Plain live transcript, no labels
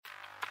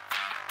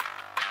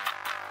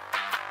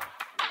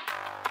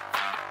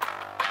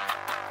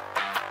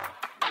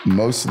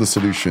most of the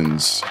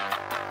solutions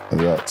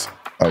that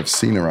I've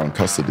seen around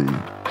custody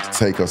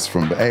take us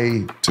from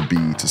A to B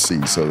to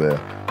C. So they're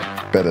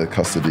better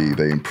custody,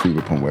 they improve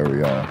upon where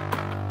we are.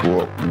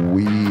 What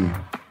we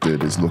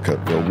did is look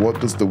at, well,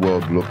 what does the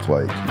world look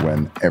like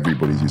when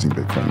everybody's using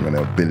Bitcoin, when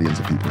there are billions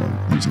of people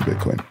using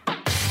Bitcoin?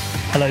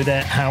 Hello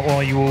there, how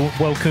are you all?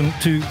 Welcome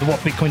to the What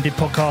Bitcoin Did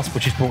podcast,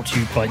 which is brought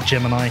to you by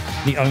Gemini,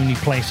 the only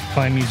place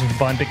I'm using for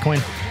buying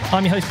Bitcoin.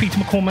 I'm your host, Peter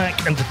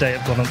McCormack, and today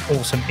I've got an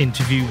awesome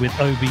interview with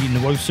Obi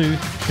Nwosu,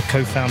 the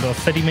co-founder of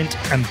Fedimint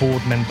and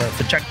board member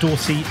for Jack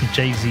Dorsey and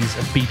Jay-Z's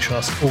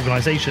BTrust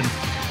organization.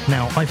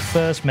 Now, I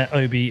first met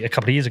Obi a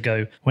couple of years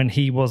ago when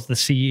he was the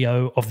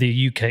CEO of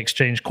the UK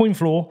exchange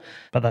CoinFloor,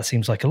 but that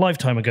seems like a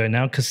lifetime ago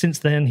now, because since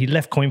then he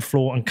left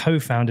CoinFloor and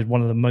co-founded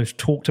one of the most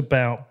talked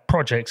about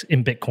projects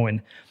in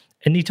Bitcoin.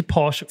 Anita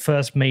Posch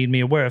first made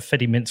me aware of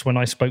Fedimint when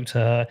I spoke to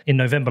her in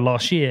November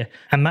last year,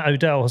 and Matt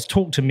Odell has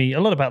talked to me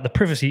a lot about the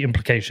privacy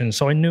implications,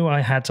 so I knew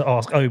I had to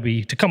ask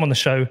Obi to come on the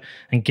show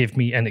and give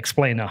me an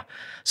explainer.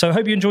 So I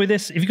hope you enjoy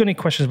this. If you've got any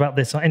questions about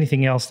this or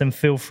anything else, then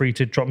feel free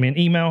to drop me an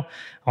email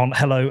on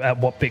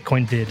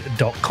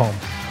hello@whatbitcoindid.com.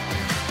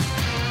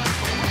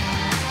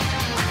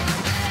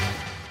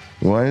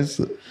 Why is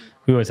it?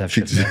 We always have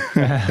shit.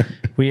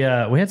 We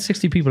had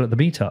 60 people at the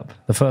meetup,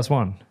 the first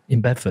one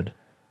in Bedford.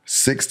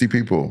 60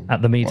 people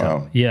At the meetup,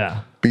 wow.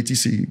 Yeah.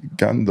 BTC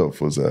Gandalf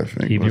was there, I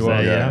think. He was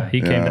there, yeah.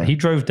 He came down. He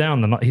drove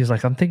down the night. He was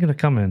like, I'm thinking of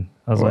coming.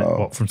 I was like,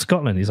 what, from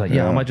Scotland? He's like,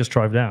 yeah, I might just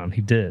drive down. He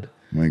did.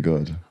 My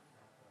God.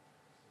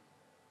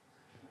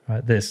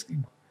 Right, this.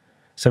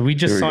 So we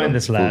just signed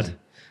this lad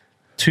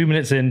 2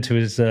 minutes into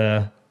his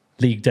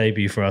league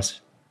debut for us.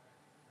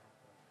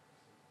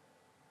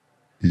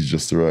 He's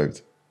just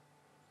arrived.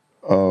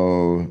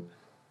 Oh,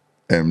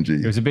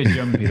 MG. It was a bit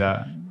jumpy,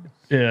 that.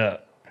 Yeah.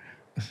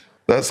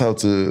 That's how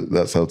to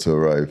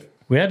arrive.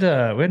 We had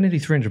nearly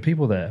 300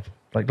 people there.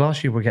 Like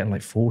last year, we were getting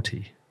like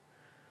 40.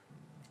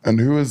 And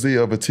who was the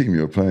other team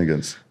you were playing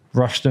against?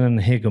 Rushden and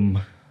Higham.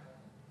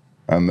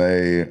 And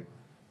they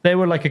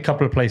were like a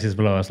couple of places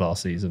below us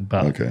last season,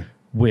 but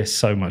we're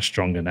so much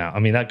stronger now. I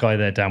mean, that guy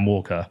there, Dan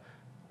Walker,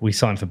 we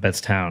signed for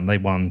Bedstown. They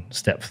won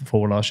Step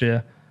 4 last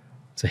year.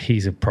 So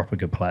he's a proper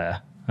good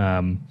player.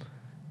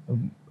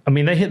 I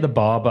mean, they hit the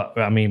bar, but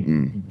I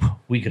mean,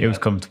 we could. It was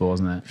comfortable,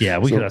 wasn't it? Yeah,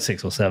 we could have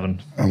 6 or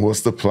 7. And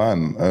what's the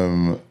plan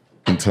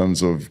in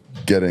terms of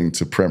getting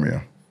to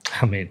Premier?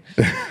 I mean,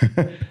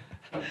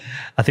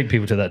 I think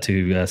people took that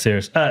too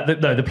serious.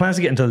 The plan is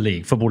to get into the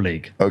league, football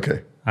league.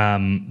 Okay.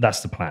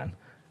 That's the plan,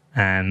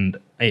 and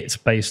it's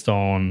based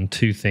on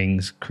 2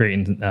 things: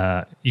 creating.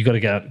 You got to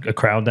get a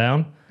crowd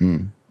down.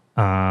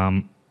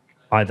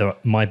 Either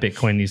my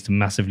Bitcoin needs to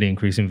massively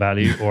increase in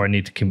value, or I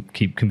need to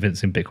keep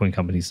convincing Bitcoin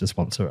companies to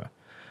sponsor it.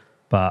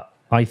 But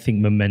I think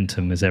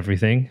momentum is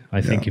everything.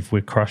 I think if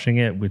we're crushing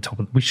it, we're top.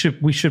 We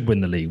should win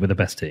the league. We're the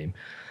best team.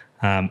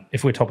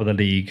 If we're top of the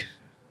league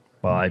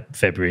by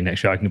February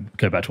next year, I can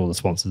go back to all the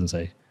sponsors and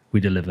say we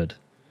delivered.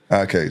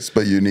 Okay,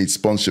 but you need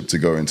sponsorship to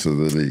go into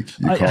the league.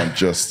 You can't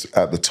just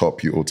at the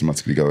top you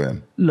automatically go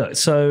in. Look,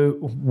 so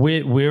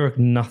we're a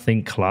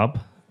nothing club.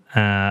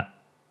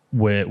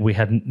 Where we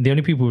had the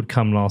only people who would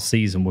come last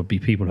season would be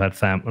people who had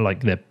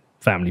their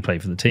family play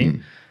for the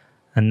team,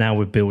 and now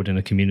we're building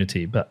a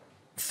community. But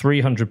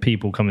 300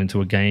 people come into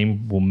a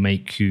game will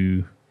make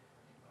you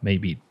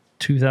maybe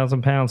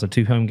 £2,000 or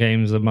 2 home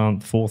games a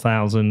month,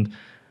 4,000.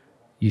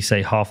 You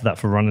say half of that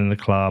for running the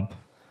club,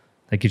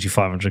 that gives you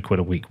 £500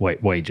 a week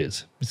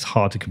wages. It's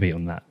hard to compete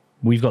on that.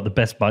 We've got the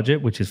best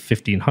budget, which is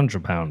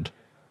 £1,500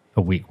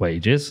 a week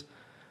wages.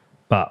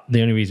 But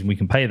the only reason we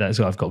can pay that is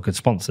I've got good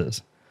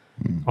sponsors.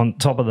 On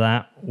top of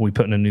that, we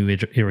put in a new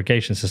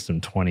irrigation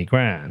system, 20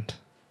 grand.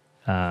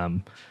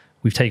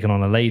 We've taken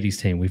on a ladies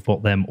team. We've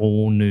bought them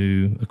all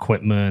new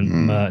equipment,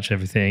 merch,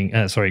 everything.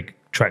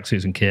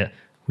 Tracksuits and kit.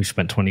 We've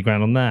spent 20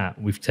 grand on that.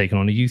 We've taken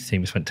on a youth team.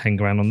 We spent 10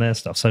 grand on their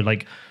stuff. So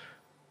like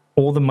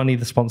all the money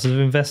the sponsors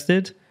have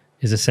invested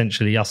is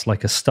essentially us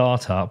like a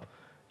startup,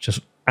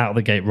 just out of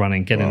the gate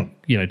running,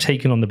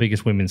 taking on the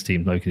biggest women's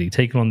team locally,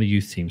 taking on the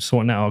youth team,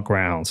 sorting out our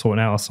ground, sorting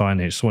out our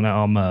signage, sorting out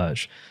our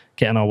merch,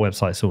 getting our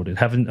website sorted,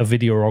 having a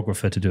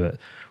videographer to do it.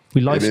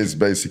 It is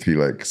basically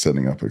like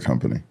setting up a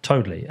company.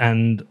 Totally.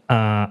 And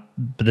but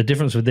the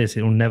difference with this,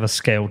 it will never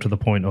scale to the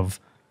point of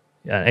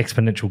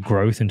exponential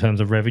growth in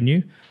terms of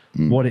revenue.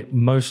 What it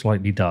most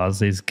likely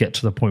does is get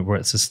to the point where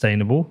it's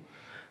sustainable.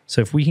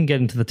 So if we can get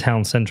into the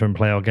town centre and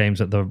play our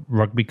games at the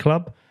rugby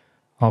club,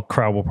 our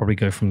crowd will probably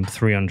go from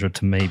 300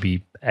 to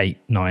maybe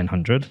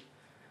 800-900.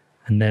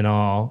 And then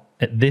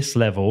at this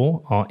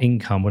level, our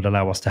income would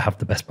allow us to have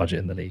the best budget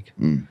in the league.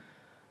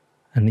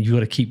 And you've got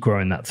to keep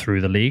growing that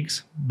through the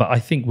leagues. But I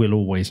think we'll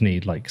always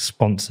need like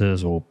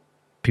sponsors or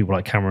people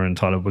like Cameron and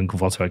Tyler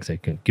Winklevoss who say,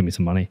 give me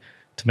some money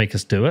to make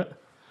us do it.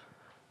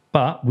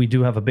 But we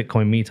do have a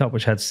Bitcoin meetup,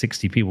 which had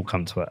 60 people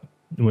come to it.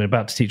 And we're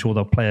about to teach all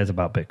the players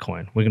about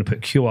Bitcoin. We're going to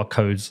put QR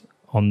codes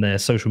on their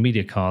social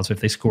media cards. So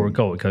if they score a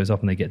goal, it goes up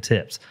and they get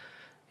tips.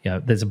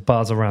 There's a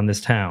buzz around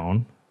this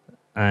town.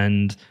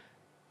 And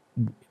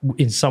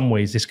in some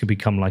ways, this could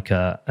become like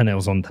an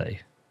El Zonte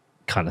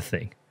kind of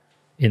thing.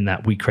 in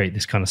that we create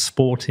this kind of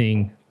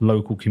sporting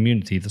local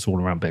community that's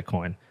all around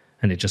Bitcoin,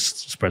 and it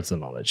just spreads the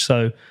knowledge.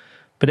 So,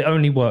 but it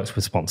only works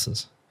with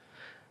sponsors.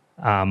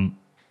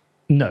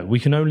 No, we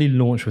can only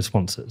launch with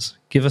sponsors.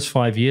 Give us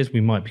 5 years, we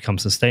might become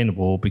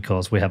sustainable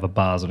because we have a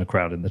bars and a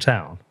crowd in the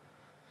town.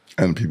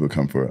 And people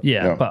come for it.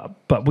 Yeah.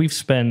 But we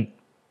spent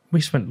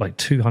like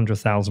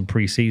 200,000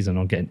 pre-season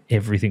on getting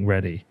everything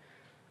ready.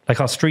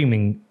 Like our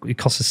streaming, it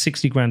costs us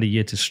 60 grand a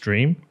year to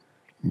stream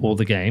all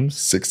the games.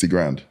 60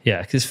 grand.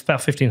 Yeah, because it's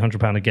about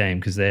 £1,500 a game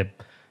because you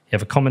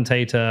have a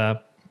commentator,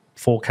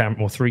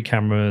 3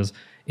 cameras,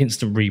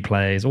 instant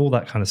replays, all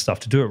that kind of stuff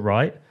to do it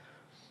right.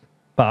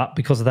 But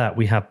because of that,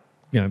 we have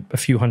a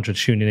few hundred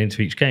tuning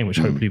into each game, which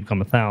hopefully become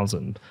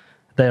 1,000.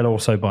 They'll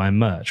also buy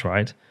merch,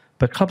 right?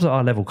 But clubs at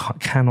our level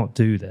cannot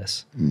do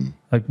this.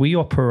 Like we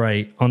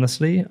operate,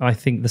 honestly, I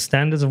think the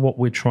standards of what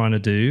we're trying to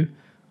do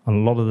on a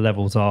lot of the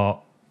levels are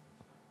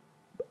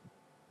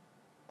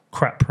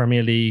crap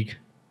Premier League,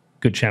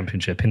 good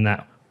Championship, in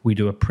that we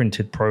do a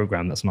printed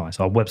program that's nice.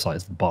 Our website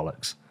is the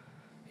bollocks.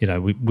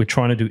 We're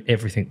trying to do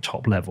everything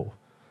top level,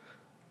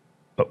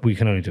 but we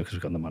can only do it because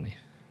we've got the money.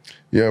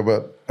 Yeah,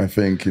 but I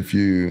think if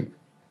you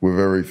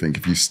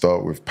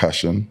start with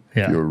passion,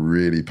 if you're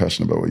really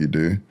passionate about what you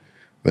do,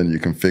 then you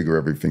can figure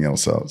everything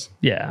else out.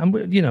 Yeah, and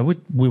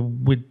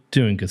we're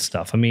doing good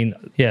stuff. I mean,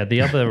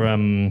 the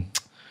other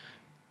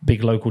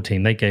big local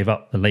team, they gave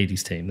up the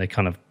ladies team. They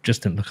kind of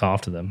just didn't look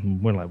after them.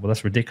 And we're like, well,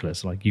 that's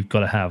ridiculous. Like, you've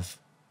got to have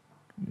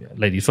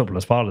ladies football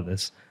as part of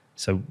this.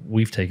 So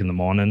we've taken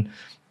them on. And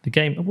the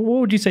game,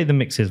 what would you say the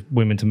mix is,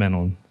 women to men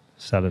on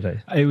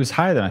Saturday? It was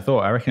higher than I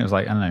thought. I reckon it was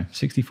like, I don't know,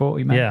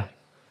 60-40 men. Yeah.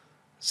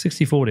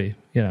 60-40,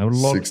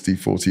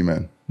 60-40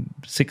 men.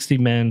 60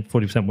 men,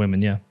 40%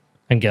 women, yeah.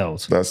 And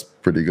girls. That's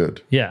pretty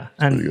good. Yeah.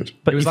 Pretty good.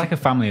 But it was like a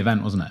family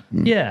event, wasn't it?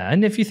 Yeah.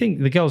 And if you think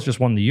the girls just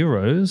won the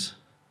Euros,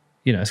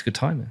 it's good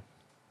timing.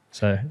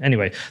 So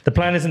anyway, the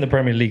plan isn't the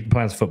Premier League, the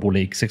plan's Football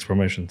League, 6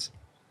 promotions.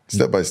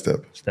 Step by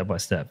step. Step by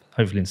step.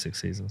 Hopefully in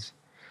 6 seasons.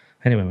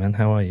 Anyway, man,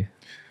 how are you?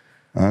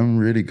 I'm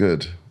really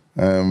good.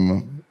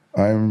 I'm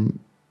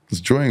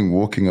enjoying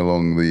walking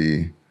along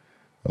the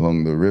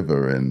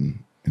river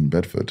in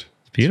Bedford.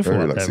 Beautiful,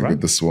 very out relaxing there, right?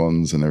 With the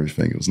swans and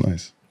everything. It was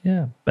nice.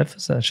 Yeah,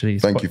 Bedford's actually.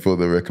 Thank you for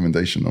the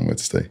recommendation on where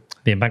to stay.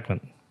 The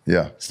Embankment.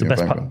 Yeah, it's the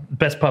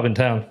best pub in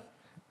town.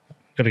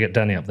 Got to get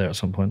Danny up there at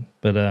some point.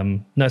 But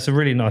no, it's a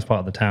really nice part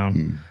of the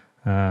town.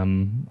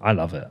 I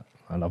love it.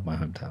 I love my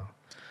hometown.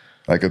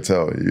 I could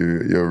tell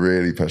you're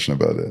really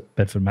passionate about it.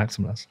 Bedford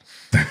Maximalist.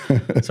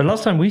 So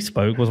last time we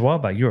spoke was a while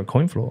back. You were at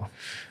CoinFloor.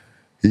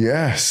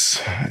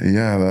 Yes,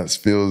 yeah.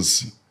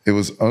 It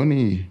was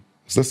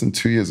less than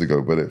 2 years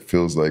ago, but it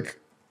feels like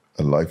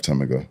a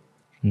lifetime ago.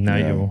 Now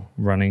you're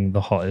running the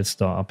hottest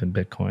startup in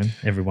Bitcoin.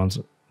 Everyone's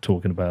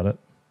talking about it.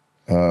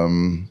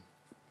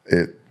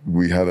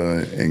 We had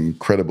an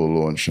incredible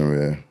launch,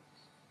 and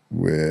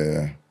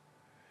we're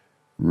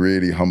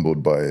really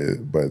humbled by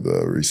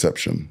the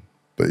reception.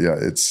 But yeah,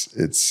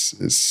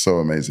 it's so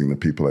amazing. The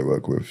people I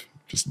work with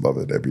just love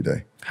it every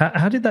day.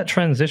 How did that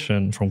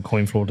transition from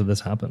CoinFloor to this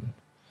happen?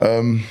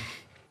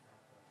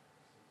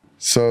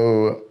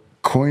 So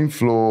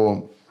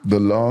CoinFloor, the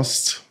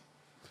last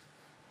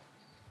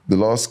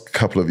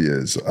couple of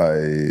years,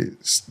 I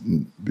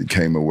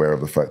became aware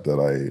of the fact that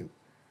I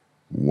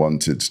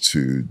wanted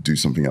to do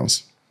something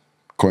else.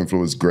 CoinFloor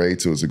was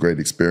great. It was a great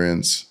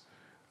experience.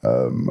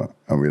 And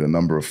we had a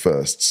number of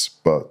firsts,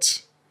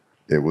 but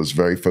it was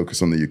very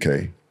focused on the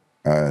UK.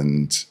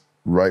 And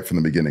right from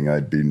the beginning,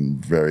 I'd been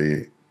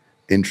very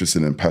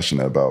interested and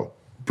passionate about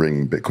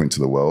bringing Bitcoin to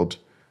the world,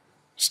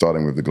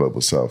 starting with the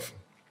Global South.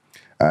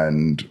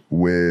 And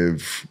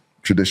with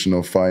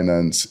traditional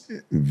finance,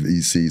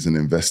 VCs and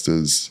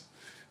investors,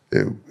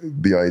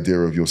 the idea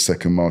of your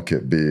second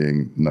market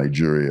being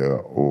Nigeria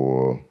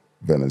or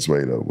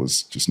Venezuela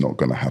was just not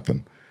going to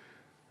happen.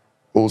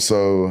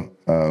 Also,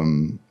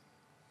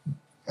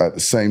 at the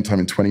same time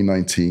in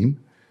 2019,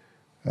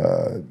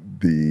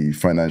 the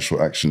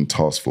Financial Action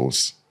Task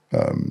Force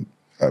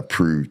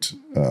approved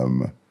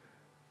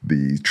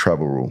the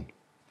travel rule.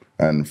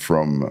 And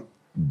from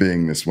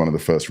being one of the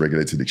first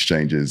regulated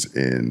exchanges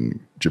in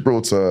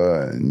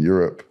Gibraltar and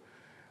Europe,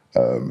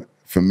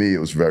 for me, it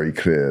was very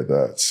clear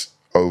that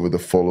over the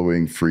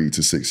following 3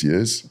 to 6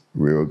 years,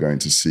 we were going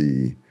to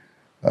see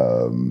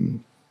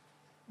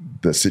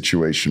the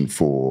situation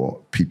for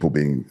people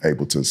being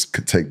able to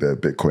take their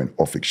Bitcoin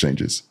off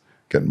exchanges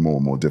get more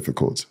and more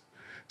difficult.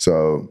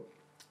 So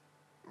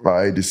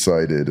I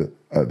decided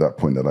at that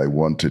point that I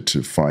wanted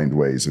to find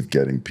ways of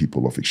getting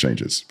people off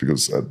exchanges,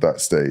 because at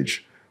that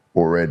stage,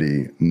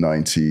 already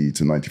 90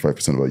 to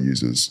 95% of our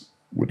users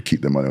would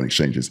keep their money on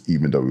exchanges,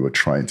 even though we were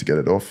trying to get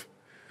it off,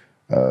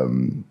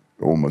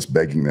 almost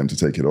begging them to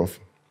take it off.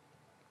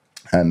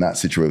 And that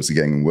situation was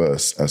getting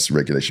worse as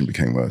regulation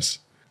became worse.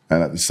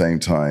 And at the same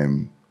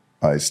time,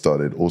 I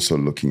started also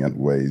looking at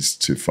ways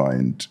to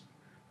find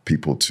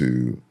people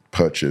to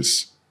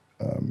purchase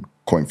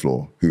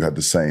CoinFloor who had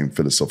the same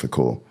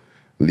philosophical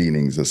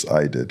leanings as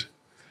I did.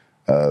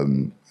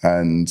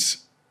 And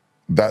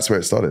that's where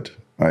it started.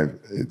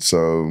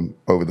 So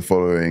over the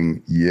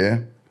following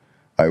year,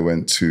 I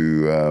went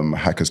to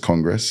Hackers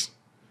Congress,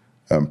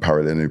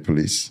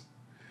 Paralelinopolis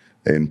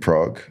in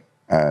Prague,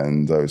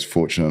 and I was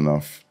fortunate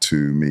enough to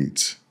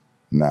meet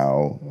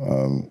now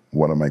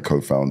one of my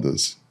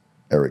co-founders,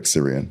 Eric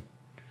Syrian.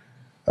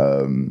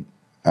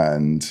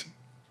 And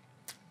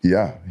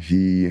yeah,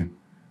 he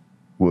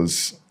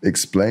was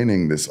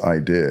explaining this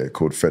idea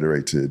called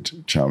federated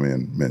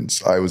Chaumian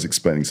mints. I was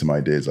explaining some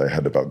ideas I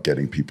had about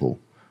getting people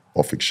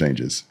off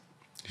exchanges.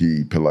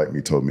 He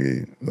politely told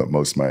me that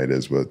most of my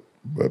ideas were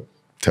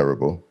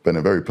terrible, but in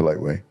a very polite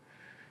way.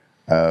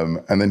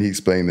 And then he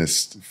explained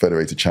this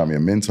federated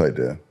Chaumian mint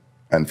idea.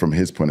 And from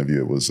his point of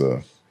view, it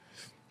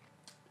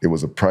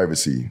was a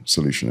privacy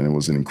solution, and it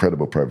was an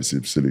incredible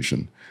privacy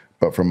solution.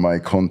 But from my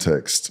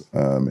context,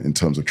 in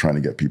terms of trying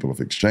to get people off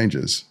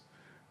exchanges,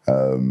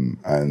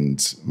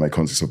 and my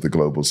context of the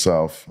global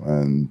South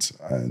and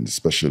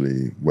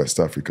especially West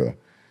Africa,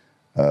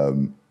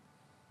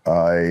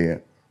 I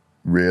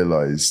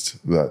realized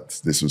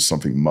that this was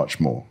something much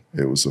more.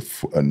 It was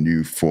a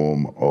new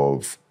form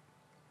of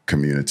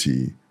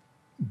community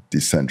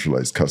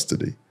decentralized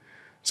custody.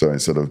 So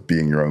instead of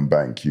being your own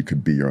bank, you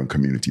could be your own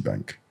community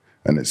bank.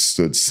 And it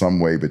stood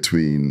some way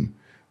between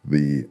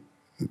the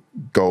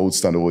gold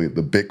standard, or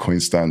the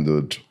Bitcoin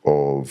standard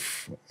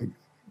of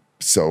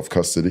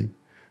self-custody,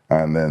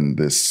 and then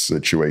this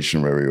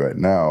situation where we're at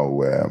now,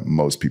 where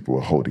most people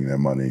are holding their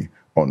money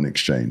on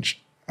exchange.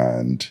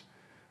 And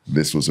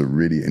this was a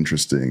really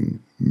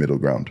interesting middle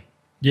ground.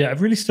 Yeah, it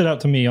really stood out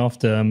to me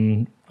after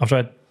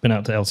I'd been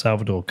out to El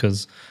Salvador,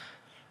 because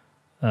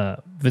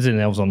visiting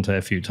El Zonte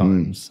a few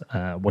times,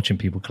 watching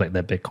people collect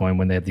their Bitcoin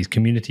when they have these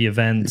community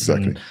events,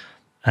 Exactly.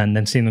 and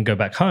then seeing them go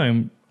back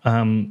home.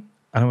 And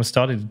I was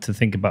starting to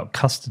think about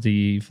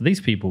custody for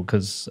these people,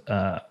 because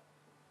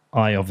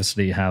I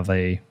obviously have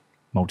a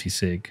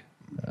multi-sig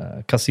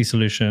custody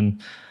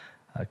solution,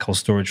 cold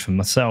storage for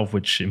myself,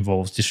 which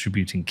involves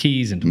distributing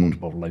keys into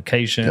multiple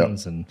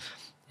locations and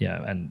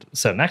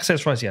certain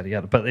access rights, yada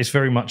yada. But it's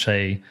very much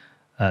a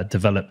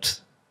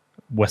developed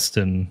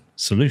Western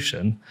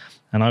solution.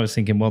 And I was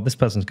thinking, well, this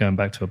person's going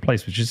back to a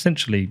place which is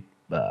essentially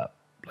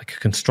like a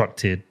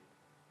constructed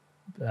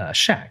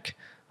shack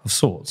of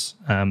sorts.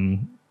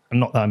 And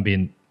not that I'm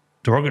being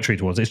derogatory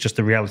towards it, it's just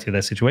the reality of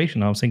their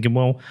situation. I was thinking,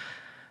 well,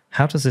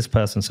 how does this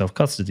person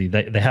self-custody?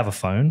 They have a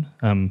phone.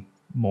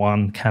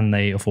 One, can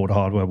they afford a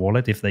hardware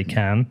wallet? If they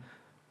can,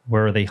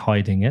 where are they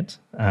hiding it?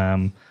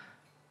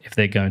 If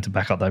they're going to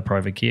back up their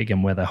private key,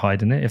 again, where they're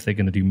hiding it. If they're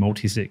going to do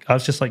multi-sig. I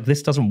was just like,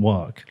 this doesn't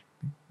work.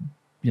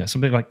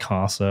 Something like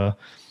Casa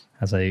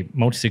as a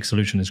multi-sig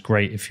solution is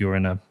great if you're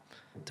in a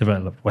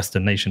developed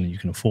Western nation and you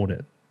can afford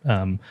it.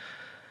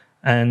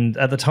 And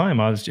at the time,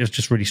 I was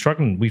just really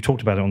struggling. We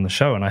talked about it on the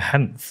show, and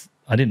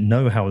I didn't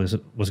know how this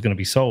was going to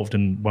be solved.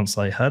 And once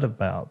I heard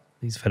about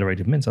these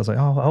federated mints, I was like,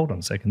 oh, hold on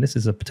a second. This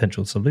is a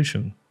potential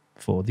solution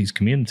for these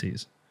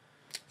communities.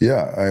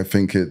 Yeah, I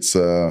think it's,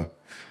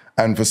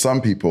 and for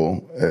some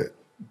people,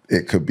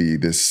 it could be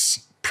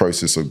this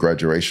process of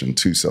graduation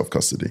to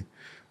self-custody.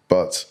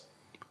 But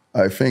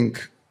I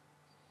think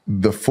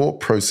the thought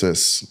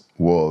process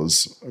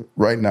was,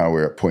 right now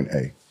we're at point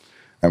A,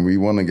 and we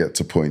want to get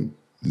to point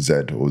Z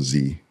or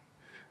Z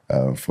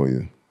for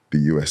you, the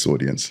US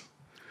audience.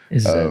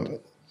 Is Z?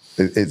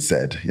 It's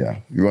Z, yeah.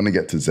 We want to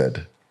get to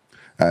Z.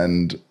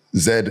 And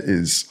Z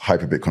is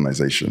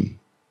hyper-Bitcoinization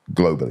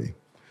globally.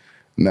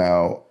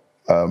 Now,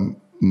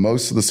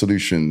 most of the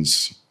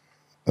solutions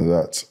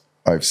that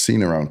I've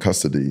seen around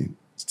custody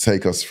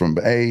take us from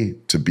A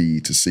to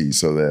B to C.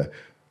 So they're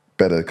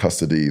better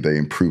custody, they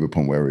improve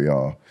upon where we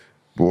are.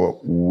 But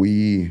what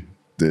we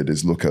did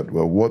is look at,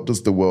 well, what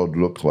does the world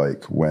look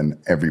like when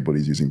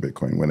everybody's using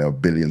Bitcoin, when there are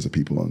billions of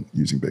people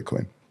using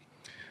Bitcoin?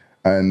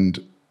 And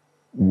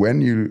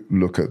when you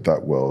look at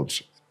that world,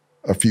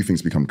 a few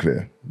things become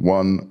clear.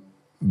 One,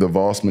 the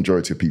vast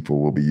majority of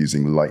people will be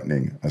using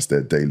Lightning as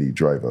their daily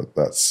driver.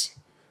 That's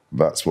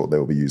what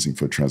they'll be using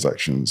for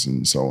transactions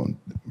and so on,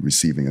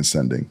 receiving and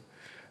sending.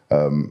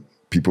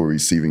 People are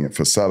receiving it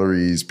for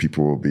salaries.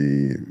 People will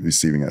be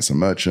receiving it as a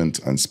merchant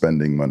and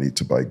spending money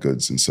to buy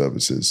goods and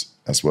services,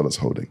 as well as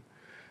holding.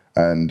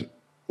 And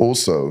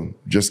also,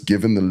 just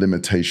given the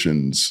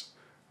limitations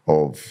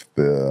of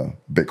the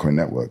Bitcoin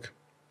network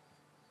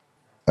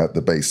at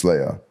the base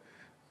layer,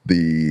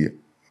 the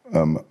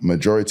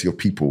majority of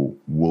people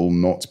will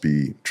not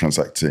be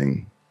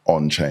transacting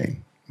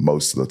on-chain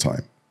most of the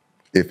time,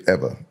 if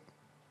ever.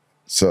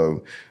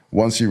 So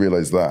once you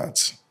realize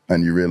that,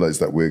 and you realize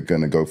that we're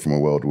going to go from a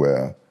world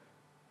where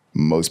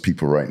most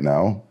people right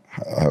now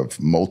have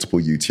multiple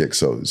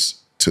UTXOs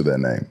to their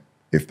name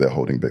if they're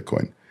holding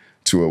Bitcoin,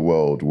 to a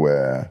world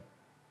where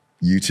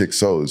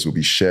UTXOs will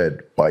be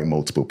shared by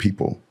multiple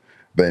people,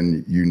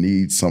 then you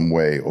need some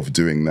way of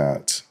doing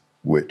that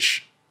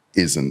which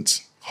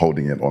isn't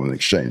holding it on an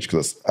exchange.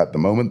 Because at the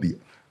moment, the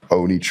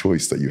only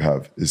choice that you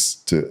have is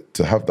to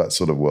have that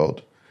sort of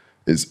world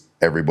is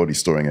everybody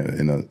storing it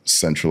in a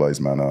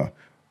centralized manner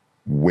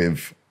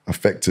with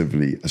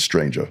effectively a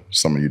stranger,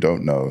 someone you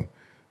don't know,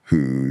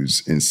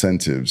 whose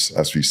incentives,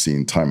 as we've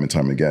seen time and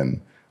time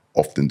again,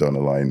 often don't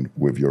align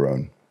with your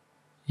own.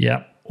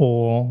 Yeah,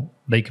 or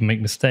they can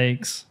make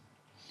mistakes,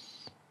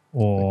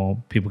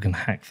 or people can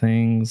hack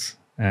things,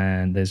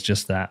 and there's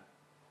just that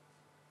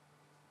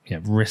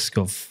risk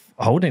of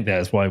holding there.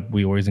 That's why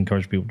we always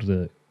encourage people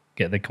to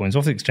get their coins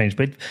off the exchange.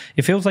 But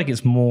it feels like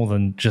it's more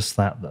than just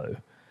that, though.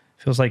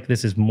 It feels like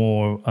this is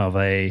more of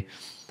a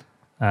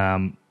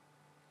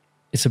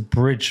it's a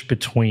bridge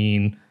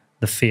between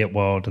the fiat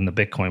world and the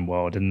Bitcoin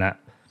world, in that,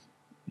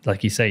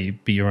 like you say, you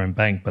be your own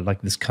bank, but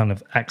like this kind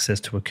of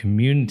access to a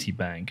community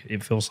bank.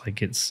 It feels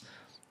like it's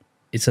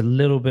a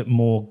little bit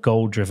more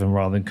goal driven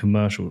rather than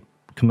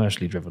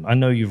commercially driven. I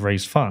know you've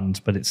raised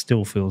funds, but it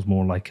still feels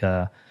more like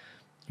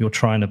you're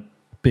trying to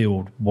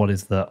build what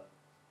is the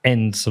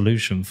end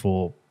solution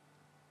for,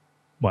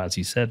 well, as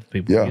you said,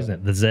 people using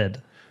it, the Z.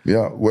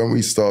 Yeah, when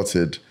we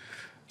started,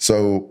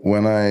 so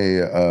when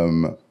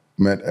I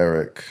met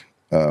Eric,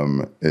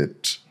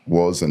 it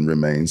was and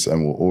remains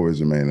and will always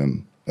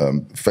remain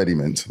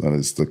Fedimint, that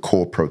is the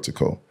core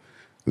protocol.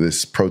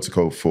 This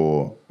protocol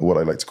for what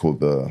I like to call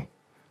the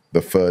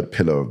third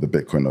pillar of the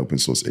Bitcoin open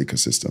source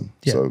ecosystem.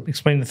 Yeah, so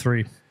explain the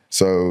three.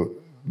 So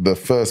the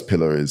first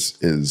pillar is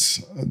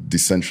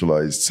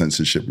decentralized,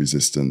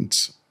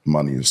 censorship-resistant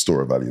money or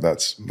store of value.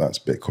 That's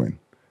Bitcoin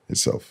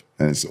itself,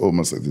 and it's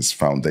almost like this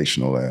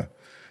foundational layer.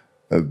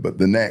 But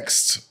the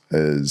next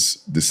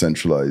is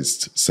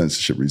decentralized,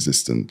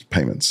 censorship-resistant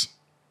payments,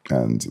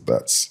 and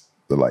that's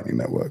the Lightning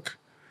Network.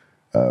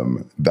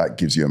 That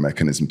gives you a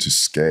mechanism to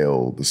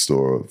scale the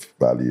store of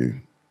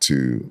value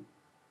to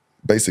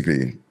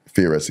basically,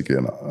 theoretically,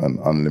 an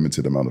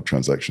unlimited amount of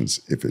transactions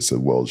if it's a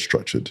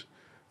well-structured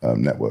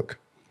network.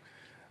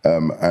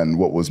 And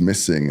what was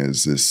missing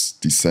is this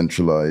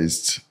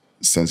decentralized,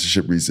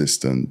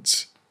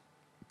 censorship-resistant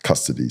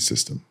custody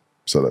system,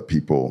 so that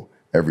people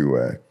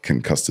everywhere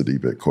can custody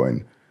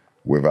Bitcoin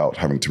without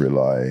having to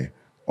rely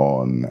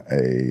on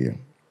a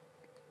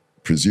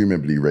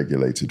presumably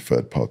regulated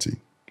third party.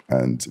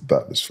 And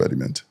that was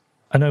Fedimint.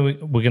 I know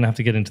we're going to have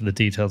to get into the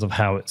details of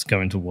how it's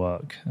going to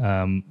work.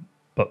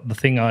 But the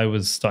thing I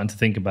was starting to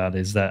think about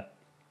is that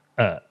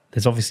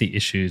there's obviously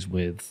issues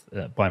with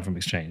buying from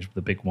exchange.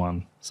 The big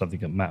one, something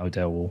that Matt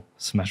Odell will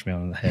smash me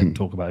on the head and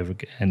talk about over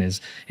again,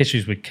 is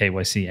issues with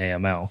KYC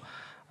AML.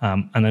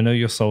 And I know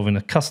you're solving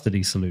a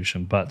custody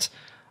solution, but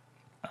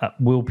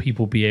will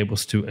people be able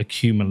to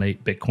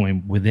accumulate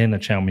Bitcoin within a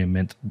Chaumian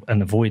Mint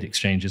and avoid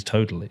exchanges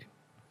totally?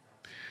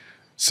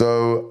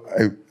 So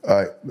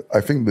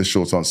I think the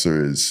short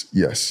answer is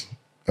yes.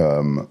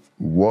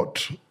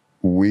 What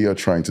we are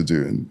trying to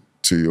do, and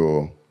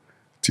to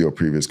your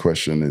previous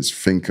question, is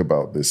think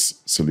about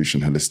this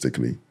solution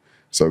holistically.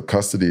 So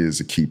custody is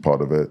a key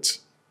part of it,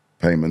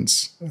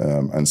 payments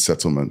and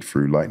settlement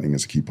through Lightning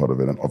is a key part of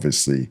it, and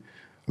obviously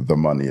the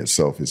money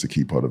itself is a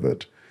key part of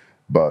it.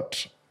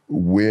 But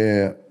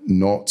we're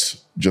not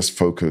just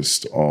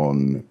focused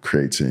on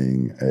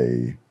creating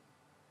a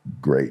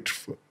great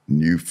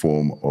new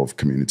form of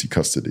community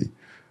custody.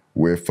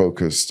 We're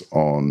focused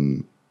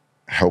on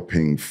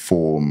helping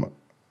form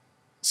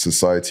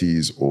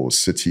societies or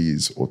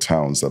cities or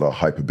towns that are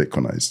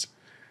hyper-Bitcoinized.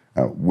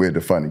 We're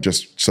defining,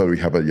 just so we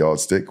have a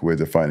yardstick, we're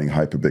defining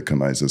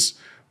hyper-Bitcoinized as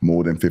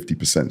more than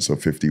 50%, so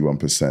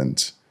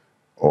 51%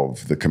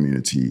 of the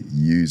community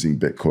using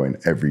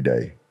Bitcoin every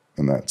day.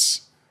 And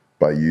that's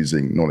by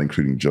using, not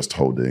including just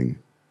holding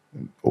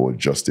or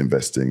just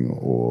investing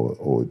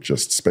or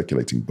just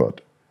speculating,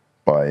 but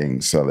buying,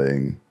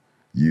 selling,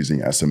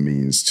 using as a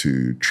means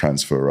to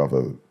transfer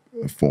other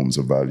forms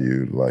of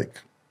value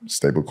like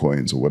stable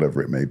coins or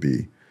whatever it may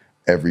be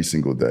every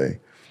single day.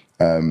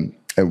 And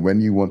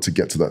when you want to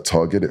get to that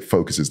target, it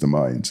focuses the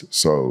mind.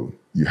 So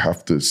you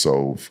have to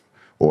solve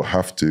or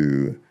have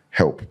to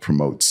help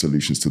promote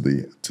solutions to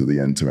the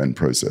end-to-end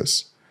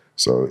process.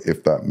 So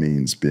if that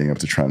means being able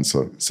to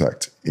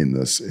transact in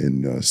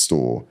a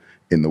store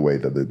in the way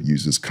that the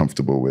user's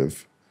comfortable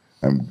with,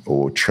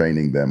 or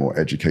training them or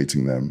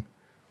educating them,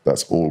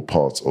 that's all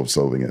part of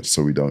solving it.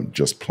 So we don't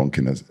just plonk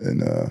in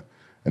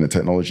a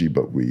technology,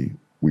 but we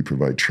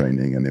provide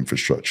training and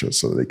infrastructure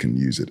so that they can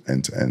use it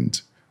end to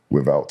end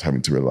without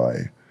having to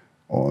rely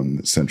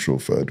on central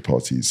third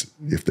parties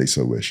if they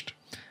so wished.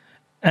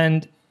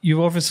 And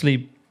you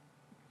obviously,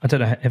 I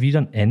don't know, have you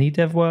done any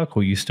dev work,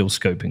 or are you still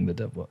scoping the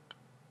dev work?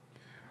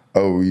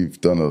 Oh, we've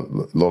done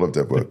a lot of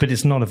dev work. But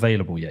it's not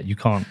available yet. You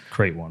can't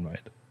create one, right?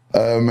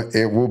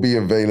 It will be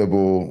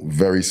available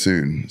very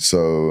soon.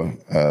 So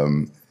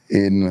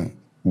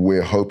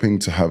we're hoping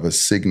to have a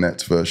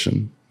Signet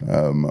version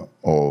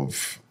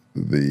of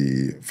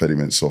the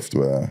Fedimint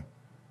software.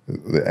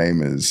 The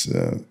aim is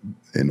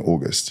in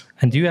August.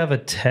 And do you have a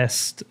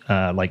test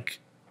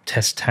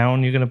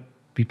town you're going to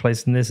be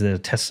placing this? Is there a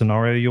test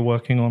scenario you're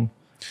working on?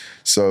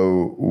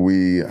 So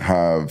we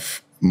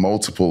have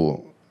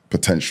multiple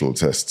potential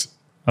test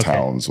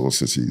towns or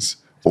cities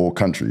or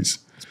countries.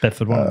 It's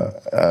Bedford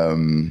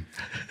one.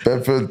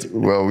 Bedford,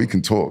 well, we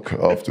can talk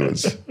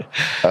afterwards.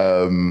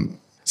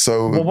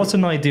 What's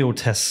an ideal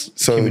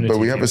test? But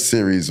we have a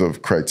series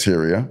of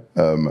criteria,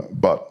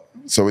 but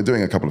So we're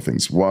doing a couple of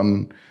things.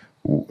 One,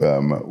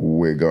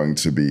 we're going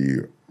to be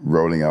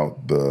rolling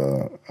out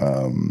the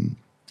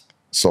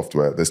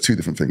software. There's two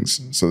different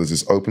things. So there's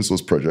this open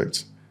source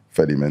project,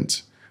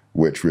 Fedimint,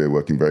 which we're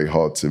working very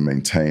hard to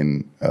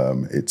maintain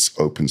its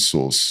open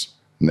source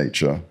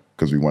nature,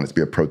 because we want it to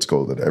be a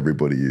protocol that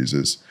everybody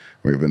uses.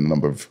 We have a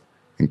number of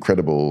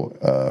incredible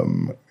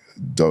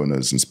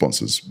donors and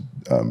sponsors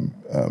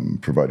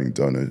providing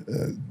donor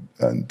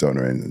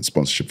and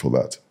sponsorship for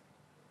that.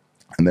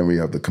 And then we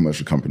have the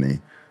commercial company,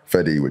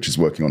 Fedi, which is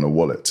working on a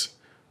wallet,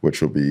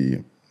 which will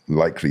be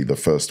likely the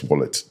first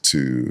wallet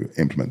to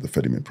implement the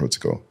Fedimint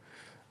protocol.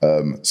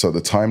 So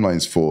the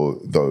timelines for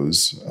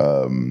those,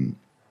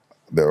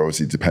 they're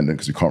obviously dependent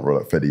because we can't roll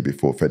out Fedi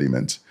before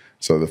Fedimint.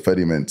 So the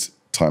Fedimint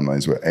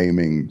timelines, we're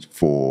aiming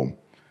for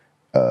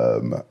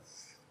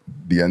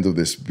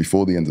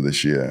before the end of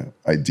this year,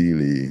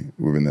 ideally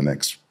within the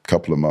next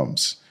couple of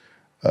months,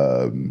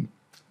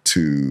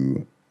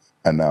 to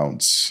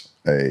announce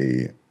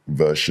a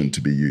version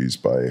to be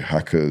used by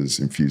hackers,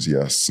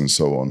 enthusiasts, and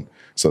so on,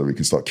 so that we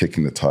can start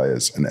kicking the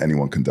tires and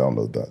anyone can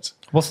download that.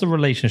 What's the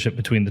relationship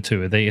between the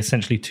two? Are they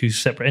essentially two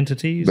separate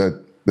entities?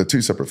 They're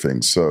two separate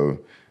things. So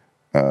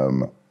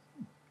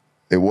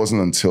it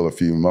wasn't until a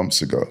few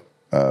months ago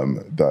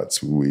that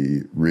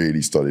we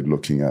really started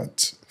looking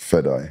at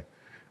Fedi,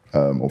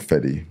 or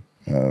Fedi.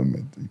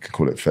 You can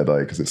call it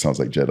Fedi because it sounds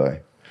like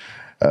Jedi.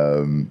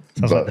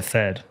 Sounds like the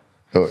Fed.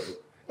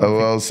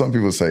 Well, some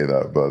people say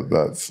that, but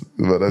that's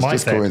My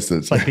just Fed.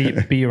 coincidence. It's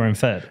like be your own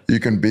Fed.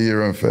 You can be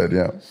your own Fed,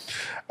 yeah.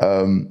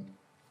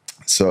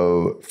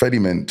 So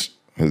Fedimint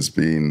has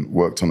been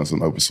worked on as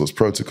an open source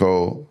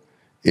protocol.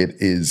 It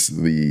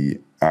is the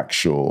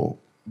actual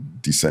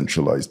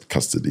decentralized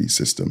custody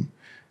system.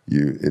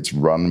 It's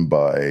run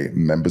by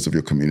members of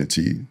your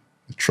community,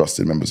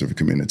 trusted members of your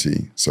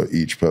community. So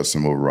each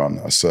person will run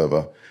a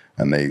server,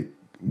 and they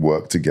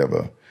work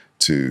together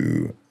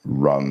to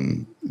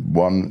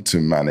to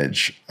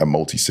manage a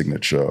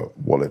multi-signature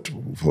wallet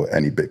for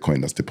any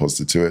Bitcoin that's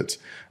deposited to it,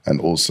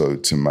 and also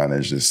to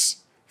manage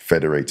this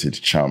federated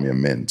Chaumian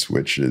Mint,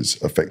 which is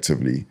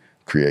effectively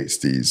creates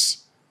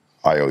these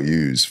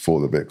IOUs for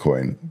the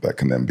Bitcoin that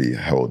can then be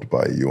held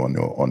by you on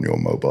your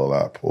mobile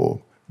app or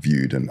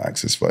viewed and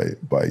accessed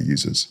by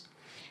users.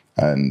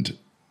 And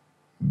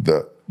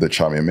the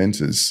Chaumian Mint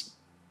is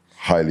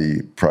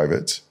highly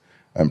private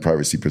and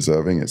privacy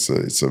preserving.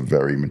 It's a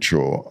very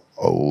mature,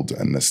 old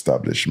and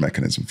established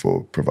mechanism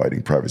for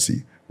providing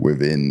privacy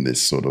within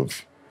this sort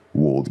of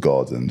walled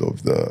garden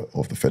of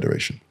the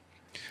Federation.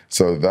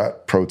 So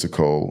that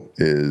protocol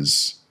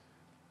is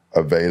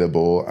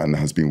available and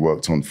has been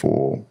worked on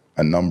for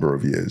a number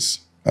of years.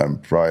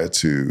 Prior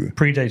to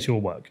predates your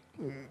work.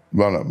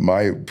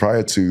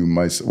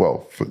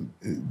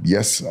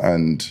 Yes,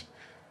 and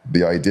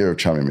the idea of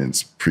Chaumian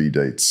Mints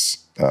predates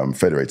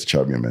federated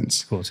Chaumian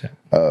Mints. Of course, yeah.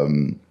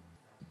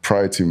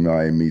 Prior to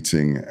my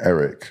meeting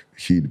Eric,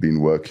 he'd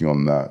been working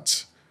on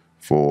that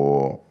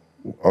for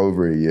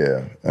over a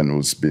year and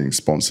was being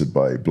sponsored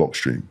by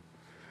Blockstream.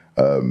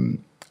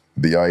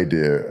 The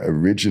idea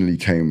originally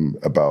came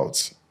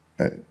about,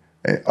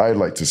 I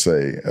like to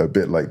say, a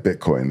bit like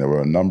Bitcoin. There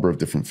were a number of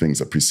different things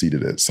that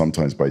preceded it,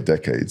 sometimes by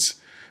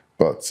decades,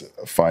 but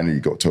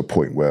finally got to a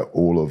point where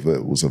all of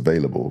it was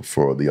available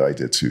for the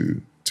idea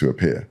to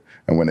appear.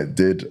 And when it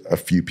did, a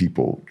few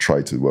people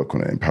tried to work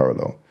on it in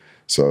parallel.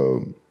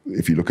 So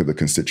if you look at the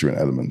constituent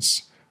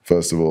elements,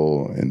 first of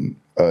all, in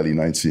early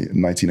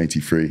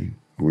 1983,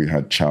 we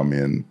had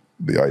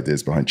the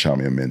ideas behind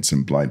Chaumian Mints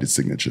and blinded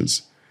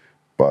signatures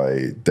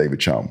by David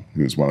Chaum,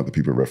 who was one of the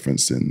people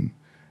referenced in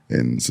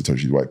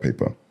Satoshi's white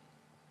paper.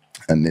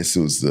 And this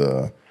was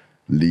the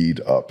lead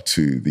up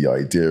to the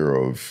idea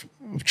of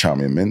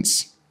Chaumian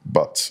Mints.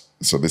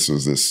 So this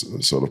was this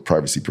sort of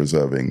privacy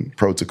preserving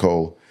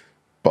protocol,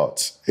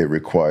 but it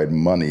required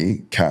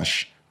money,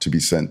 cash, to be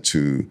sent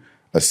to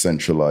a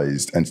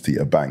centralized entity,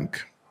 a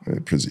bank.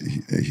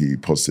 He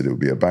posited it would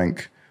be a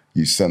bank.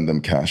 You send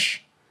them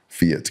cash,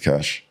 fiat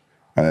cash,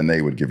 and then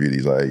they would give you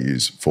these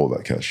IOUs for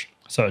that cash.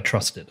 So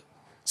trusted.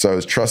 So it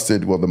was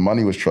trusted. Well, the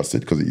money was trusted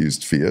because it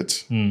used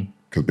fiat,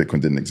 because Bitcoin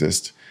didn't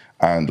exist.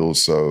 And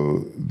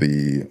also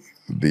the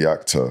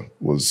actor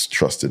was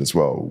trusted as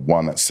well.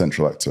 One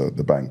central actor,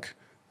 the bank.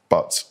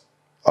 But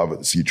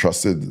so you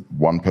trusted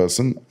one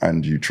person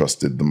and you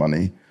trusted the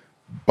money.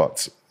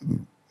 But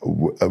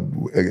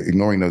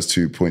ignoring those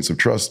 2 points of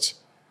trust,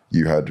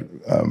 you had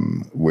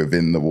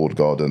within the walled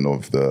garden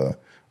of the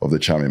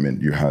Chaumian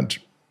Mint, you had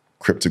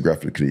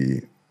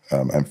cryptographically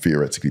and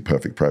theoretically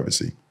perfect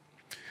privacy.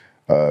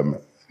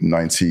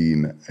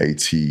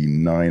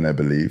 1989, I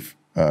believe,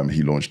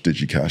 he launched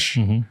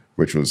DigiCash,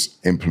 which was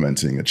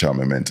implementing a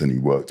Chaumian Mint, and he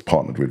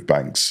partnered with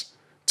banks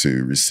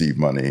to receive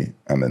money,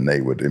 and then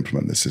they would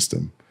implement the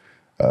system.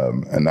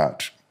 And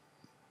that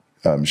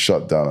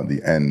shut down at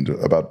the end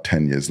about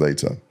 10 years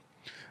later.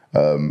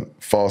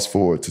 Fast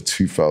forward to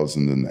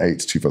 2008,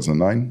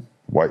 2009,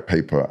 white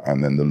paper,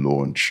 and then the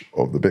launch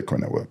of the Bitcoin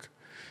network.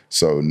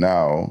 So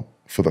now,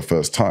 for the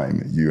first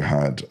time, you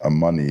had a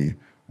money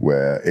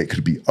where it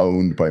could be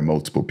owned by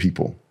multiple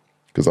people.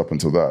 Because up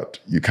until that,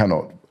 we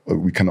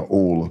cannot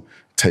all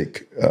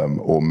take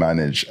or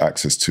manage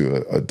access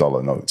to a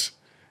dollar note.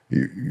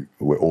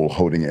 We're all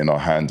holding it in our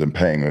hand and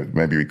paying it.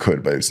 Maybe we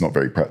could, but it's not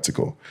very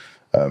practical.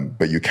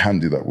 But you can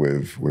do that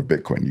with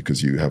Bitcoin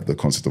because you have the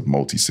concept of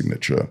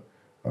multi-signature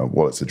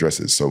wallets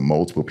addresses. So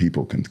multiple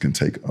people can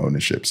take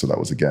ownership. So that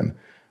was, again,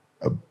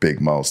 a big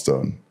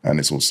milestone. And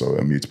it's also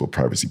immutable,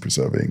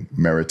 privacy-preserving,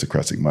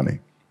 meritocratic money.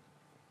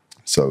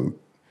 So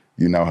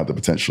you now have the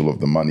potential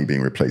of the money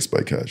being replaced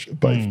by cash,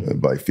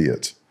 by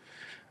fiat.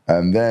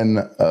 And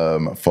then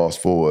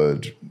fast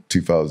forward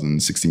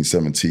 2016,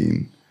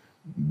 17,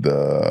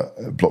 the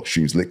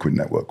Blockstream's Liquid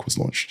network was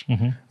launched.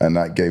 And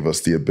that gave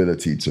us the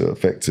ability to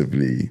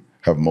effectively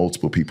have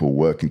multiple people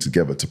working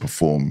together to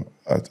perform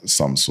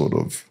some sort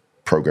of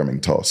programming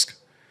task.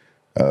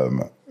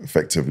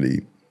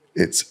 Effectively,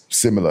 it's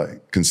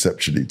similar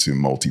conceptually to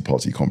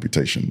multi-party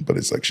computation, but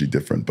it's actually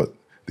different. But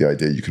the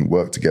idea you can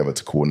work together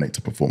to coordinate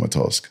to perform a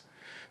task.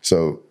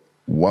 So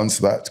once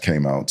that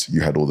came out,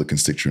 you had all the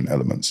constituent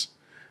elements.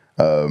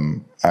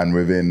 And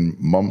within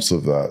months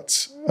of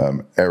that,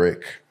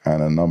 Eric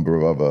and a number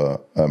of other,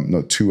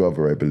 two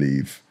other, I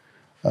believe,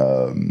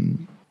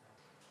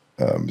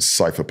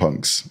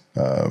 cypherpunks,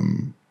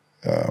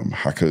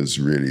 hackers,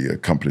 really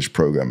accomplished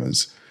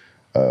programmers,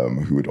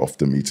 who would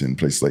often meet in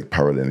places like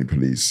Parallel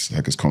Police,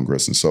 Hackers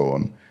Congress, and so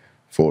on,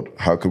 thought,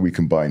 how could we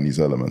combine these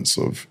elements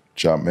of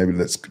maybe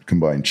let's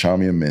combine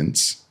Xiaomi and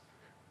Mint,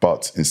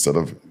 but instead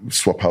of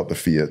swap out the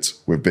fiat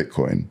with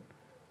Bitcoin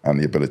and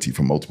the ability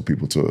for multiple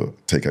people to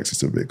take access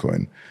to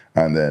Bitcoin,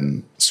 and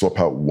then swap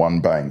out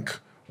one bank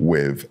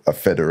with a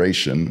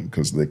federation,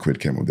 because Liquid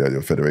came with the idea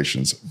of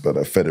federations, but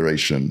a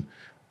federation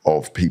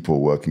of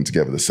people working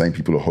together, the same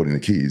people who are holding the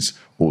keys,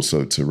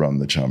 also to run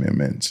the Xiaomi and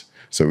Mint.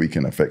 So we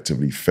can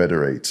effectively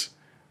federate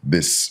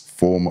this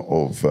form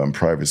of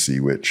privacy,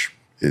 which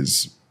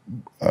is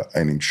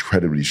an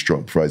incredibly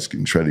strong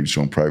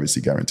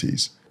privacy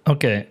guarantees.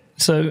 Okay,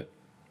 so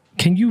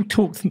can you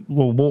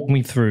walk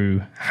me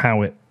through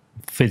how it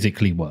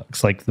physically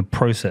works, like the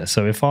process?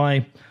 So if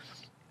I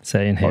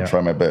say in here, I'll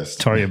try my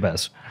best. Try your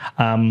best.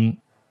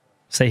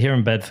 Say here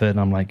in Bedford,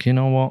 I'm like, you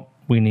know what?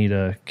 We need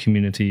a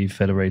community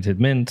federated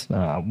mint.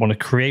 I want to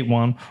create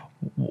one.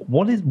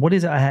 What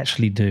is it I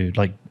actually do?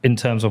 Like in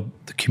terms of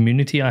the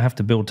community I have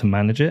to build to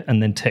manage it,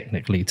 and then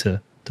technically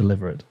to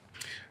deliver it.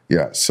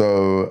 Yeah.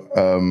 So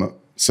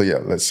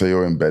let's say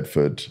you're in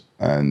Bedford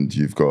and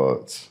you've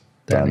got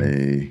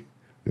Danny,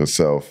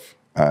 yourself,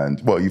 and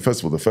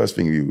first of all, the first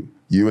thing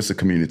you as a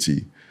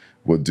community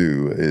would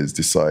do is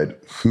decide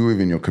who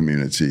within your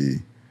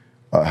community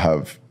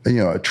have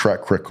a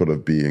track record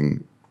of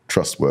being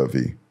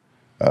trustworthy.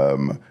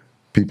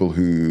 People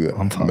who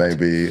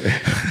maybe,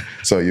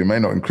 so you may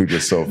not include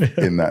yourself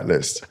in that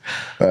list,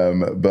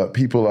 but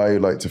people I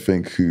like to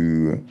think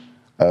who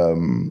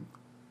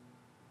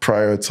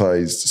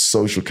prioritized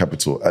social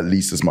capital at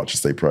least as much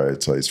as they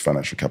prioritize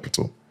financial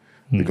capital.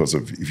 Because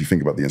if you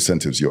think about the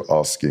incentives, you're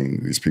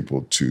asking these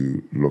people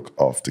to look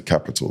after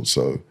capital,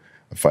 so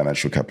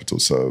financial capital.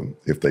 So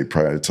if they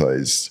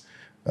prioritize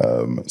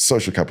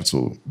social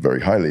capital very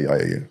highly,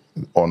 i.e.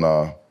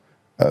 honor,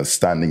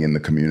 standing in the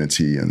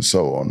community and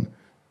so on,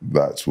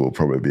 that will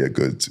probably be a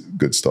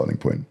good starting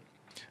point.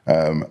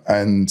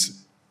 And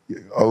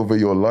over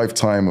your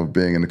lifetime of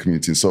being in the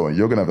community and so on,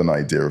 you're going to have an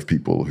idea of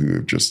people who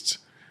have just,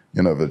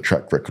 have a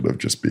track record of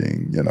just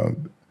being,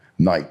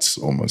 knights,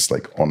 almost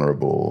like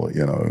honorable,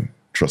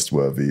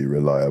 trustworthy,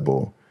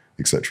 reliable,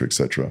 et cetera, et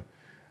cetera.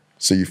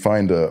 So you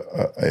find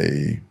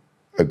a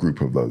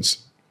group of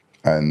those,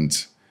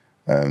 and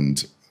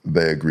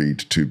they agreed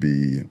to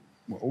be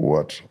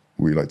what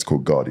we like to call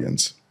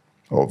guardians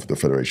of the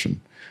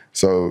Federation.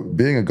 So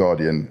being a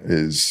guardian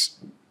is,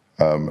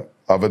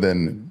 other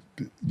than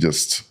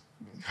just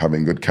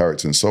having good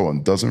character and so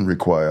on, doesn't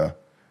require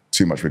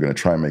too much. We're going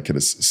to try and make it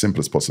as simple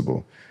as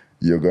possible.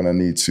 You're going to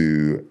need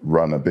to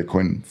run a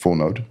Bitcoin full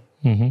node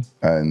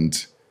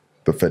and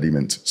the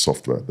Fedimint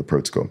software, the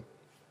protocol.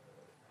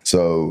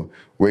 So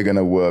we're going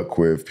to work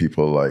with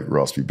people like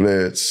Raspberry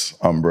Blitz,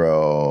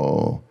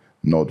 Umbrel,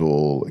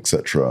 Nodal,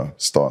 etc.,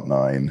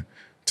 Start9,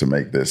 to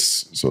make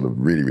this sort of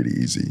really, really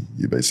easy.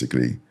 You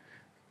basically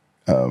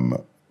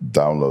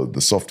download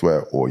the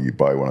software, or you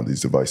buy one of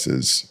these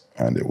devices,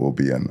 and it will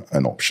be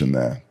an option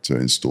there to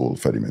install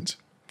Fedimint.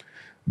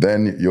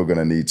 Then you're going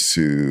to need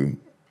to,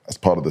 as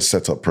part of the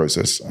setup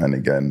process, and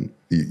again,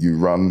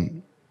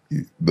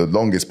 the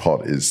longest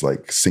part is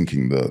like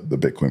syncing the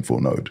Bitcoin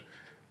full node.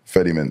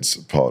 Fedimint's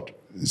part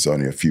is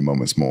only a few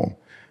moments more.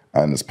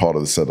 And as part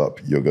of the setup,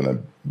 you're going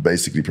to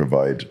basically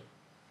provide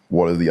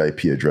what are the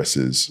IP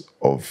addresses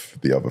of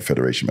the other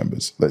Federation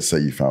members. Let's say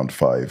you found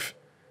 5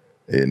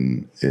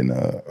 in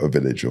a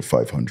village of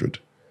 500.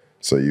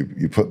 So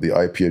you put the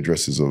IP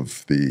addresses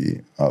of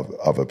the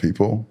other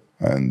people,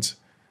 and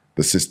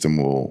the system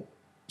will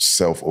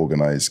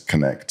self-organize,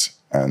 connect,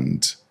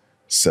 and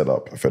set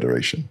up a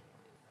federation.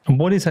 And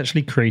what is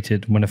actually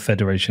created when a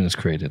federation is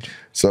created?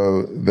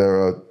 So there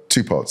are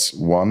 2 parts.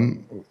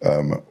 One,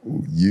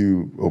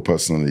 you will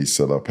personally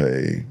set up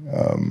a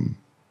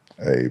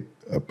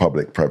a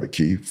public-private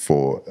key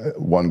for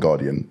one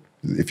guardian,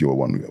 if you're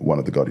one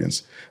of the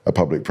guardians, a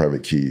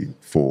public-private key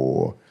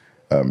for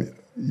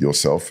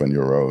yourself and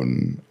your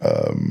own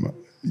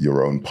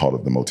part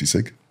of the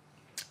multi-sig.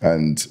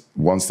 And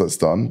once that's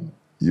done,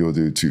 you'll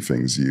do two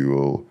things.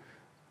 You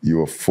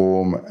will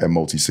form a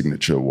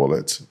multi-signature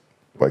wallet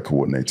by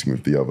coordinating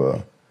with the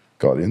other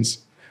guardians.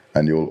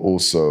 And you'll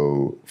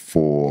also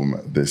form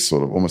this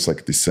sort of almost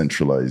like a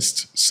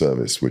decentralized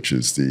service, which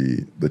is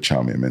the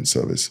Xiaomi Mint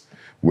service,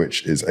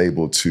 which is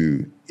able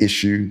to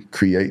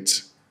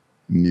create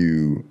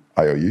new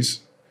IOUs,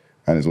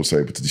 and is also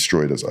able to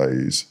destroy those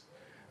IOUs,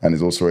 and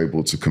is also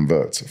able to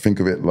convert. Think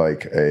of it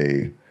like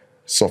a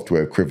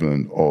software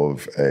equivalent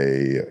of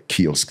a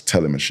kiosk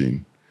teller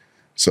machine.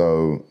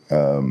 So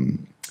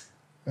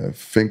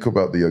think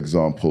about the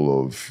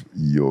example of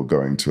you're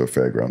going to a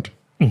fairground,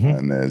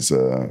 and there's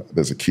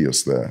a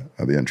kiosk there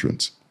at the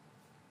entrance.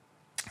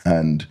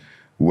 And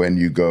when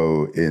you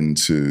go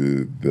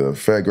into the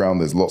fairground,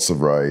 there's lots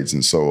of rides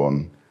and so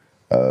on.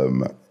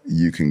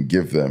 You can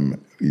give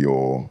them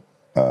your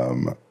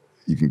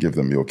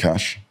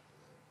cash,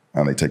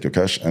 and they take your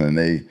cash, and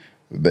then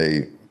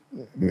they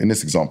in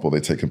this example,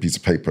 they take a piece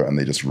of paper and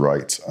they just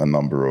write a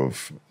number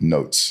of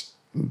notes,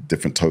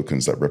 different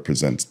tokens that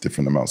represent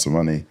different amounts of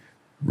money,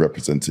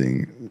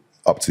 representing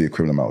up to the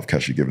equivalent amount of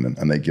cash you've given them,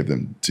 and they give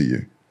them to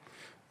you.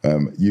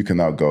 You can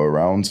now go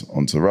around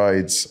onto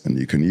rides and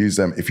you can use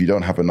them. If you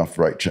don't have enough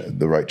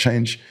the right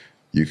change,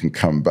 you can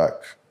come back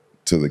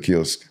to the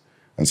kiosk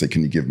and say,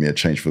 can you give me a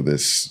change for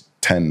this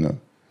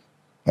 10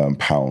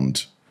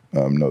 pound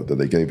note that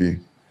they gave you?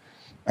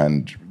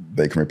 And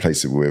they can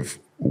replace it with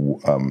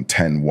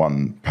 10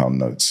 £1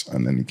 notes,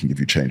 and then he can give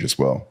you change as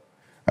well.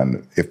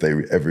 And if they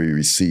ever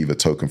receive a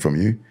token from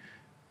you,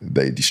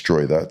 they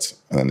destroy that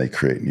and then they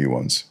create new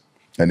ones.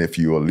 And if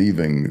you are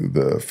leaving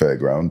the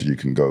fairground, you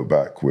can go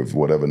back with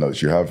whatever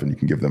notes you have, and you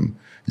can give them.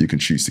 You can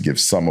choose to give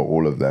some or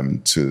all of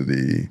them to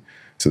the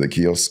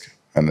kiosk,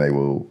 and they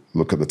will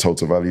look at the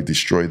total value,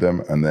 destroy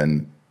them, and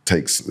then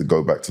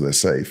go back to their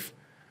safe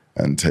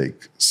and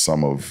take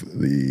some of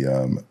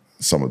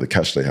the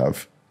cash they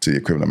have to the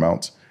equivalent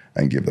amount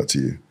and give that to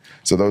you.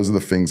 So those are the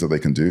things that they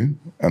can do.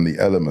 And the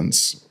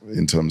elements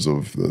in terms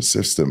of the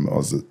system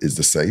is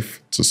the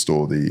safe to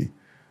store the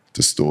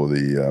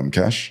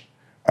cash,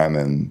 and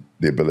then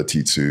the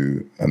ability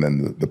to, and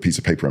then the piece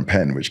of paper and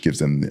pen, which gives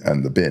them,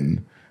 and the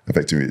bin,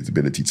 effectively the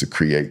ability to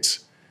create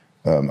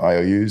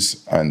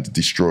IOUs and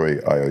destroy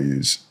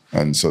IOUs.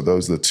 And so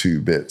those are the two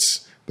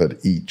bits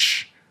that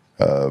each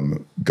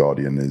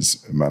guardian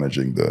is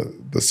managing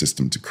the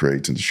system to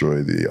create and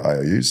destroy the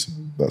IOUs.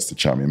 That's the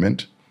Xiaomi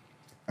Mint.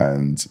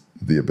 And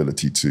the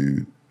ability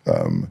to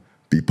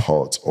be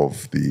part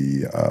of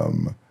the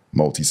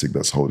multi-sig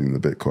that's holding the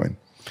Bitcoin.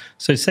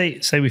 So say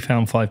we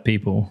found 5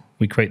 people,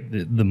 we create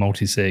the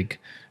multi-sig.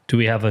 Do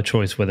we have a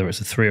choice whether it's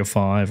a 3 or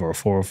 5 or a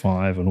 4 or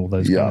 5 and all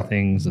those kind of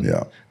things? And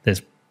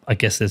I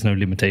guess there's no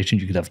limitation.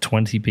 You could have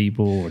 20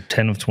 people or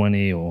 10 of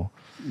 20 or...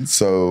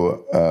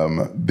 So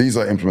these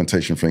are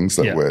implementation things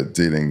that we're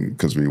dealing,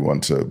 because we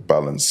want to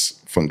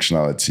balance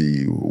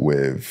functionality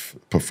with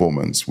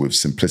performance, with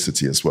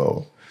simplicity as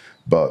well.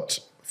 But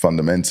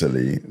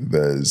fundamentally,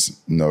 there's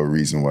no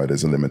reason why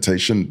there's a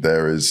limitation.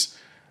 There is,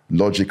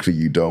 logically,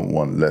 you don't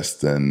want less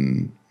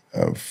than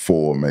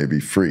 4, maybe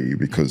 3,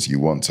 because you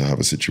want to have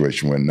a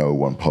situation where no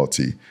one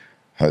party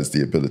has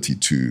the ability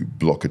to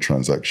block a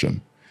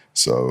transaction.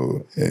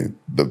 So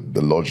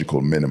the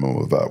logical minimum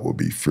of that will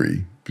be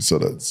 3, so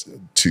that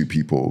 2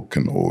 people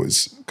can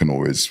always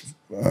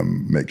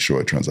make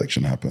sure a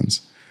transaction happens.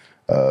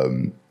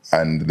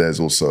 And there's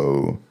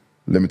also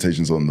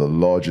limitations on the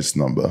largest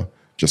number,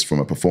 just from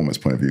a performance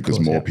point of view, because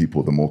more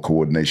people, the more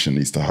coordination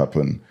needs to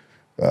happen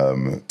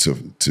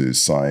to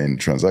sign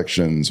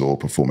transactions or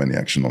perform any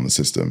action on the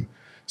system.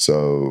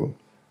 So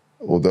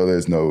although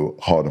there's no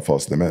hard and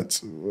fast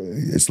limit,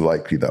 it's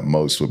likely that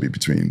most will be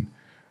between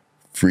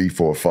 3,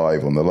 4,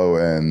 5 on the low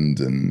end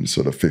and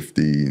sort of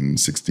 15,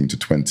 16 to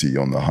 20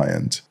 on the high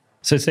end.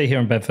 So say here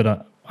in Bedford,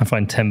 I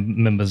find 10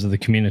 members of the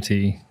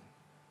community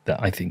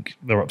that I think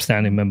they're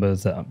upstanding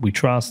members that we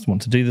trust,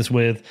 want to do this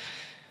with,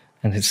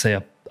 and let's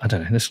say I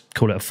don't know, let's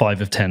call it a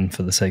 5 of 10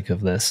 for the sake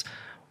of this.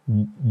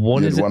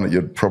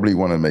 You'd probably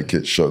want to make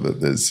it show that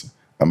there's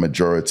a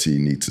majority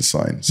need to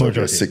sign. So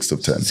 6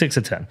 of 10. 6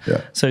 of 10.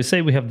 Yeah. So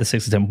say we have the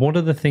 6 of 10. What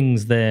are the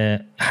things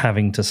they're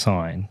having to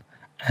sign?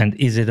 And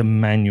is it a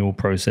manual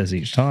process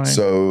each time?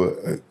 So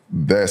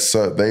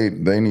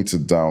they need to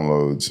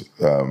download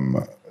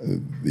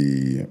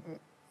the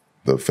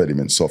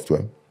Fedimint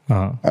software.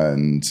 Uh-huh.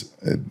 And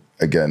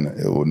again,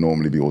 it will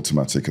normally be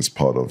automatic as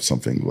part of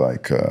something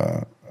like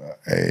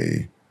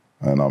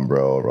an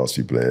Umbrel,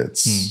 Raspberry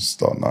Blitz,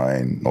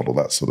 Start9, not all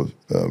that sort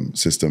of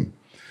system.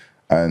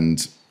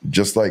 And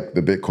just like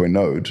the Bitcoin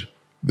node,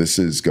 this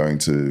is going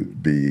to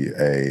be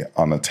a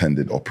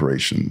unattended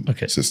operation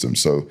system.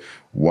 So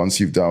once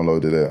you've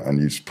downloaded it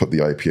and you've put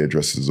the IP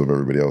addresses of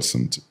everybody else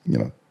and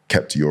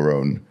kept your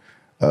own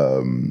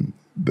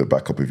the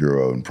backup of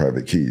your own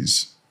private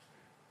keys,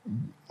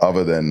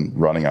 other than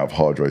running out of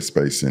hard drive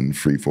space in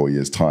 3-4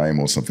 years time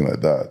or something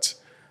like that,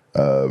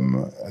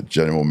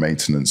 general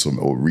maintenance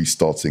or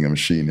restarting a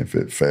machine if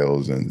it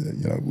fails,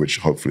 and which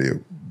hopefully it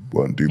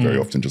won't do very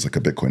often, just like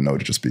a Bitcoin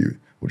node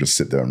will just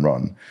sit there and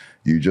run.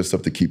 You just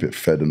have to keep it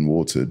fed and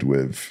watered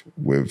with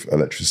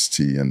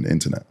electricity and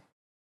internet.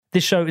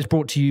 This show is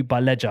brought to you by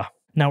Ledger.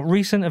 Now,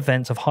 recent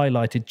events have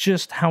highlighted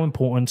just how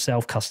important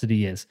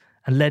self-custody is,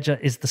 and Ledger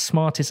is the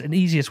smartest and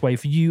easiest way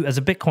for you as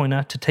a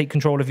Bitcoiner to take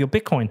control of your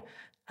Bitcoin.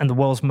 And the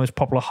world's most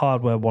popular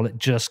hardware wallet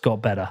just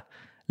got better.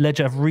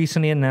 Ledger have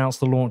recently announced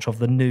the launch of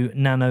the new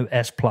Nano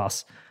S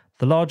Plus.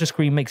 The larger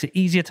screen makes it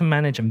easier to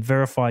manage and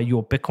verify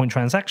your Bitcoin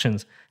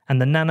transactions,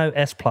 and the Nano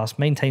S Plus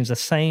maintains the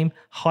same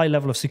high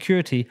level of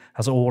security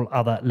as all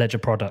other Ledger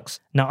products.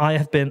 Now, I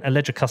have been a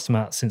Ledger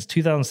customer since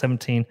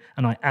 2017,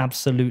 and I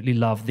absolutely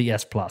love the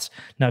S Plus.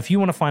 Now, if you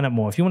want to find out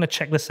more, if you want to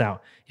check this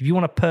out, if you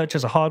want to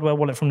purchase a hardware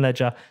wallet from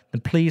Ledger, then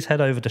please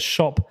head over to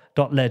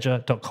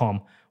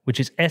shop.ledger.com, which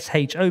is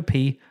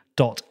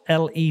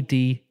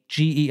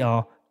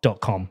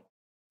shop.ledger.com.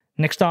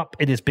 Next up,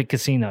 it is Big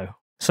Casino.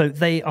 So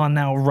they are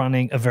now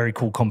running a very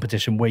cool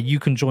competition where you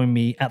can join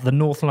me at the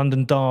North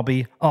London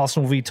Derby,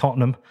 Arsenal v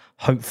Tottenham,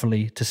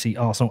 hopefully to see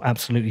Arsenal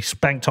absolutely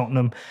spank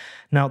Tottenham.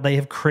 Now, they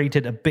have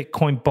created a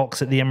Bitcoin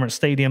box at the Emirates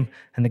Stadium,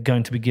 and they're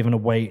going to be giving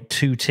away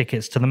 2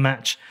 tickets to the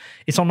match.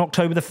 It's on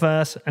October the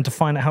 1st, and to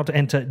find out how to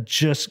enter,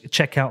 just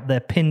check out their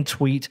pinned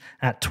tweet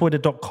at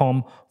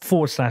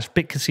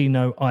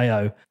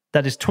twitter.com/BitCasinoIO.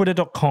 That is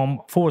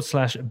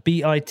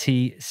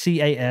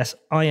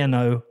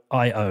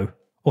twitter.com/BitCasinoIO.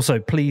 Also,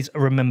 please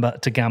remember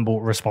to gamble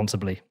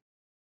responsibly.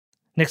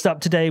 Next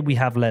up today, we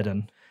have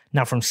Ledn.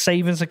 Now, from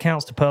savings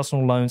accounts to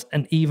personal loans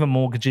and even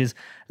mortgages,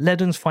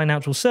 Ledn's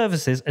financial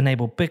services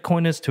enable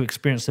Bitcoiners to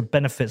experience the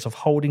benefits of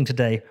holding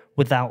today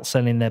without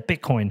selling their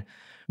Bitcoin.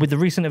 With the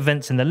recent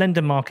events in the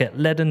lending market,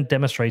 Ledn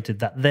demonstrated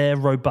that their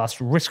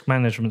robust risk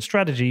management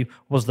strategy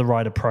was the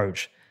right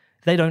approach.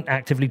 They don't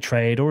actively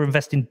trade or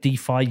invest in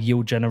DeFi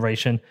yield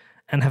generation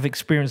and have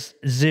experienced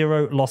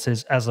 0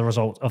 losses as a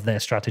result of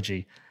their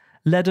strategy.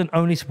 Ledn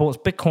only supports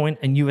Bitcoin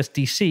and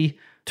USDC,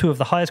 2 of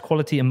the highest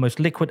quality and most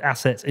liquid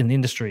assets in the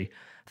industry.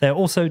 They are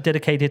also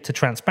dedicated to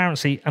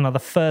transparency and are the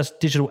first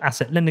digital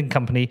asset lending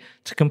company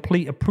to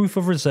complete a proof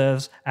of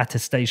reserves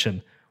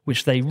attestation,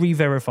 which they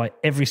re-verify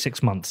every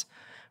 6 months.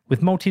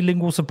 With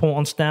multilingual support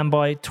on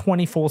standby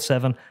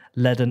 24/7,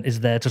 Ledn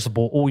is there to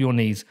support all your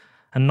needs.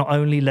 And not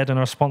only Ledn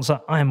are a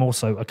sponsor, I am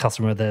also a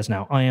customer of theirs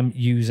now. I am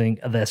using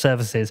their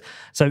services.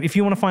 So if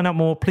you want to find out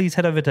more, please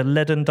head over to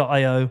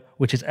ledn.io,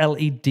 which is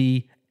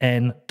LEDN.io.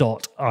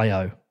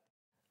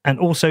 And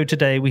also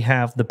today we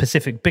have the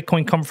Pacific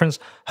Bitcoin Conference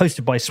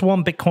hosted by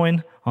Swan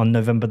Bitcoin on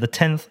November the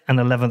 10th and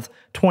 11th,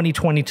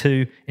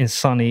 2022 in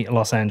sunny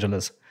Los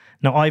Angeles.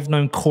 Now, I've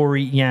known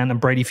Corey, Yan,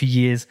 and Brady for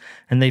years,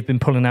 and they've been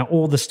pulling out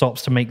all the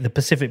stops to make the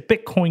Pacific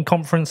Bitcoin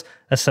Conference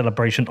a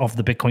celebration of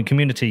the Bitcoin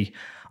community.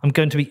 I'm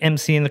going to be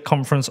emceeing the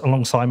conference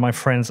alongside my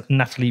friends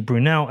Natalie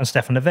Brunel and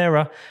Stefan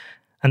Rivera,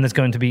 and there's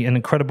going to be an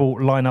incredible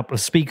lineup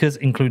of speakers,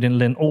 including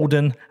Lynn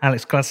Alden,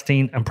 Alex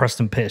Gladstein, and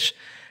Preston Pish.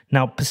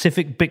 Now,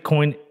 Pacific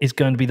Bitcoin is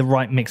going to be the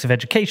right mix of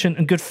education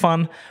and good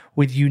fun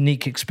with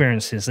unique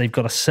experiences. They've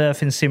got a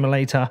surfing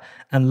simulator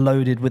and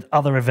loaded with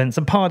other events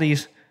and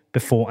parties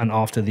before and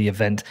after the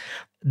event.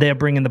 They're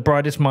bringing the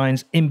brightest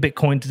minds in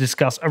Bitcoin to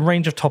discuss a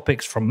range of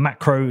topics from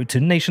macro to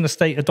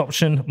nation-state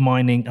adoption,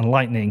 mining, and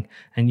lightning.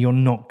 And you're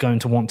not going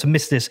to want to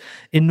miss this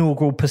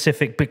inaugural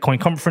Pacific Bitcoin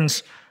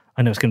Conference.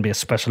 I know it's going to be a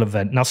special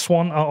event. Now,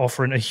 Swan are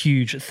offering a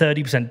huge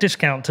 30%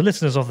 discount to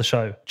listeners of the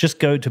show. Just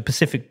go to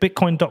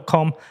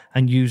pacificbitcoin.com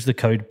and use the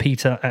code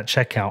PETER at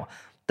checkout.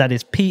 That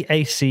is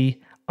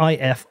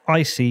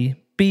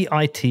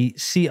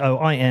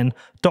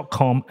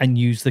PACIFICBITCOIN.com and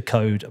use the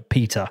code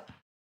PETER.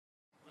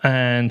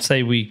 And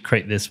say we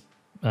create this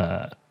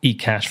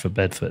eCash for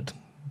Bedford,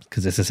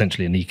 because it's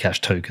essentially an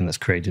eCash token that's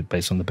created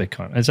based on the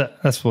Bitcoin.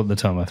 That's what the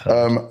term I've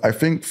heard? I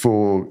think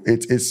for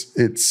it's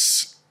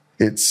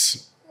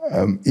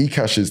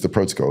eCash is the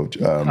protocol,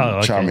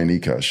 Chaumian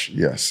eCash,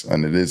 yes,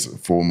 and it is a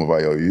form of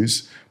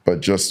IOUs, but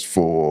just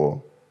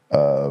for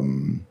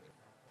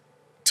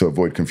to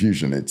avoid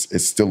confusion,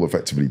 it's still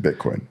effectively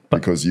Bitcoin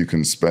because you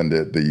can spend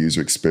it. The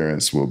user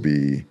experience will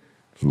be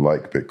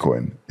like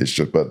Bitcoin. It's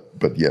just, but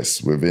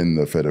yes, within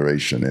the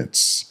federation,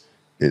 it's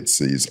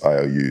these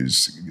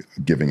IOUs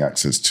giving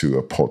access to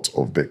a pot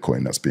of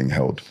Bitcoin that's being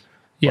held.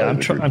 Yeah,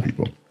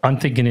 I'm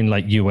thinking in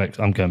like UX.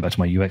 I'm going back to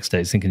my UX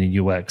days, thinking in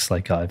UX.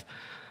 Like I've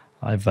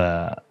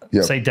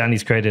say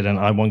Danny's created, and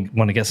I want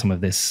to get some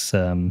of this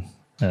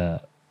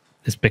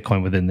this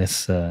Bitcoin within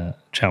this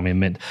Chaumian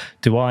Mint.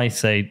 Do I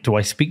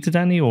speak to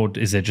Danny, or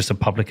is there just a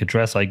public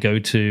address I go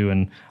to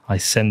and I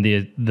send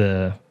the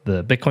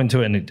Bitcoin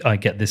to it, and I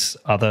get this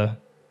other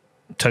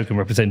token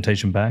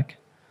representation back?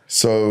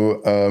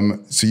 So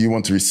you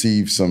want to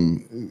receive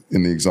some,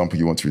 in the example,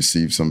 you want to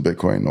receive some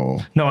Bitcoin,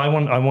 or no? I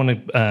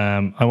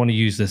want to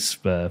use this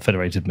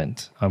federated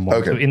mint.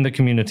 In the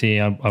community.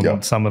 I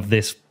want some of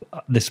this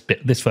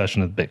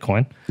version of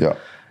Bitcoin. Yeah.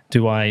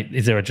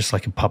 is there just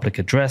like a public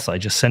address I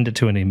just send it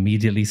to and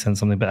immediately send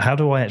something? But how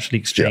do I actually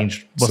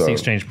exchange? What's the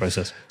exchange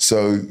process?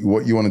 So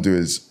what you want to do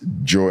is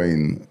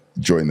join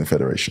the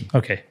federation.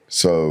 Okay.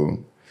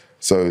 So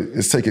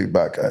let's take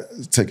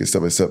it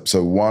step by step.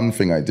 So one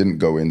thing I didn't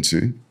go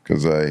into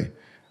because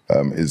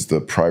is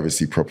the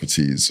privacy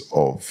properties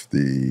of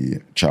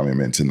the Xiaomi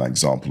Mint in that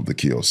example of the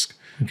kiosk.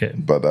 Okay.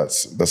 But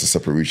that's a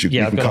separate issue.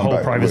 I've got a whole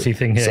privacy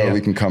thing here. So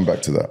we can come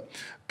back to that.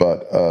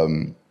 But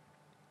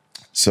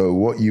so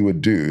what you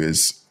would do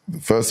is,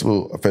 first of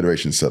all, a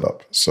federation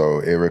setup. So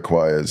it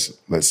requires,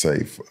 let's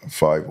say,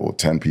 5 or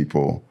 10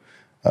 people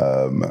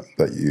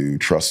that you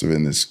trust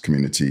within this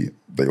community.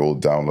 They all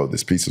download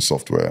this piece of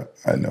software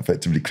and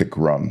effectively click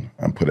run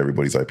and put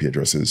everybody's IP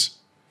addresses.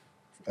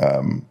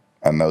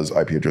 And those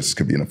IP addresses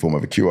could be in the form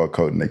of a QR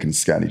code, and they can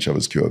scan each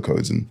other's QR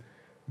codes, and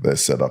they're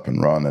set up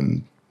and run.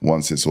 And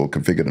once it's all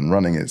configured and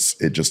running,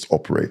 it just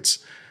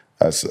operates.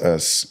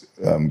 As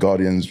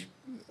guardians,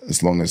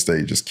 as long as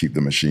they just keep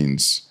the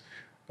machines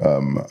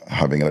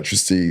having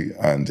electricity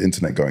and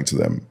internet going to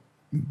them,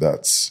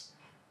 that's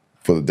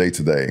for the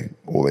day-to-day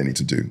all they need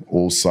to do.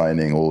 All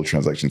signing, all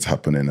transactions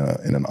happen in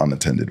an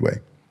unattended way.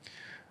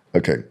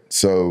 Okay,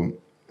 so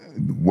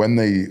when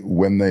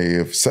they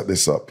have set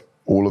this up,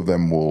 all of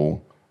them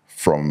will,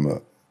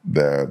 from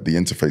the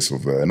interface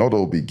of their node,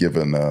 will be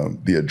given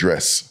the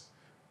address,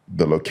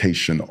 the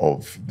location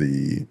of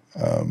the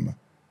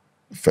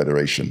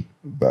federation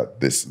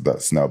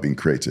that's now been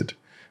created.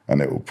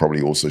 And it will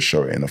probably also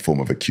show it in the form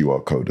of a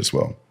QR code as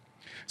well.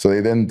 So they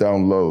then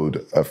download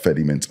a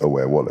FediMint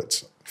Aware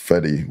wallet.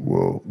 Fedi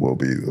will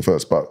be the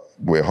first, but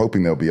we're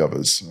hoping there'll be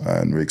others,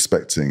 and we're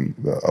expecting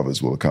that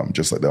others will come,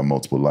 just like there are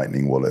multiple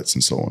Lightning wallets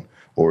and so on,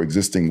 or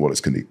existing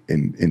wallets can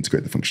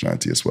integrate the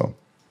functionality as well.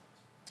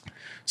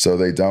 So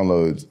they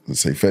download, let's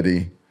say,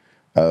 Fedi,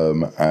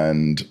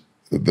 and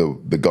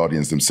the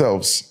guardians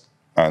themselves,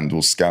 and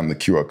will scan the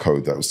QR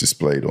code that was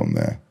displayed on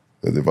the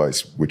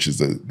device, which is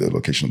the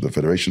location of the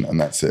federation, and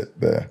that's it.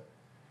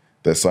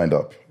 They're signed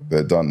up.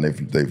 They're done.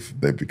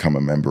 They've become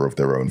a member of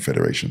their own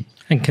federation.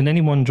 And can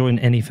anyone join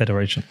any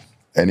federation?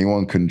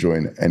 Anyone can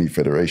join any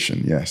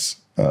federation, yes,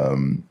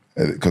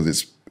 because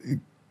it's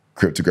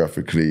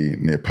cryptographically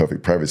near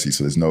perfect privacy,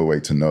 so there's no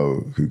way to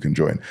know who can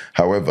join.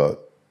 However,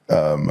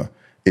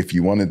 if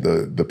you wanted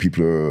the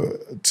people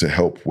to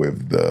help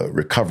with the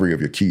recovery of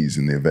your keys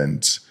in the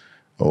event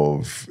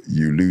of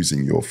you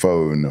losing your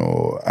phone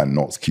and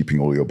not keeping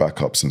all your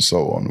backups and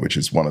so on, which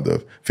is one of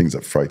the things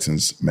that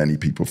frightens many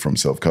people from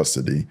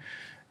self-custody,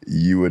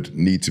 you would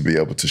need to be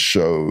able to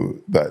show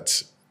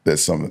that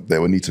they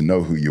will need to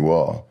know who you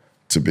are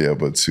to be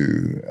able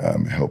to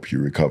help you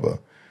recover.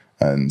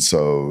 And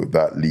so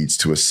that leads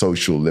to a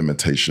social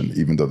limitation,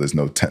 even though there's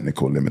no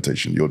technical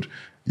limitation. You'd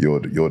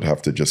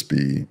have to just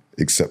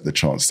accept the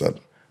chance that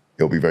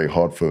it'll be very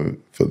hard for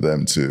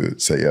them to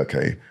say,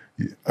 okay,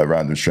 a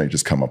random stranger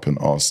come up and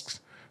asks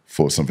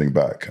for something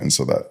back, and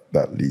so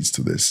that leads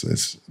to this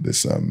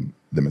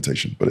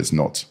limitation. But it's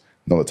not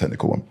a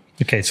technical one.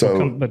 Okay, so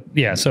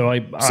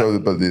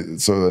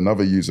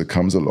another user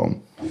comes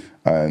along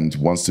and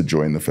wants to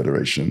join the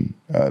federation.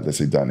 Let's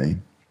say Danny,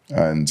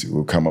 and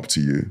will come up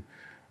to you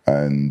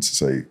and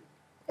say,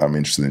 "I'm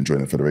interested in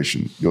joining the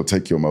federation." You'll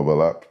take your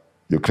mobile app,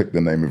 you'll click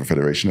the name of the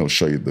federation, it'll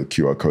show you the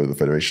QR code of the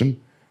federation,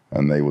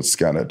 and they will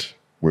scan it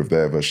with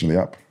their version of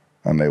the app,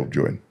 and they'll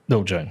join.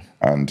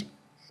 And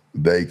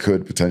they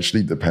could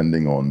potentially,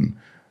 depending on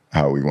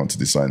how we want to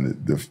define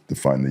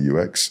the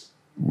UX,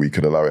 we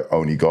could allow it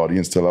only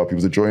guardians to allow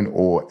people to join,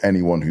 or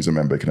anyone who's a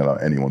member can allow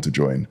anyone to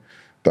join.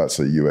 That's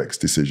a UX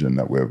decision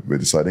that we're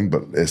deciding.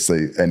 But let's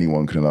say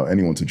anyone can allow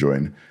anyone to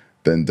join,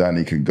 then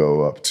Danny can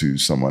go up to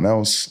someone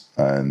else,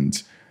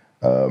 and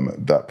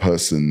that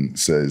person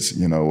says,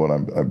 "You know what?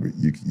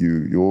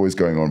 You're always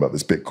going on about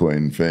this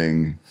Bitcoin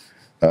thing.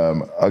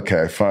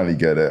 Okay, I finally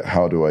get it.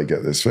 How do I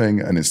get this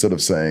thing?" And instead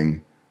of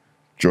saying,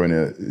 join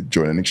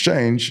an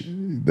exchange,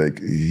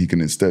 he can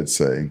instead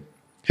say,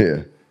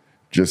 "Here,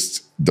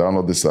 just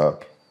download this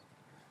app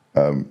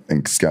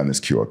and scan this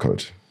QR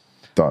code."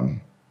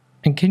 Done.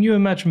 And can you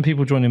imagine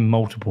people joining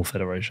multiple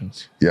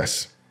federations?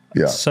 Yes.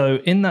 Yeah. So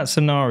in that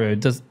scenario,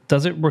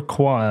 does it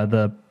require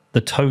the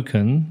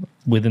token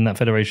within that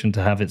federation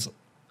to have its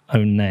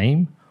own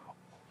name?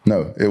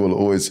 No, it will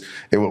always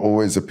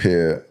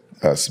appear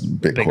as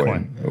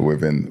Bitcoin.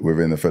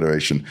 within the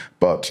federation.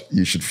 But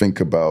you should think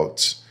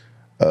about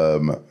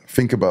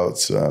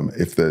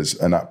if there's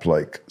an app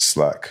like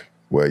Slack,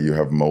 where you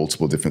have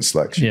multiple different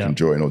Slacks you can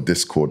join, or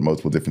Discord,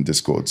 multiple different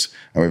Discords.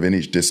 And within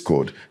each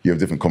Discord, you have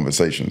different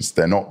conversations.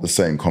 They're not the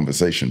same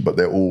conversation, but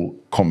they're all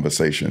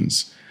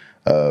conversations.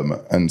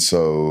 But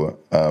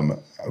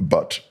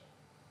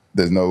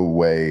there's no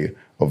way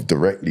of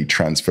directly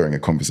transferring a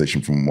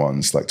conversation from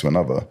one Slack to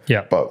another.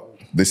 Yeah. But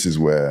this is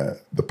where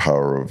the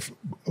power of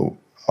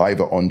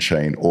either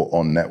on-chain or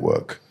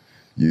on-network,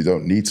 you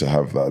don't need to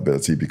have that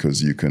ability,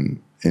 because you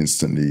can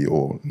instantly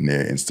or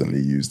near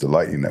instantly use the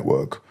Lightning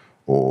Network,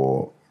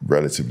 or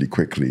relatively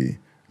quickly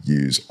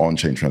use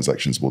on-chain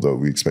transactions, although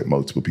we expect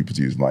multiple people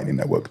to use Lightning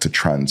Network to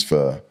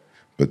transfer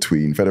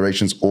between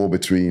federations or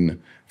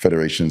between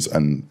federations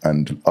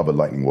and other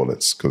Lightning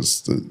wallets,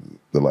 because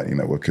the Lightning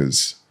Network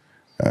is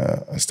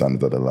a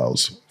standard that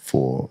allows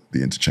for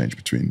the interchange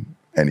between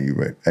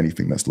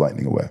anything that's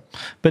Lightning aware.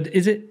 But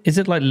is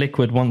it like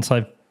Liquid? Once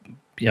I've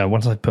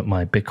put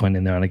my Bitcoin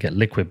in there and I get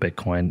Liquid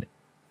Bitcoin,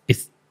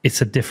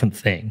 it's a different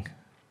thing.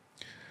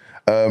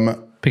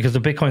 Because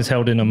the Bitcoin's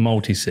held in a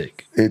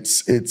multi-sig.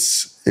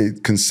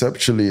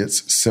 Conceptually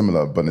it's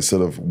similar, but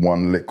instead of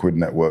one Liquid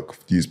network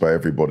used by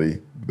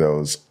everybody, there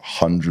was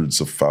hundreds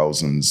of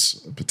thousands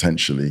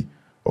potentially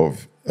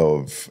of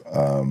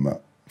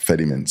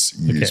Fedimints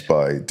used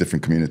by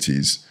different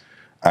communities,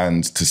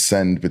 and to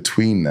send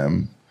between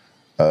them,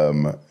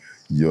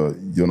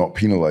 you're not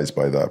penalized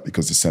by that,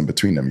 because to send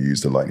between them you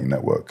use the Lightning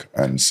Network,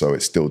 and so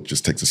it still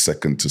just takes a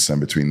second to send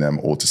between them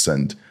or to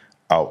send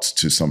out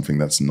to something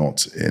that's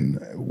not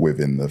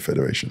within the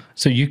federation.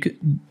 So you could,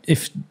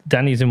 if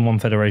Danny's in one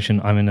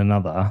federation, I'm in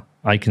another,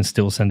 I can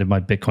still send in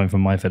my Bitcoin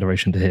from my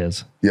federation to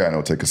his. Yeah, and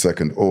it'll take a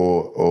second,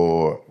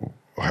 or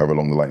however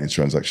long the Lightning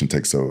transaction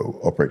takes to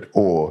operate.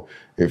 Or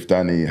if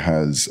Danny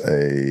has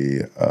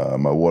a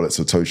wallet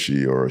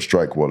Satoshi or a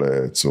Strike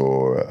wallet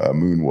or a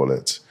Moon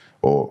wallet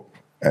or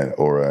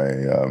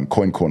a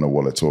Coin Corner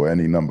wallet or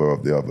any number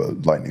of the other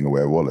Lightning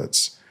aware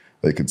wallets,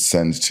 they could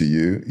send to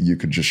you. You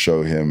could just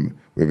show him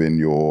within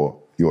your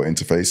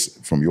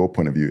interface. From your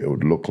point of view, it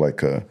would look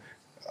like a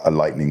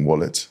Lightning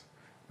wallet,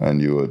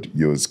 and you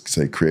would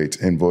say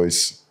create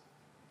invoice,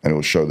 and it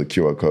will show the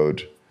QR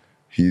code.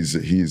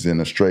 He's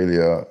in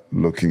Australia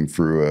looking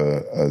through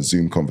a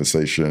Zoom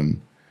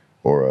conversation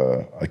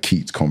or a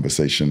Keat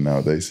conversation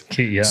nowadays.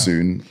 Keat, yeah.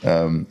 Soon,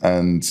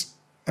 and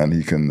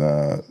he can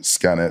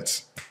scan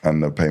it,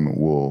 and the payment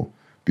will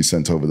be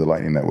sent over the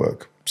Lightning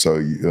Network. So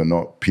you're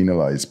not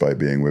penalized by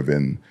being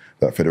within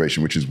that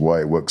federation, which is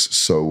why it works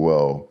so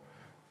well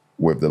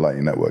with the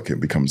Lightning Network. It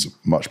becomes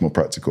much more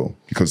practical,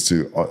 because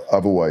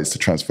otherwise to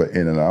transfer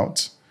in and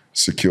out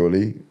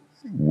securely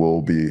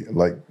will be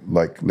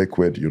like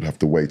Liquid. You'd have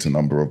to wait a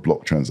number of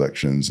block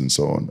transactions and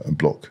so on, and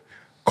block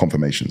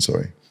confirmation.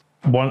 So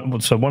what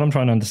I'm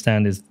trying to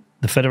understand is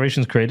the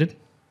federation's created.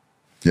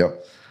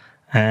 Yep.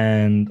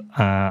 And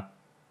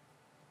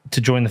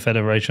to join the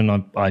federation,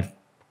 I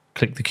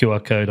click the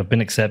QR code. I've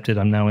been accepted.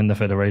 I'm now in the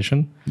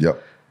federation.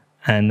 Yep.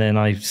 And then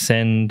I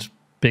send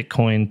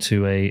Bitcoin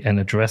to an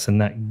address,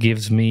 and that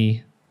gives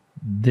me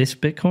this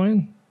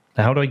Bitcoin.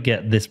 How do I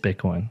get this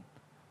Bitcoin?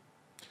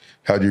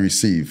 How do you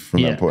receive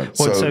from that point?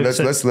 Well, so let's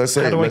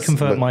say, how do I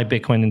convert my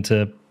Bitcoin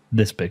into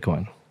this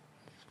Bitcoin?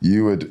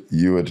 You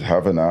would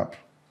have an app.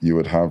 You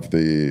would have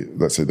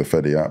let's say the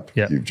Fedi app.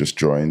 Yep. You've just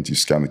joined. You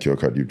scan the QR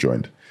code. You've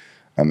joined,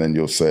 and then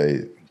you'll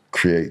say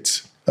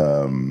create.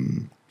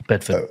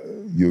 Bedford.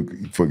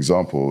 For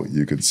example,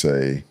 you could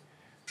say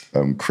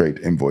create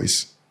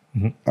invoice,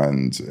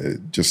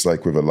 and just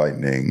like with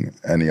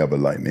any other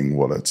Lightning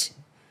wallet,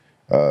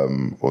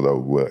 although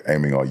we're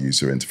aiming our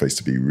user interface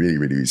to be really,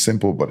 really, really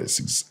simple, but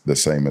it's the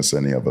same as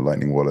any other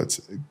Lightning wallet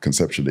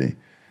conceptually.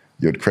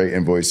 You'd create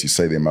invoice, you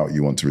say the amount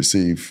you want to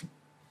receive,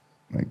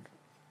 like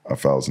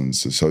 1,000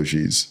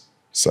 Satoshis,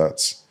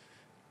 sats,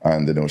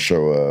 and then it'll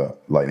show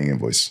a Lightning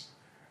invoice.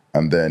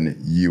 And then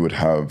you would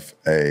have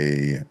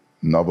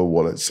another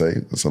wallet, say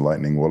that's a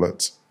Lightning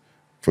wallet,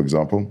 for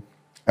example,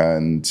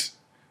 and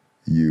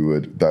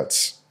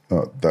that's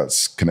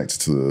connected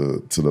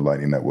to the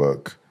Lightning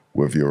Network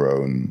with your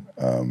own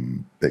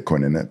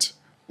Bitcoin in it,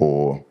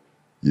 or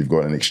you've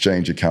got an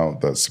exchange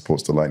account that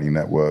supports the Lightning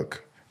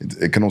Network.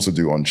 It can also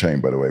do on-chain,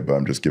 by the way, but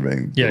I'm just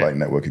giving the Lightning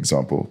Network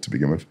example to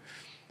begin with.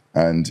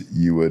 And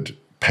you would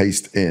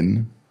paste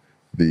in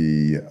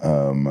the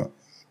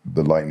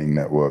Lightning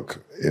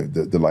Network,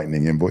 the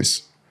Lightning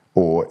invoice,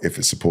 or if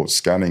it supports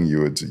scanning,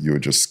 you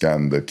would just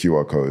scan the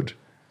QR code,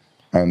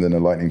 and then a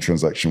Lightning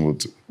transaction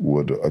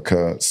would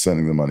occur,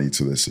 sending the money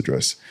to this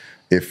address.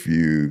 If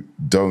you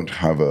don't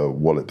have a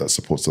wallet that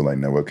supports the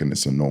Lightning Network and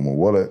it's a normal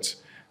wallet,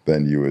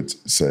 then you would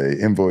say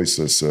invoice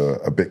as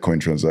a Bitcoin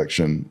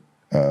transaction,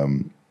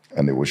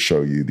 and it will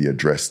show you the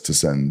address to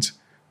send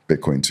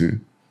Bitcoin to,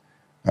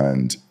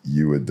 and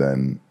you would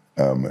then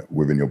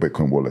within your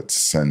Bitcoin wallet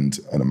send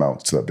an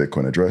amount to that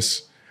Bitcoin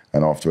address,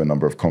 and after a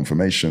number of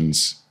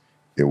confirmations,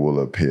 it will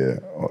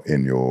appear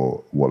in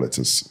your wallet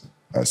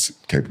as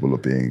capable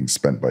of being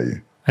spent by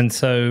you. And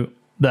so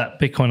that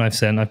Bitcoin I've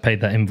sent, I've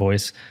paid that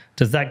invoice.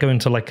 Does that go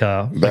into like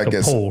a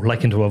pool,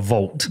 like into a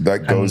vault?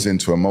 That goes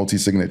into a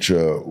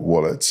multi-signature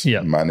wallet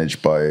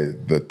managed by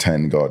the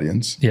 10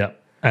 guardians. Yeah,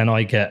 and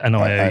I get an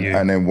IOU.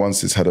 And then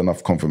once it's had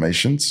enough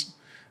confirmations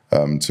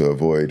to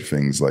avoid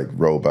things like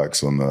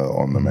rollbacks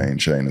on the main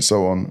chain and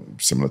so on,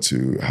 similar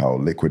to how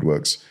Liquid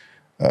works.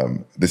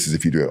 This is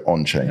if you do it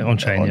on-chain.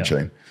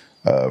 On-chain.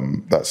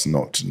 That's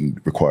not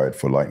required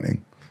for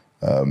Lightning.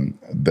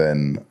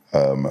 Then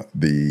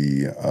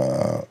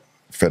the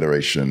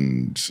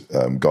Federation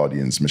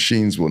Guardians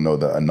machines will know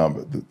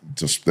that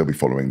they'll be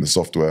following the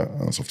software.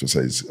 And the software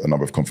says a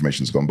number of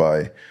confirmations gone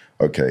by.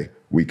 Okay,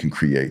 we can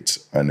create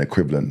an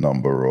equivalent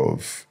number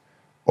of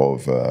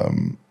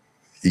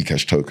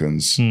eCash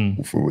tokens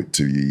for it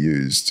to be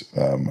used,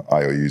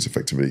 IOUs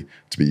effectively,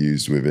 to be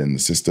used within the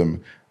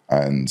system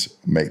and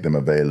make them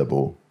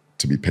available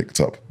to be picked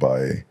up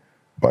by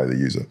the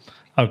user.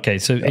 Okay,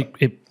 so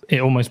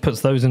it almost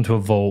puts those into a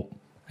vault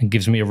and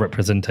gives me a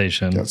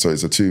representation. Yeah, so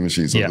it's a two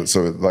machines. Yeah.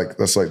 So like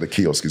that's like the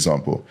kiosk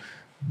example.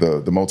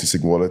 The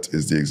multi-sig wallet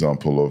is the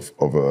example of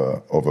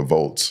a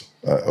vault,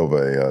 of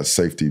a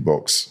safety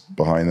box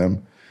behind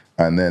them,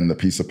 and then the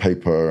piece of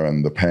paper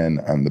and the pen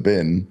and the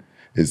bin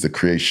is the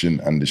creation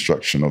and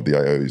destruction of the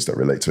IOs that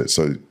relate to it.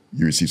 So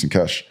you receive some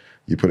cash,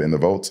 you put it in the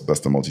vault.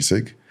 That's the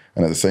multi-sig,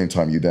 and at the same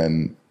time you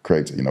then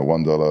create $1,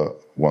 $1,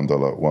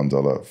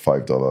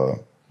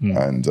 $5,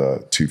 and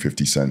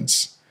 250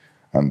 cents,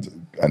 and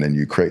then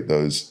you create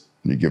those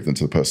and you give them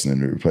to the person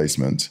in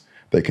replacement.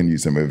 They can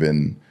use them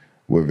within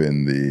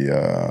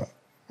the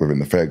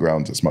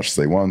fairground as much as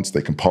they want.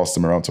 They can pass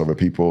them around to other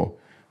people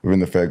within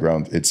the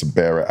fairground. It's a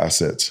bearer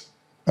asset,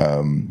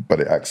 but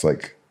it acts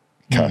like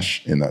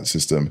cash in that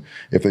system.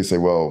 If they say,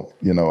 well,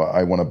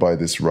 I want to buy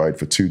this ride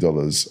for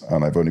 $2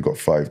 and I've only got a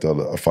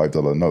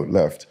 $5 note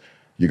left,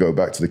 you go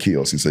back to the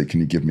kiosk and say, can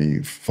you give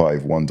me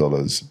five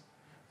 $1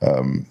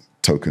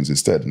 tokens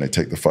instead? And they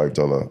take the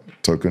 $5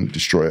 token,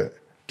 destroy it,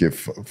 give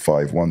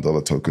five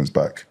 $1 tokens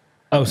back.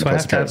 Oh, so I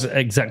have to have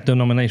exact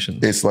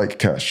denominations. It's like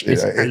cash.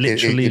 It's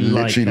literally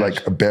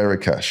like a bearer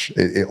cash.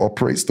 It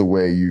operates the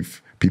way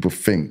people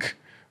think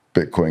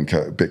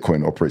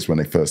Bitcoin operates when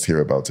they first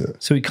hear about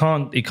it. So it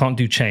can't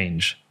do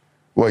change.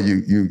 Well,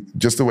 you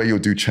just the way you'll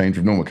do change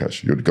with normal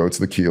cash. You'd go to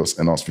the kiosk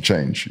and ask for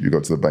change. You go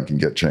to the bank and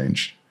get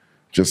change.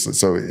 Just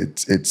so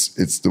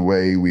it's the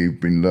way we've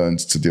been learned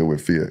to deal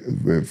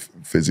with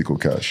physical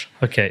cash.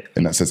 Okay.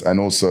 In that sense, and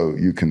also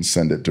you can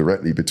send it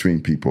directly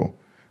between people,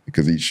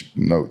 because each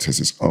note has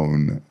its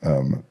own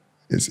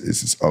is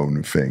its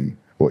own thing,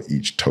 or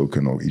each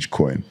token or each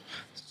coin.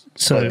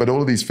 So, but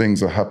all of these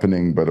things are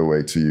happening, by the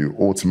way, to you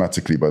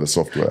automatically by the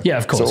software. Yeah,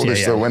 of course.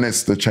 So when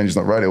the change is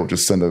not right, it will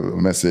just send a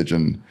message,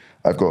 and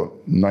I've got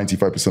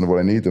 95% of what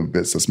I need. The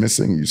bits that's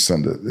missing, you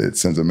send it. It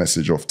sends a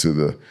message off to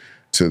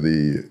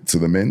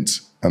the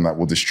mint, and that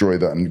will destroy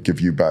that and give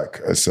you back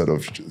a set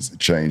of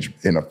change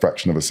in a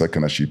fraction of a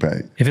second as you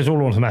pay. If it's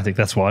all automatic,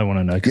 that's what I want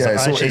to know. Yeah, I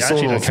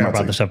actually don't care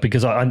about the stuff,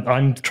 because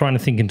I'm trying to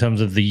think in terms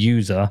of the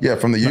user. Yeah,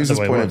 from the user's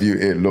point of view,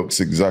 it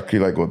looks exactly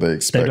like what they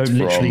expect. They don't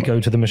literally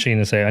go to the machine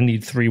and say, I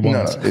need 3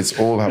 ones. No, it's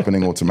all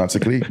happening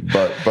automatically,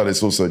 but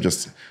it's also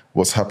just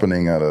what's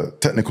happening at a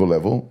technical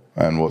level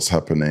and what's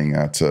happening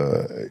at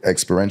an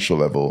experiential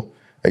level.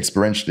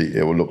 Experientially,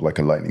 it will look like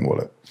a Lightning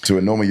wallet. To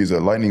a normal user, a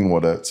Lightning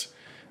wallet,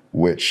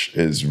 which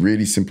is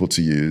really simple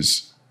to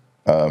use,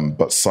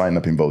 but sign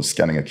up involves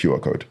scanning a QR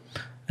code.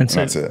 And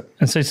that's it.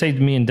 And so say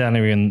me and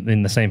Danny are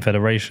in the same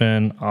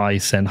federation, I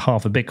send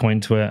half a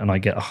Bitcoin to it and I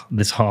get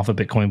this half a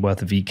Bitcoin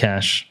worth of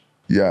eCash.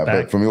 Yeah,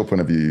 back. But from your point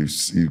of view,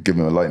 you give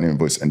them a Lightning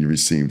invoice and you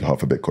received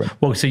half a Bitcoin.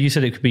 Well, so you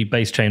said it could be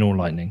base chain or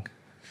Lightning.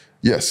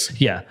 Yes.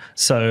 Yeah.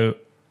 So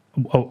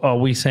are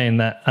we saying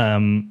that...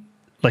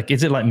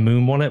 is it like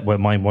Moon Wallet where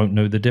mine won't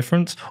know the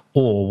difference,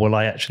 or will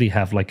I actually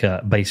have like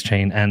a base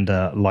chain and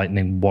a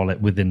Lightning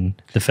wallet within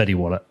the Fedi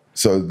wallet?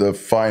 So the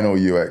final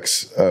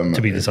UX to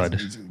be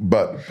decided.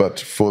 But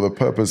for the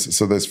purpose,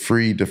 so there's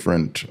 3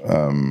 different,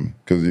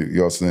 because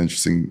you asked an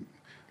interesting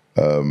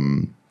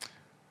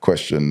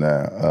question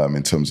there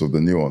in terms of the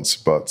nuance.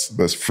 But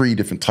there's 3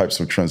 different types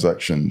of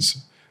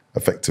transactions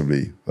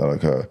effectively that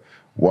occur.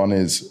 One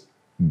is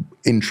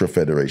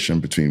intra-federation,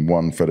 between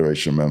one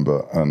federation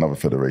member and another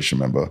federation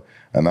member,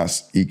 and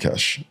that's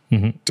eCash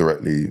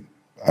directly,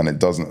 and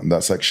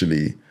that's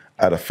actually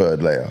at a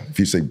third layer. If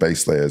you say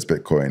base layer is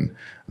Bitcoin,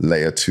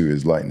 layer 2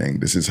 is Lightning.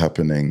 This is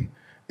happening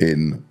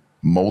in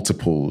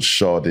multiple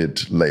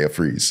sharded layer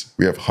 3s.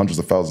 We have hundreds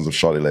of thousands of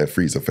sharded layer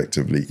 3s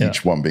effectively,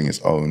 each one being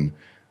its own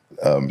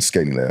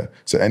scaling layer.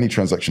 So any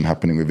transaction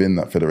happening within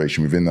that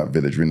federation, within that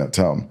village, within that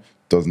town,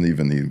 doesn't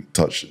even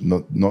touch,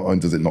 not only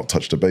does it not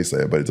touch the base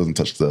layer, but it doesn't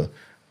touch the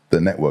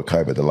network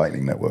either, the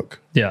Lightning network.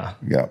 Yeah.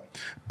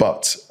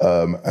 But,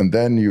 and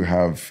then you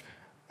have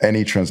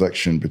any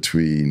transaction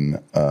between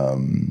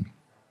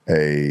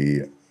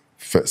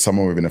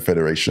someone within a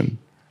federation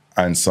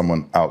and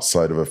someone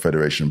outside of a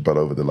federation, but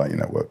over the Lightning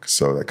network.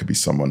 So that could be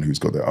someone who's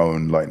got their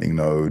own Lightning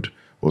node,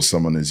 or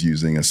someone who's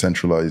using a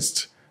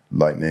centralized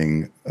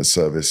Lightning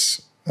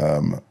service,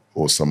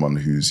 or someone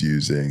who's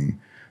using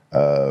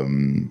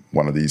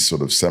one of these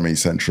sort of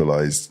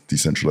semi-centralized,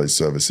 decentralized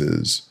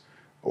services,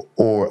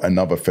 or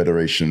another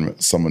federation,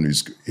 someone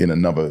who's in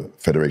another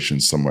federation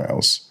somewhere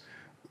else.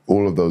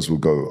 All of those will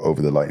go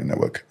over the Lightning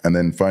network. And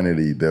then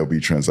finally, there'll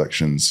be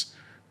transactions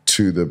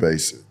to the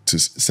base, to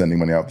sending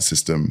money out the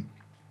system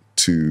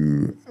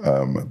to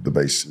the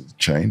base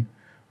chain,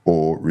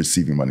 or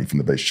receiving money from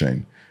the base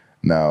chain.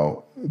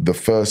 Now, the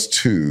first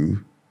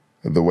 2,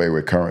 the way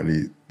we're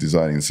currently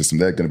designing the system,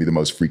 they're going to be the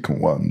most frequent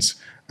ones,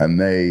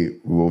 and they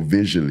will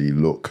visually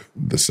look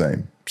the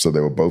same. So they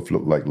will both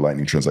look like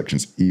Lightning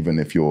transactions, even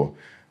if you're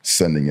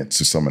sending it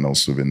to someone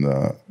else within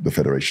the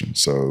federation.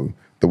 So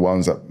the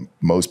ones that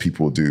most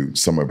people do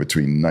somewhere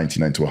between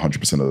 99 to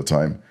 100% of the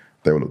time,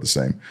 they will look the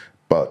same.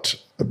 but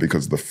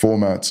because the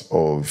format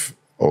of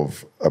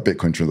a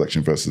Bitcoin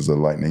transaction versus a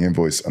Lightning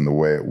invoice and the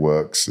way it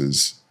works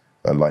is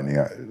a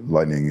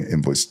Lightning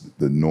invoice,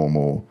 the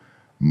normal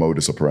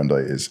modus operandi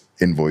is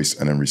invoice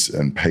and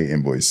then pay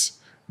invoice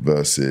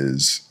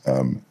versus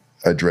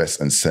address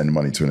and send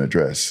money to an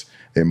address.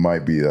 It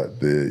might be that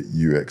the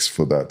UX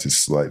for that is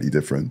slightly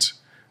different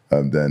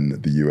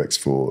than the UX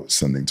for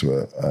sending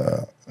to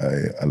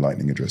a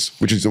Lightning address,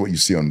 which is what you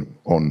see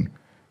on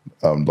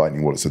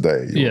Lightning wallets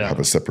today. You'll have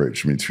a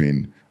separation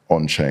between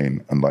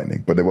on-chain and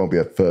Lightning, but there won't be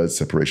a third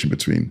separation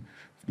between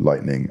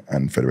Lightning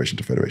and federation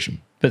to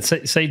federation. But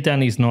say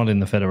Danny's not in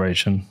the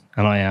federation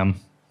and I am,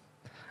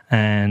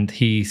 and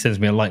he sends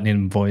me a Lightning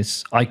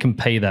invoice, I can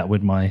pay that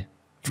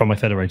from my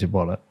federated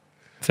wallet.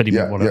 Wallet.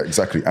 Yeah,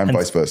 exactly, and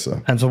vice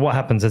versa. And so what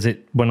happens is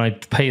when I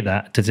pay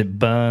that, does it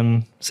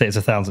burn, say it's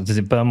 1,000, does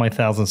it burn my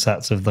 1,000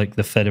 sats of like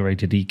the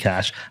federated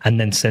eCash and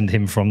then send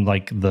him from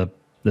like the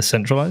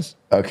centralized?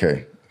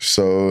 Okay,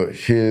 so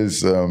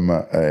here's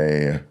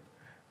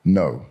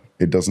no,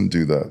 it doesn't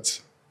do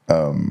that.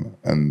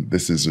 And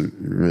this is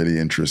really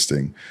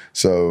interesting.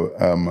 So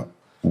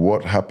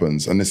what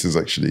happens, and this is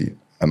actually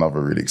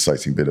another really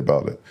exciting bit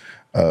about it.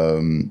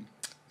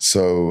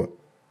 So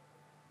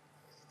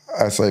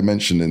as I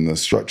mentioned in the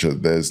structure,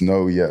 there's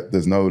no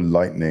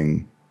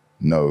Lightning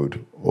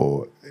node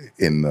or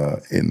in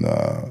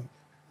the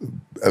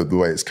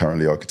way it's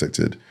currently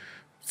architected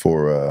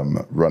for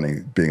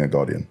being a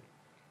Guardian.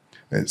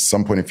 At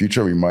some point in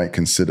future, we might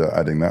consider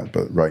adding that,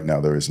 but right now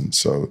there isn't.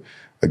 So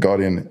a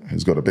Guardian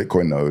has got a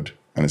Bitcoin node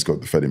and it's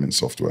got the Fedimint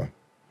software,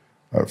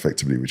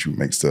 effectively, which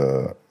makes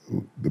the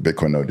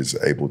Bitcoin node is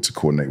able to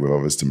coordinate with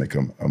others to make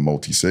a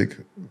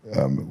multi-sig,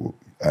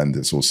 and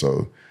it's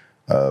also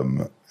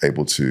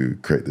able to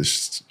create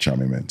this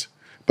charming mint.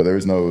 But there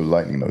is no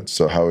Lightning node,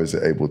 so how is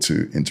it able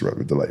to interact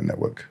with the Lightning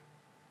network?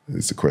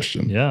 Is the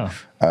question. Yeah.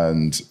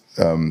 And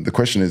the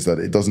question is that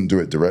it doesn't do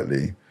it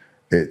directly.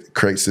 It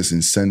creates this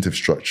incentive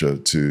structure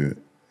to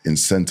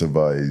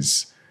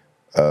incentivize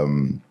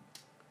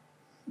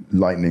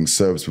Lightning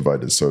service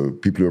providers, so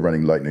people who are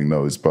running Lightning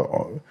nodes, but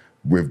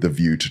with the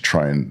view to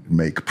try and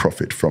make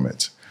profit from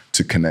it,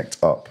 to connect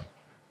up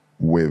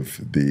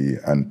with the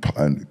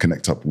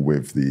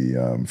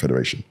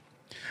federation.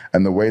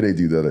 And the way they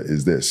do that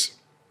is this: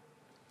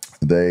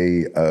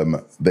 they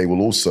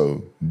will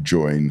also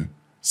join.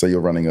 Say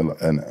you're running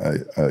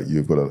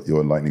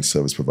you're a Lightning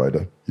service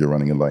provider. You're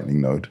running a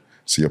Lightning node,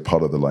 so you're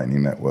part of the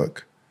Lightning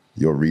network.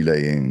 You're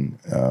relaying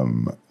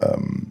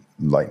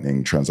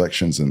Lightning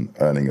transactions and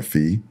earning a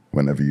fee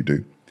whenever you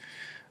do.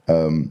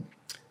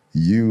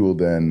 You will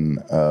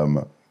then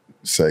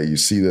say you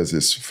see there's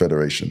this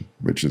federation,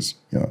 which is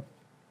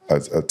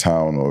a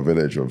town or a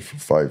village of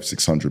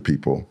 500-600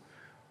 people,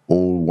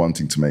 all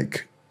wanting to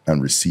make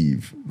and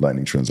receive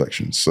Lightning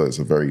transactions. So it's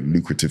a very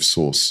lucrative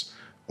source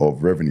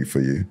of revenue for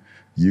you.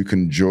 You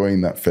can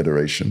join that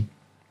federation,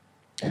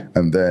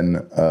 and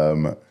then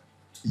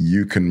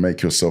you can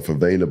make yourself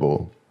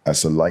available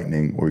as a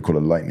Lightning, what we call a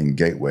Lightning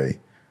gateway,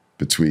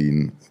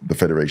 between the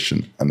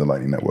federation and the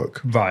Lightning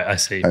network. Right, I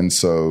see. And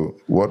so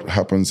what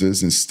happens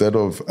is, instead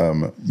of,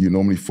 you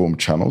normally form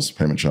channels,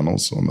 payment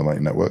channels on the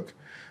Lightning network,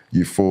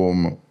 you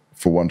form,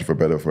 for want of a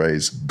better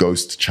phrase,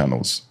 ghost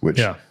channels, which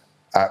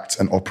act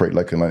and operate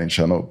like a Lightning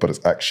channel, but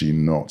it's actually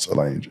not a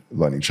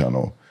Lightning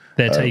channel.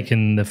 They're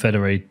taking the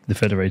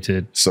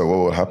federated. So what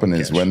will happen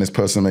is when this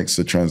person makes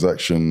a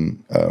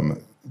transaction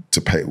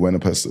to pay,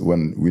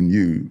 when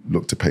you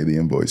look to pay the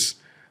invoice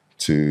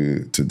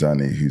to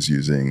Danny, who's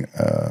using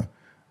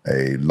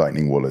a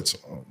Lightning wallet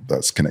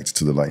that's connected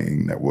to the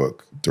Lightning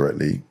network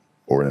directly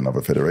or in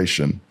another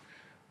federation,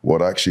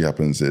 what actually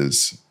happens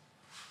is,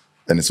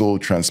 and it's all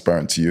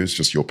transparent to you, it's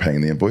just you're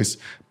paying the invoice,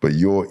 but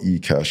your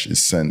eCash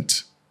is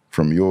sent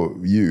from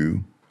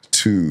you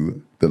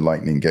to the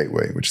Lightning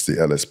gateway, which is the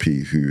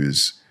LSP, who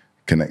is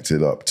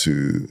connected up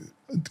to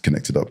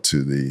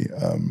the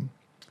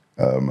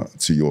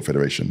to your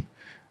federation.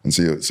 And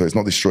so it's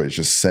not destroyed; it's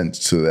just sent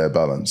to their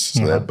balance.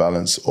 So their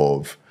balance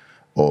of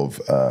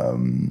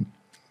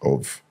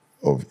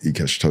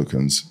eCash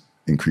tokens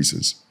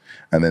increases,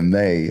 and then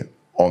they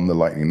on the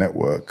Lightning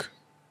network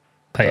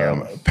pay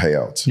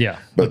out. Yeah,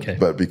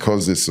 but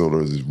because this sort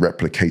of is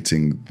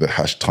replicating the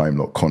hash time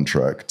lock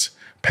contract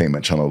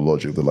payment channel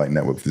logic of the Lightning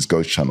network, this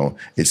ghost channel,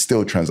 it's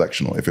still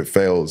transactional. If it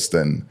fails,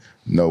 then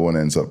no one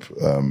ends up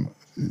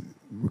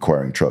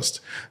requiring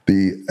trust.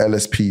 The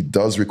LSP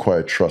does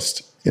require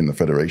trust in the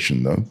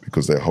federation, though,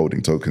 because they're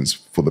holding tokens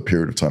for the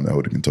period of time they're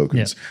holding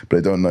tokens. Yeah. But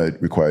they don't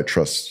require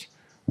trust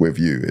with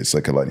you. It's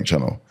like a Lightning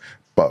channel.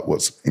 But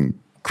what's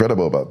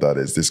incredible about that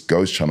is this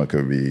ghost channel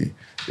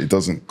it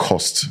doesn't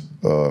cost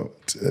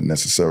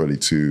necessarily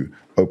to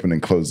open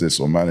and close this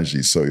or manage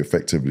these. So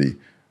effectively,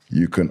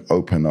 you can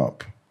open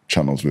up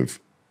channels with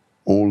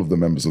all of the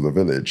members of the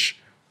village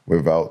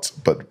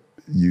but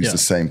use the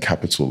same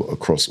capital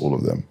across all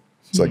of them.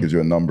 So that gives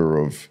you a number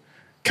of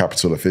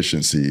capital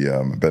efficiency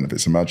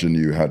benefits. Imagine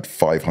you had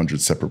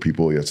 500 separate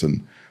people you had to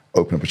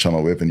open up a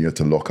channel with, and you had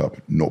to lock up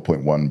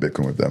 0.1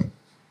 Bitcoin with them.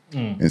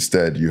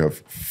 Instead, you have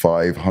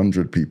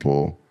 500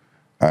 people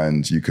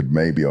and you could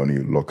maybe only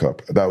lock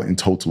up, that in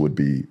total would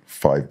be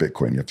 5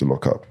 Bitcoin you have to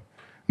lock up.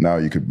 Now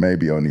you could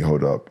maybe only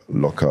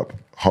lock up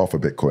half a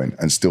Bitcoin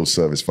and still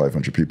service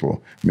 500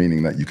 people,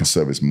 meaning that you can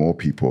service more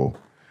people,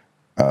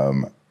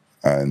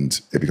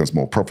 and it becomes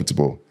more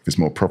profitable. If it's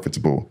more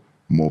profitable,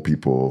 more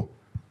people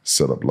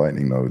set up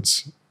Lightning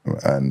nodes,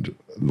 and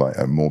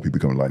more people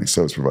become Lightning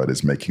service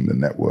providers, making the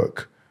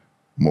network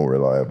more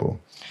reliable.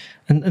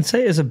 And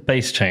say it's a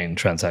base chain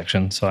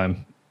transaction. So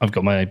I've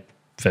got my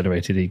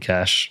federated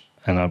eCash,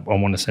 and I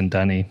want to send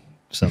Danny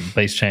some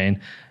base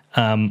chain.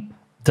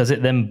 Does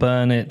it then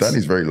burn it?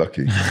 Danny's very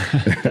lucky.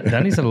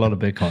 Danny's had a lot of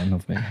Bitcoin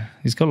of me.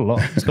 He's got a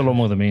lot. He's got a lot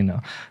more than me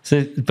now.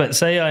 So, but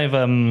say I've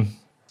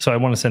so I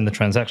want to send the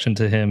transaction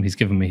to him. He's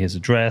given me his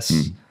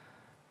address.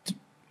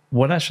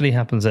 What actually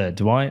happens there?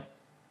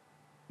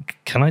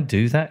 Can I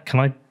do that? Can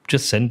I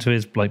just send to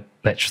his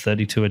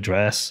Bletch32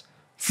 address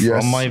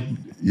from my?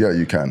 Yeah,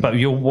 you can. But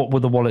what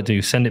would the wallet do?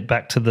 Send it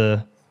back to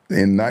the.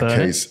 In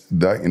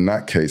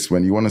that case,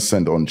 when you want to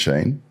send on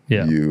chain,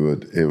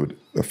 it would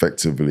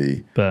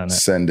effectively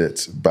send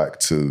it back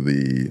to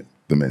the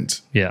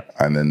mint. Yeah,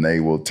 and then they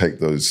will take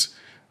those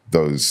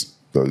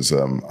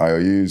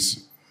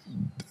IOUs,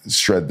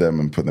 shred them,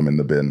 and put them in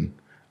the bin,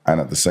 and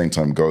at the same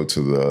time go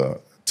to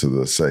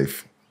the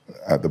safe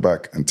at the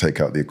back and take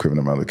out the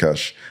equivalent amount of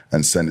cash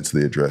and send it to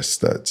the address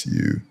that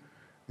you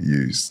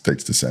use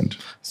states to send.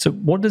 So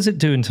what does it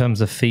do in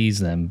terms of fees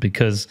then?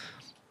 Because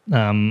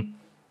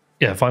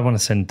if I want to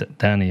send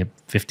Danny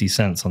 50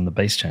 cents on the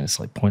base chain, it's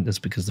pointless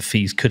because the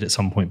fees could at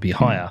some point be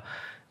higher.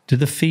 Do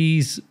the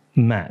fees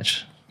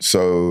match?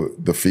 So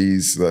the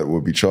fees that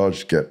will be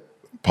charged get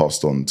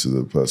passed on to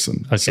the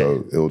person. Okay.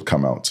 So it would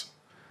come out.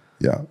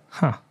 Yeah.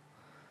 Huh.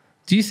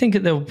 Do you think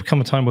that there will become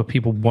a time where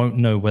people won't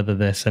know whether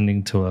they're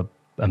sending to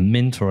a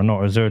mint or not?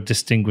 Or is there a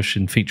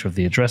distinguishing feature of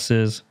the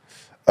addresses?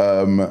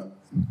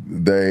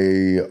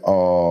 They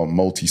are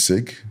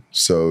multi-sig.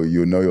 So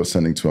you know you're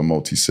sending to a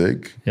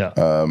multi-sig.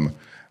 Yeah.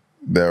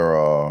 There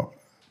are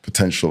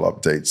potential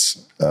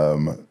updates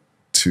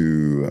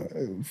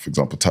to, for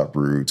example,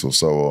 Taproot or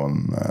so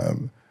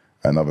on,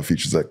 and other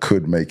features that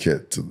could make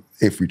it,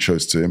 if we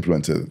chose to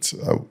implement it,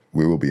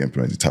 we will be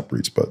implementing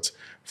Taproot, but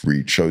if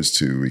we chose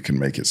to, we can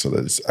make it so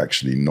that it's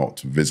actually not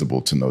visible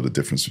to know the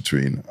difference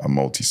between a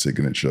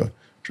multi-signature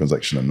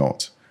transaction and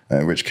not. And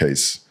in which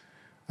case,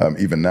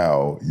 even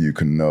now, you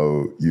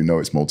know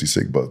it's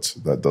multi-sig, but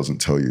that doesn't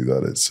tell you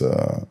that it's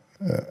a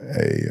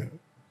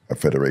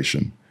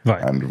federation.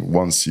 Right. And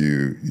once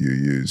you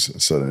use a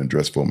certain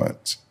address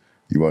format,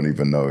 you won't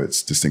even know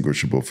it's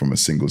distinguishable from a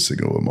single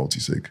sig or a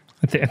multi-sig.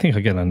 I think I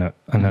get it. I know.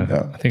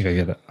 Yeah. I think I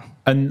get it.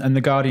 And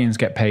the Guardians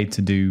get paid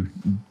to do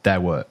their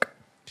work.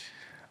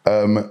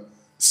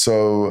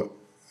 So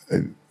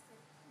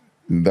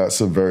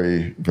that's a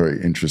very, very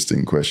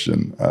interesting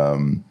question.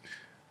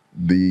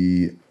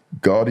 The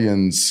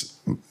Guardians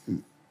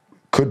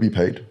could be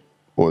paid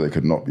or they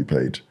could not be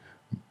paid.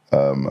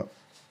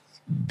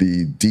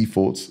 The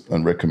default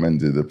and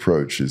recommended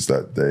approach is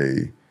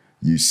that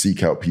you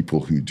seek out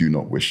people who do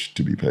not wish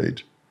to be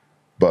paid.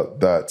 But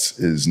that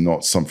is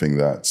not something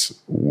that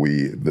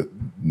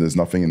there's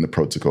nothing in the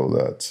protocol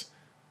that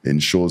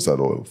ensures that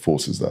or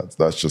forces that.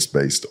 That's just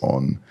based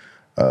on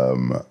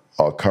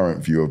our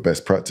current view of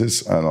best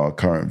practice and our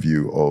current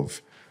view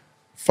of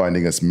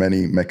finding as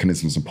many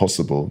mechanisms as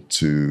possible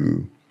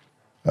to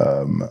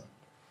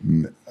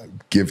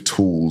give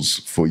tools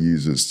for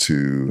users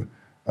to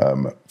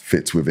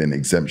fit within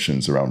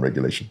exemptions around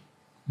regulation.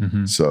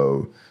 Mm-hmm.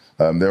 So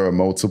there are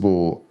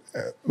multiple.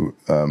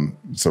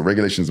 So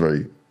regulation is a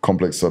very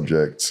complex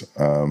subject,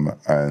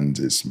 and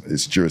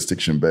it's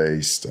jurisdiction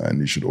based, and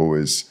you should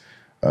always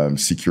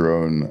seek your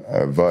own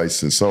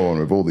advice and so on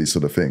with all these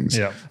sort of things.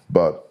 Yeah.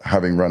 But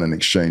having run an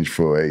exchange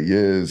for 8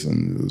 years,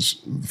 and it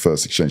was the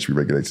first exchange to be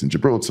regulated in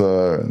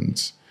Gibraltar,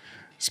 and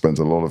spent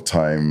a lot of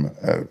time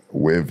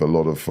with a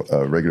lot of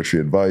regulatory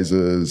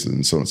advisors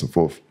and so on and so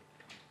forth,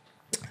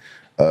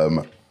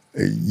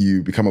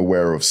 you become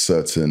aware of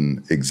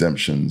certain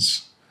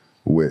exemptions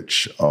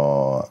which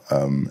are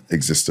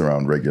exist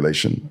around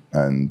regulation.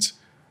 And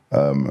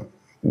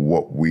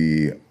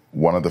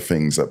one of the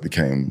things that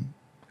became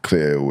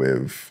clear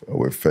with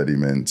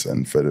Fedimint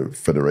and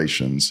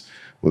federations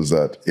was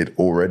that it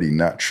already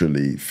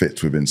naturally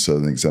fit within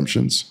certain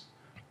exemptions.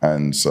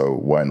 And so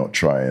why not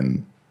try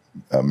and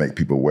make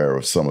people aware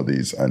of some of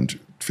these and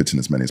fit in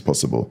as many as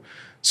possible?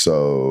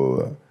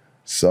 So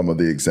some of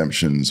the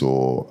exemptions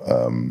or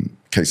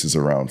cases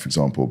around, for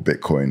example,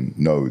 Bitcoin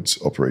nodes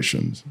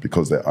operations,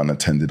 because they're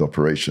unattended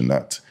operation,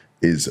 that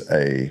is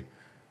a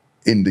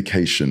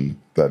indication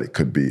that it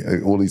could be.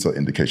 All these are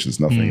indications.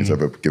 Nothing is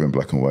ever given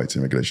black and white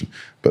in regulation,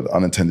 but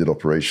unattended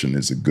operation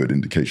is a good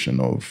indication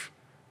of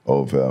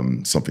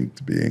something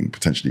being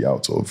potentially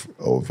out of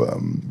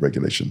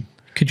regulation.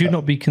 Could you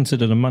not be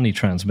considered a money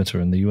transmitter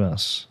in the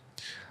US?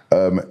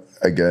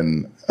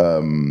 Again,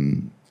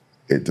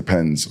 it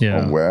depends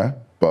on where.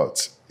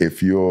 But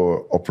if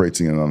you're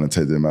operating in an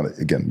unattended manner,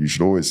 again, you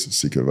should always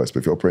seek advice. But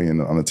if you're operating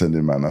in an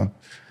unattended manner,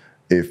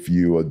 if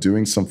you are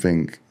doing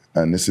something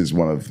and this is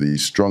one of the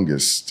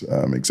strongest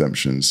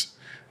exemptions,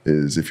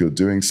 is if you're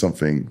doing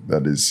something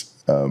that is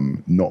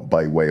not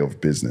by way of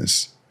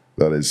business,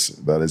 that is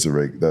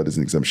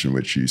an exemption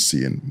which you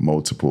see in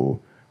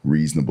multiple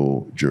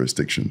reasonable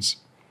jurisdictions.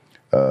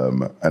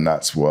 And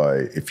that's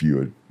why if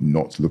you're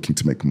not looking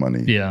to make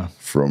money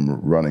from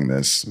running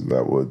this,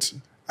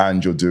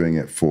 and you're doing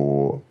it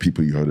for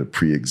people you had a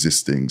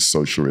pre-existing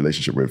social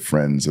relationship with,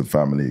 friends and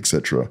family,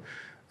 etc.,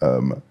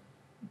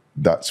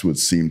 that would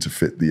seem to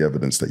fit the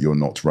evidence that you're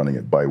not running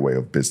it by way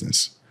of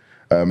business.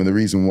 And the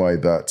reason why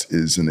that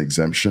is an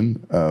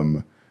exemption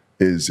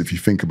is, if you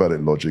think about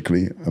it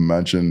logically,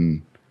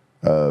 imagine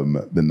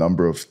the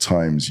number of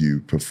times you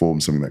perform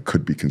something that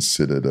could be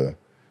considered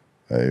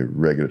a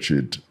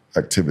regulatory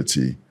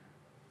activity,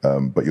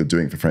 but you're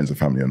doing it for friends and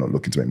family, you're not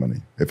looking to make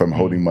money. If I'm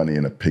holding money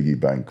in a piggy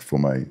bank for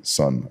my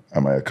son,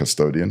 am I a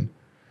custodian?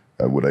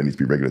 Would I need to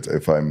be regulated?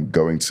 If I'm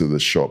going to the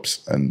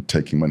shops and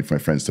taking money from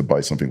my friends to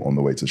buy something on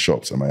the way to the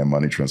shops, am I a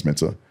money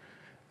transmitter?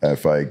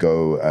 If I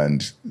go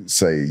and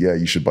say, yeah,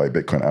 you should buy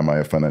Bitcoin, am I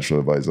a financial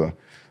advisor?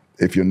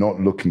 If you're not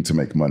looking to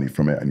make money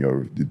from it and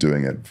you're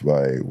doing it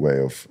by way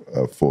of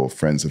for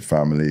friends and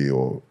family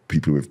or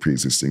people with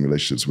pre-existing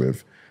relationships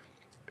with,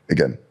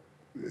 again,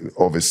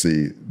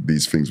 obviously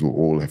these things will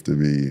all have to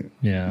be,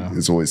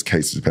 it's always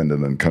case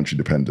dependent and country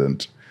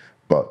dependent,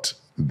 but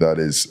that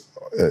is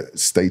a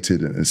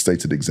stated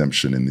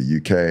exemption in the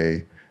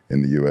UK,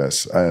 in the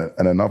US.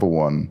 And another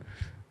one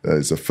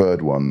is a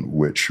third one,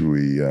 which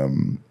we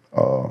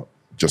are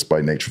just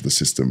by nature of the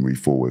system we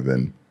fall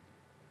within,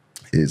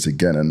 is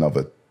again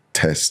another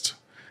test,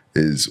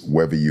 is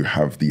whether you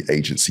have the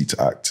agency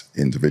to act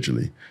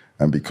individually.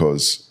 And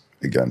because,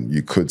 again,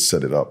 you could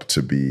set it up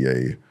to be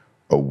a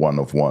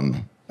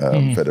one-of-one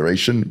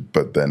federation,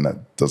 but then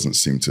that doesn't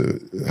seem to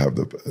have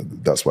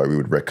that's why we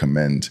would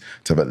recommend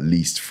to have at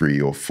least 3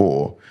 or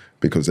 4,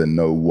 because then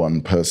no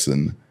one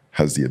person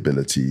has the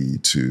ability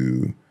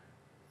to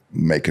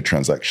make a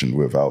transaction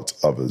without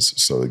others.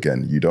 So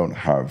again, you don't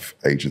have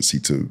agency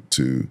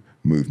to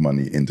move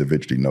money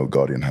individually. No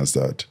guardian has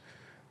that.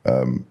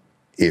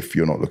 If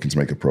you're not looking to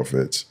make a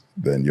profit,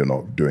 then you're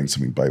not doing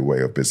something by way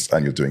of business,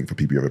 and you're doing it for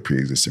people you have a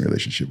pre-existing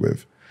relationship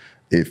with.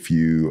 If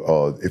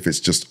it's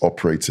just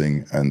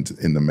operating, and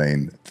in the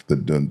main, the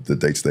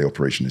day-to-day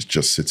operation is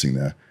just sitting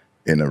there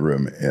in a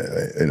room,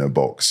 in a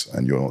box,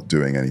 and you're not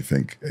doing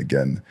anything,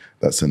 again,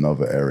 that's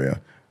another area.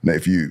 Now,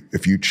 if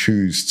you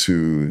choose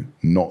to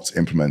not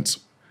implement,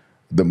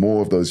 the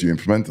more of those you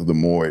implement, the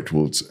more it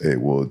would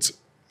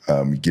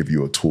give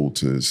you a tool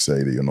to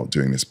say that you're not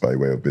doing this by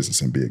way of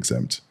business and be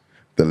exempt.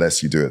 The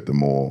less you do it, the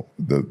more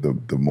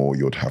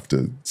you'd have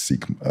to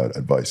seek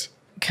advice.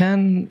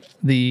 Can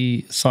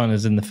the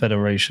signers in the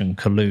federation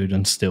collude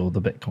and steal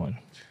the Bitcoin?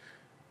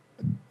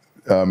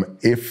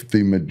 If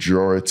the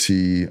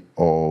majority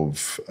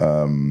of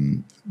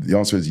the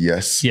answer is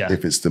yes. Yeah.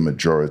 If it's the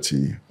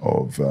majority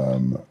of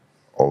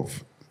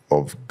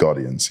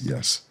guardians,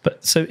 yes.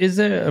 But so, is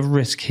there a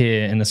risk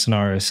here in a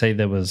scenario? Say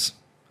there was,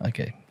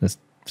 let's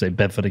say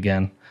Bedford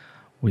again.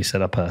 We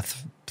set up a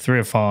 3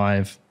 or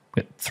 5,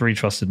 get 3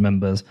 trusted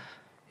members,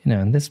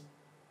 and this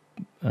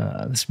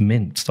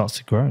mint starts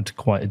to grow into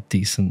quite a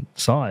decent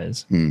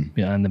size. And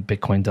then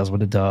Bitcoin does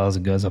what it does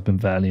and goes up in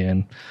value.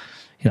 And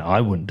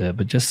I wouldn't do it,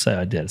 but just say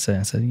I did. Say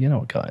I said, you know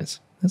what, guys,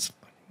 there's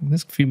a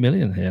few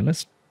million here.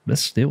 Let's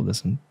steal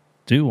this and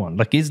do one.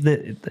 Like, does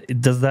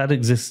that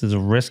exist as a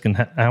risk, and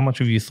how much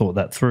have you thought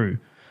that through?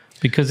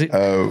 Because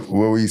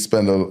we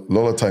spend a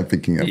lot of time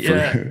thinking it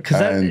through.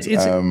 Because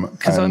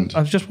I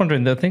was just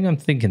wondering. The thing I'm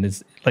thinking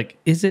is, like,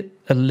 is it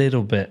a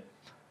little bit?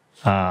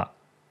 Are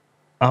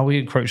we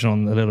encroaching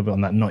on a little bit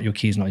on that? Not your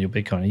keys, not your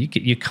Bitcoin.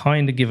 You're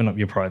kind of giving up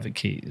your private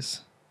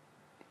keys.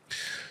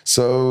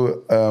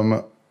 So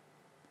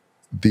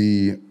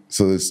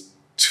there's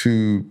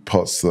 2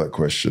 parts to that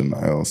question.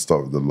 I'll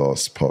start with the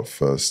last part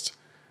first.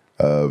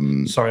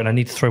 Sorry, and I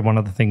need to throw one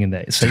other thing in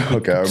there. So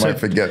I might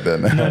forget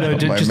then. No,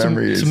 just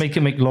to make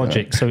it make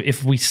logic. Yeah. So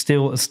if we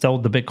still stole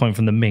the Bitcoin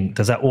from the mint,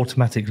 does that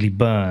automatically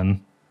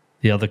burn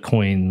the other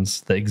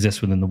coins that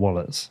exist within the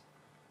wallets?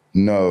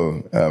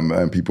 No,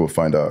 and people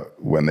find out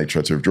when they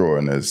try to withdraw,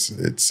 and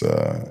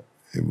it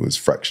was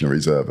fractional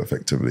reserve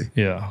effectively.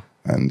 Yeah,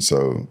 and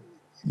so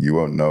you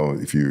won't know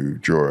if you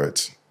draw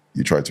it.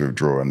 You try to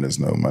withdraw, and there's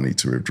no money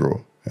to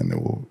withdraw, and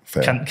it will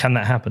fail. Can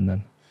that happen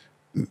then?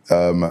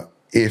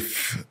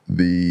 If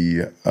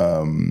the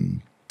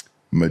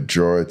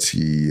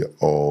majority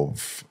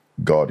of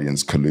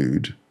guardians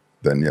collude,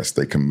 then yes,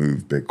 they can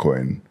move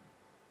Bitcoin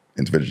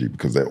individually,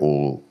 because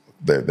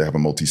they have a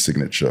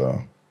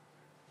multi-signature.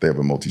 They have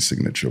a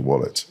multi-signature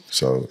wallet.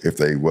 So if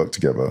they work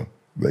together,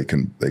 they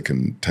can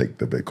take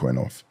the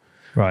Bitcoin off.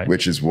 Right.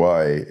 Which is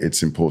why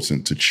it's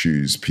important to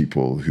choose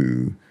people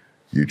who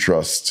you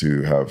trust,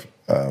 to have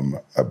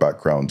a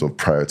background of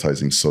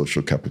prioritizing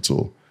social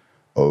capital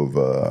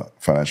over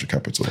financial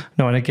capital.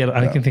 No, and I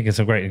can think of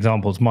some great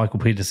examples. Michael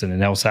Peterson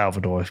in El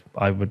Salvador,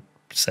 I would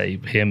say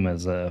him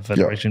as a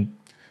federation.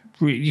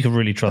 Yeah. You can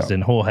really trust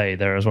in Jorge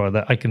there as well.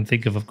 I can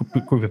think of a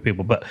group of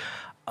people, but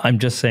I'm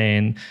just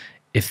saying,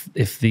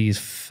 if these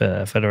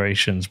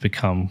federations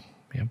become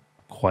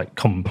quite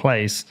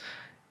commonplace,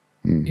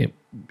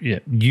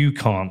 you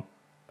can't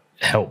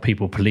help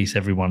people police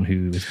everyone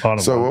who is part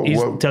of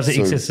one. Does it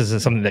exist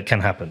as something that can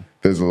happen?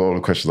 There's a lot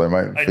of questions I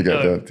might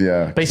forget that.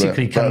 Yeah.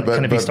 Basically, can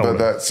it be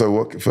stolen?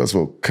 So first of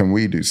all, can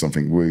we do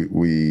something?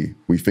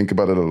 We think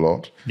about it a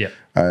lot. Yeah.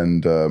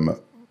 And the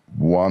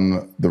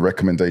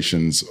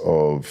recommendations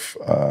of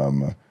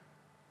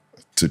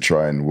to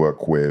try and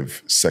work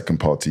with second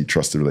party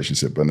trusted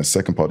relationship. And a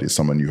second party is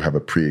someone you have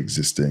a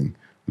pre-existing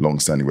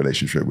long-standing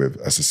relationship with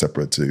as a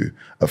separate to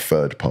a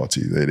third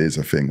party. It is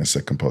a thing, a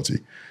second party.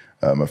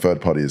 A third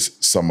party is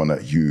someone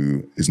that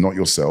you is not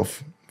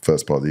yourself.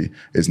 First party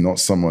is not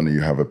someone that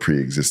you have a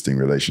pre-existing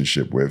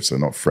relationship with, so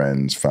not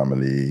friends,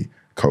 family,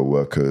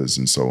 co-workers,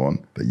 and so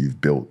on, that you've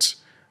built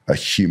a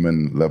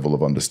human level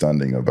of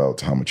understanding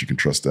about how much you can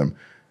trust them.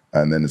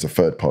 And then there's a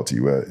third party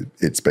where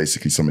it's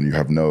basically someone you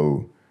have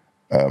no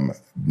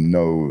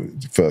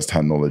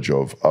first-hand knowledge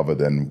of other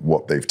than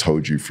what they've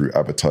told you through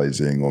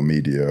advertising or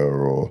media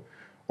or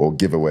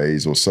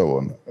giveaways or so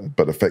on.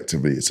 But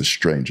effectively, it's a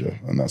stranger,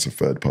 and that's a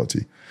third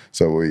party.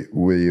 So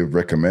we have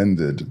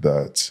recommended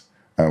that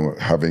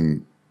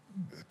having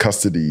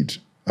custodied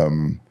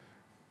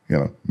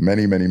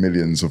many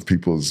millions of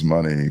people's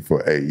money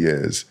for 8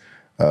 years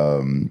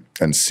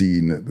and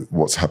seen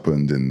what's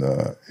happened and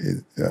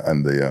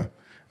the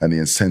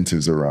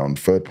incentives around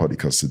third party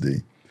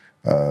custody.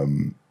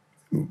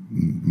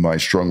 My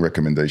strong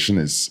recommendation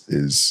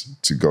is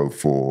to go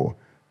for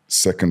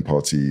second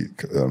party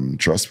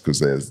trust, because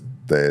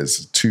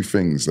there's two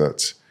things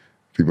that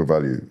people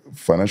value: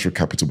 financial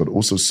capital, but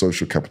also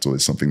social capital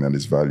is something that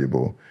is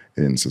valuable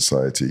in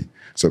society.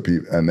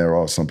 And there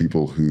are some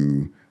people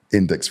who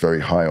index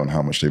very high on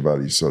how much they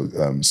value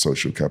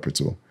social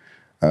capital.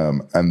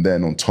 And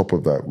then on top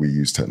of that, we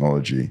use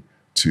technology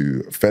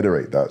to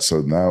federate that.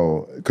 So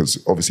now,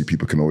 because obviously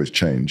people can always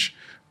change,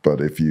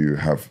 but if you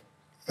have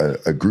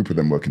a group of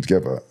them working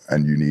together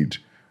and you need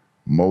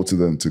most of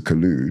them to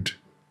collude,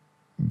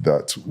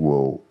 that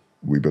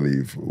we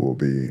believe will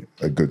be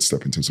a good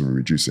step in terms of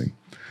reducing.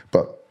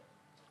 But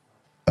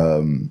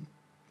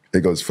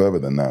it goes further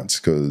than that,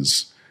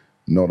 because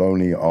not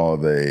only are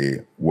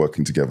they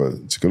working together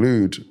to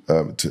collude,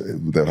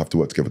 they'll have to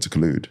work together to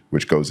collude,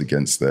 which goes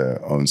against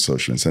their own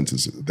social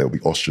incentives. They'll be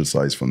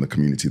ostracized from the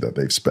community that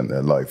they've spent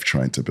their life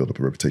trying to build up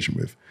a reputation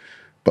with.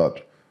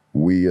 But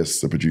we, as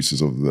the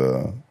producers of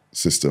the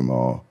system,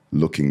 are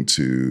looking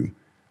to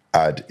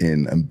add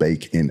in and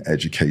bake in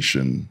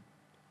education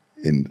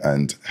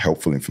and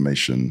helpful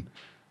information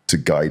to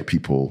guide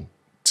people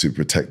to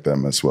protect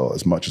them as well,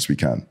 as much as we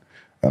can.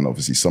 And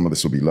obviously some of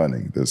this will be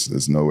learning.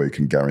 There's no way we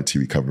can guarantee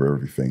we cover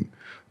everything.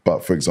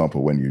 But for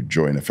example, when you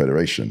join a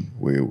federation,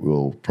 we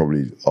will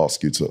probably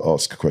ask you to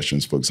ask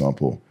questions. For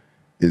example,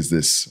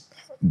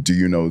 do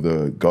you know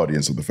the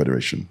guardians of the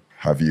federation?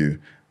 Has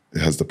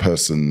the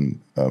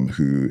person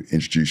who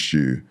introduced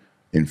you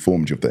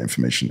informed you of that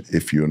information?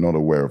 If you're not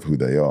aware of who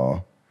they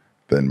are,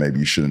 then maybe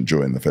you shouldn't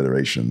join the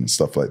federation,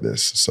 stuff like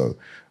this. So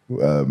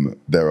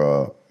there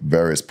are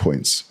various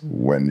points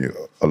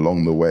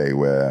along the way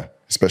where,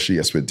 especially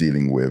as we're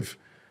dealing with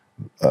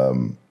more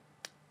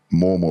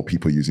and more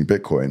people using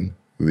Bitcoin,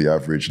 the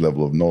average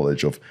level of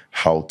knowledge of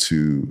how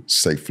to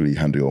safely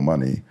handle your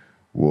money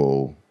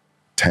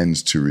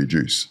tends to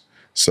reduce.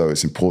 So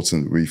it's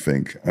important, we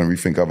think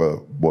other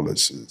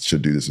wallets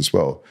should do this as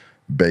well,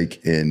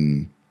 bake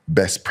in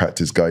best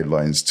practice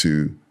guidelines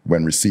to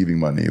when receiving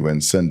money,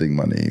 when sending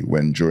money,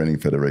 when joining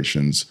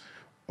federations,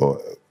 or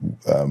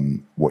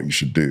what you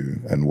should do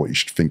and what you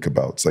should think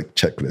about. It's like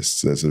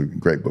checklists. There's a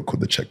great book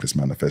called The Checklist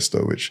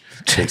Manifesto,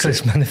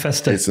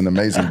 Manifesto. It's an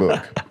amazing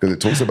book because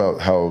it talks about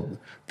how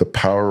the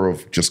power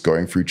of just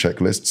going through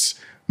checklists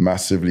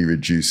massively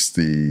reduced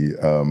the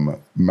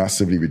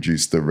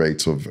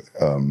rate of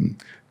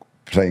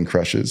plane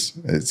crashes.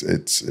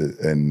 It's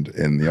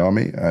in the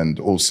army, and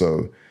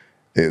also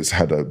it's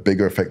had a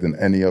bigger effect than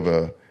any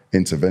other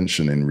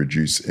intervention in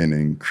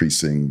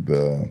increasing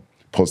the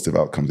positive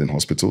outcomes in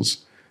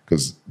hospitals,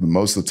 because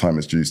most of the time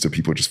it's due to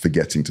people just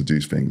forgetting to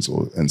do things,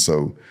 and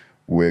so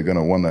we're going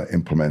to want to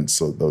implement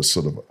those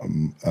sort of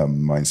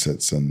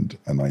mindsets and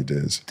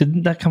ideas.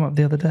 Didn't that come up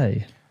the other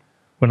day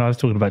when I was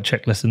talking about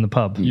checklists in the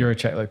pub? You're a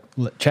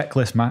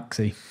checklist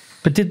maxi.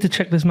 But did the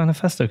Checklist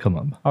Manifesto come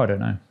up? Oh, I don't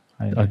know.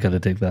 I've got to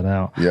dig that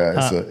out.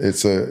 Yeah,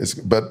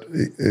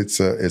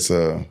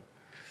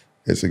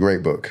 it's a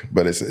great book,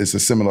 but it's a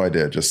similar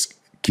idea. Just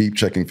keep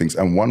checking things.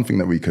 And one thing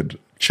that we could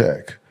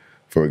check,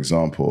 for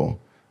example,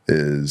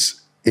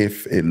 is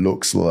if it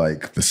looks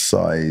like the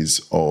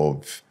size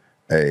of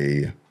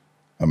a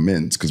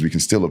mint, because we can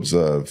still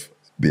observe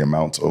the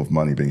amount of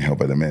money being held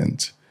by the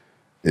mint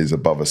is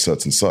above a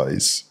certain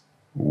size,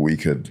 we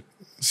could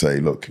say,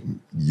 look,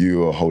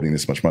 you are holding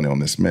this much money on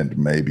this mint.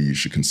 Maybe you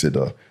should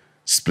consider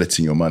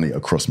splitting your money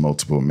across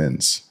multiple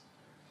mints.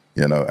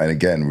 And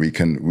again, we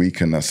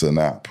can as an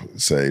app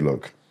say,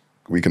 look,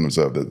 we can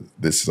observe that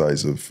this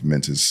size of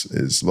mint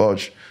is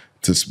large.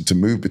 To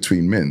move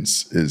between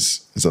mints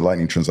is a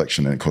lightning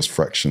transaction, and it costs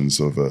fractions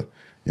of a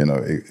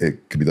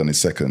it could be done in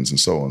seconds and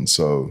so on.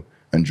 So,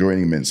 and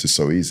joining mints is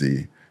so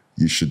easy.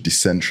 You should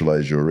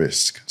decentralize your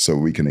risk so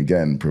we can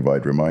again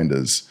provide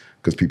reminders,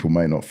 because people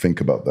may not think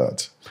about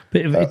that.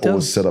 But if it Or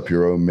does, set up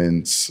your own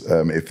mints.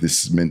 If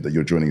this mint that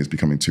you're joining is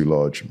becoming too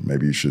large,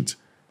 maybe you should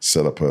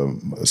set up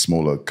a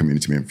smaller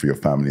community mint for your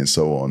family and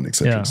so on, et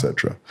cetera, Yeah. et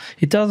cetera.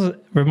 it does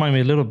remind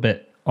me a little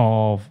bit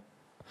of.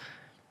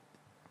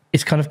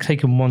 It's kind of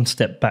taken one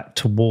step back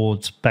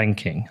towards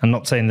banking. I'm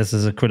not saying this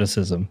is a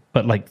criticism,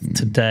 but like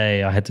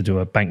today I had to do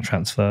a bank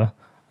transfer.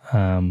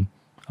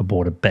 I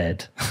bought a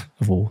bed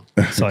of all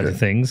sides of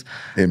things.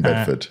 In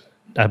Bedford.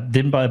 I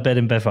didn't buy a bed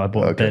in Bedford. I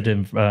bought a Okay. bed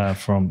in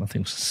from, I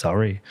think it was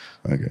Surrey.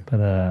 Okay.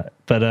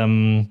 But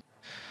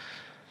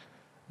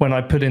when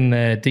I put in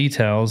their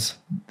details,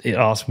 it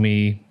asked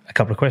me a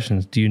couple of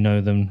questions. Do you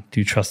know them? Do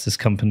you trust this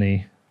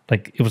company?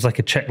 Like, it was like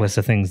a checklist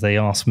of things they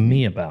asked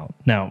me about.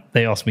 Now,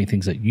 they asked me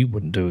things that you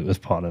wouldn't do as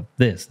part of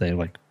this. They were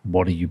like,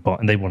 what are you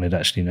buying? And they wanted to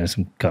actually know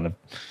some kind of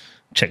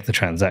check the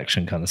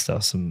transaction kind of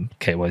stuff, some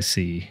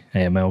KYC,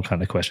 AML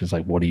kind of questions,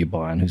 like what are you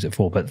buying? Who's it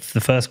for? But the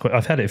first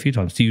I've had it a few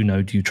times. Do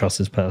you trust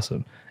this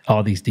person?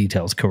 Are these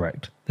details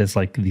correct? There's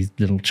like these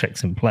little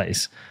checks in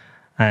place.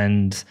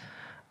 And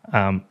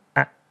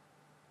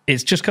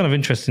it's just kind of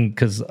interesting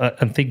because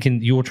I'm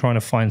thinking you're trying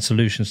to find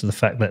solutions to the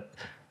fact that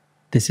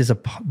this is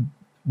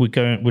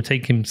we're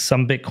taking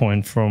some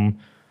Bitcoin from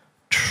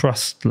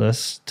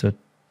trustless to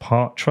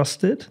part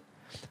trusted.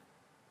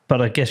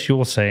 But I guess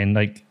you're saying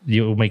like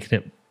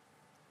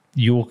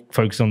you're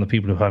focused on the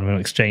people who have on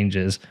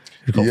exchanges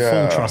who've got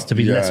full trust to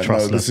be less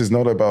trustless. No, this is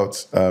not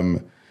about.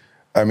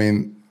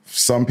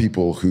 Some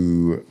people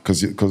who,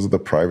 because of the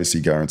privacy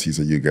guarantees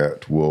that you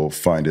get, will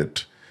find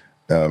it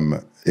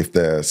if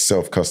they're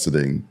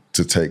self-custodying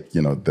to take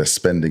their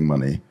spending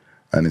money,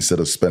 and instead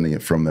of spending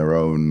it from their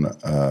own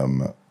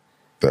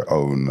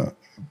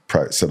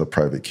set of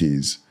private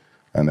keys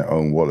and their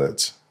own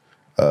wallet,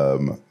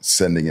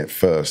 sending it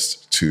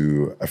first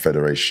to a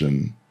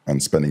federation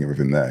and spending it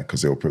within there,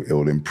 because it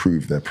will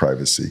improve their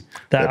privacy,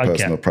 their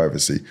personal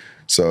privacy.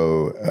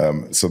 So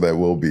there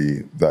will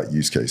be that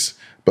use case,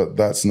 but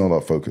that's not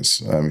our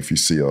focus. If you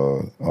see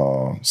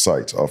our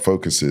site, our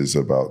focus is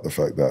about the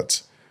fact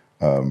that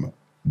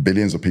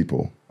billions of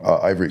people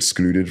are either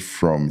excluded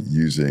from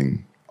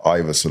using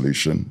either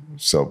solution,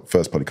 so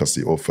first-party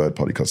custody or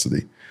third-party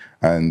custody,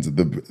 and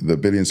the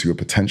billions who are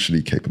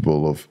potentially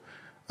capable of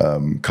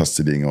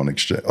custodying,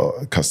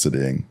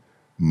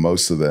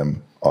 most of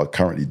them are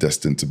currently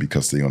destined to be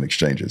custodying on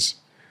exchanges.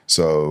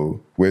 So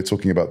we're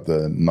talking about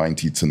the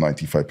 90 to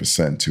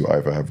 95% who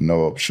either have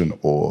no option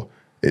or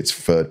it's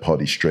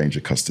third-party stranger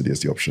custody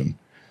as the option.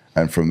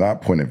 And from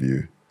that point of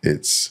view,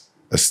 it's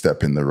a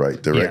step in the right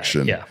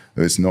direction. Yeah.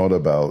 It's not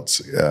about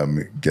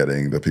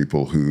getting the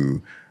people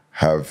who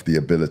have the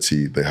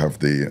ability, they have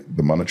the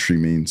monetary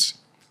means,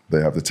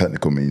 they have the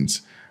technical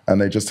means, and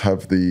they just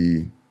have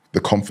the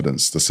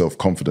confidence, the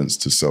self-confidence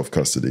to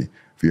self-custody.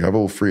 If you have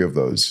all three of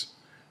those,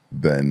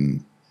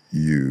 then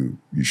you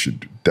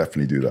should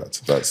definitely do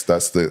that.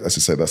 That's the, as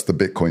I say, that's the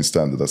Bitcoin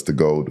standard. That's the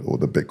gold or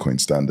the Bitcoin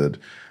standard.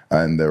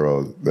 And there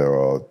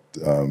are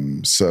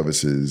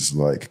services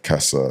like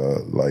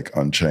Casa, like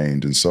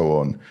Unchained, and so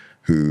on,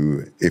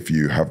 who, if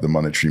you have the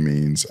monetary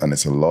means and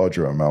it's a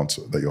larger amount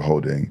that you're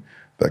holding,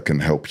 that can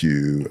help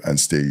you and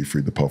steer you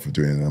through the path of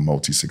doing it in a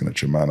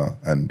multi-signature manner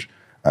and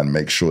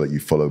make sure that you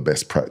follow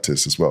best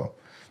practice as well.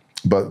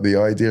 But the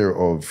idea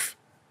of,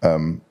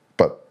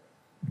 but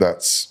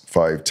that's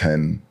 5,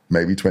 10,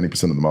 maybe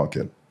 20% of the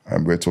market.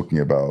 And we're talking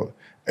about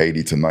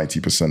 80 to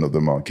 90% of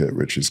the market,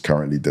 which is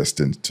currently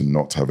destined to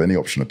not have any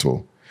option at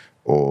all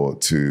or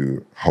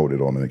to hold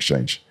it on an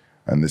exchange.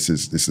 And this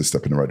is a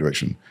step in the right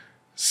direction.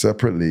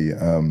 Separately,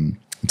 in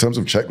terms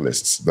of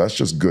checklists, that's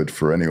just good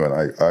for anyone.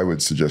 I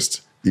would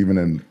suggest, even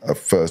in a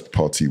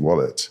first-party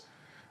wallet,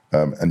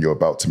 and you're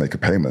about to make a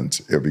payment,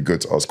 it would be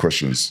good to ask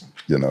questions,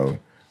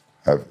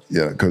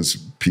 because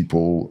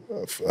people,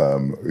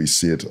 I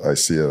see it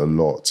a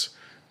lot,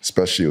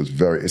 especially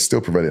it's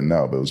still prevalent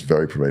now, but it was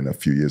very prevalent a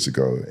few years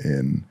ago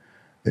in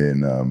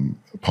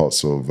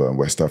parts of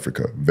West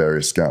Africa,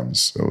 various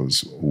scams. There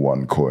was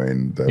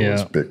OneCoin, there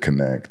was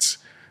BitConnect,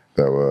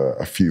 there were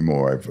a few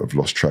more, I've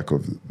lost track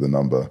of the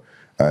number,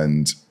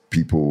 and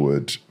people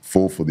would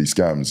fall for these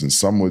scams, and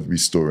some would be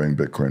storing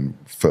Bitcoin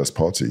first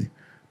party.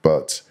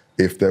 But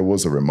if there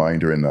was a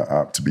reminder in that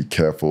app to be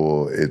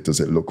careful, does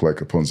it look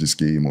like a Ponzi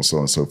scheme or so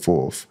on and so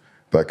forth,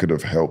 that could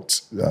have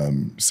helped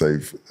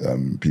save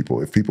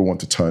people. If people want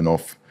to turn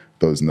off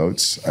those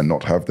notes and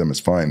not have them,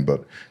 it's fine.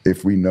 But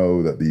if we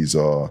know that these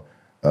are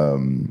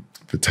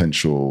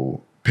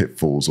potential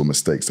pitfalls or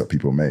mistakes that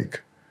people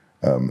make,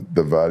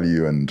 the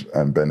value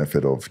and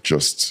benefit of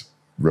just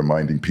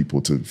reminding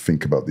people to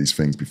think about these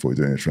things before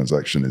doing a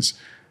transaction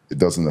it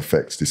doesn't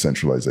affect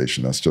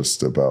decentralization. That's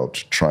just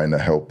about trying to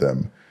help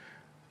them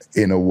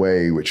in a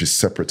way which is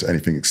separate to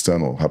anything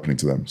external happening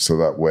to them. So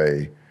that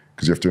way,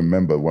 because you have to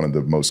remember, one of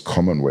the most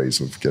common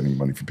ways of getting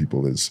money from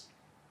people is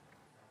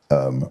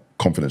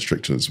confidence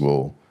strictures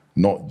will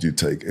not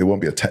it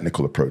won't be a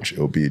technical approach.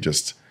 It'll be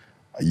just,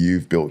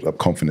 you've built up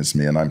confidence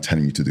in me and I'm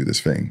telling you to do this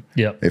thing.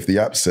 Yep. If the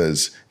app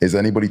says, is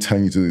anybody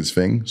telling you to do this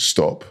thing?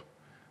 Stop.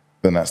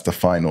 Then that's the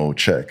final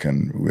check.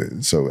 And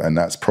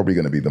that's probably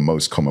going to be the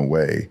most common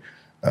way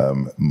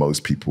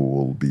most people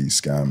will be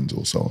scammed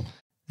or so on.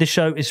 This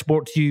show is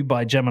brought to you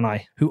by Gemini,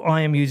 who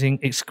I am using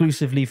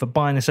exclusively for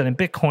buying and selling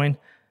Bitcoin,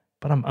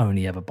 but I'm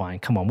only ever buying.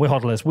 Come on, we're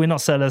hodlers, we're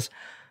not sellers.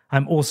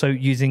 I'm also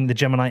using the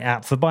Gemini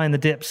app for buying the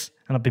dips,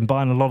 and I've been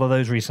buying a lot of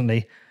those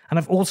recently. And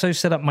I've also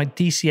set up my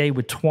DCA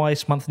with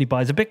twice monthly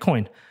buys of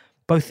Bitcoin.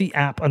 Both the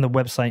app and the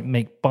website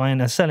make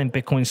buying and selling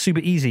Bitcoin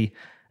super easy,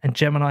 and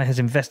Gemini has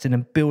invested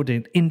in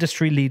building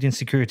industry-leading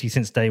security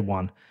since day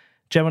one.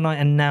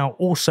 Gemini are now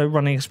also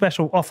running a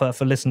special offer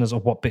for listeners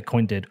of What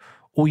Bitcoin Did.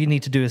 All you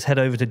need to do is head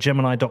over to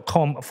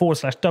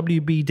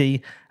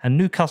gemini.com/WBD, and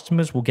new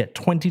customers will get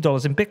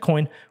 $20 in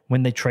Bitcoin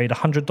when they trade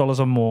 $100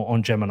 or more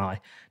on Gemini.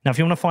 Now, if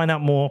you want to find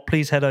out more,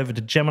 please head over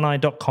to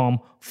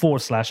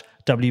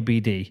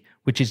gemini.com/WBD,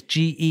 which is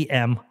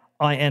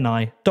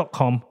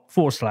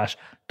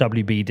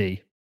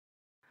GEMINI.com/WBD.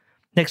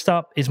 Next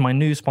up is my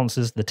new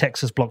sponsors, the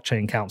Texas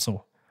Blockchain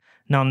Council.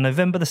 Now, on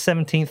November the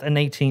 17th and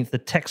 18th, the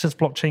Texas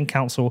Blockchain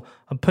Council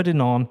are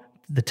putting on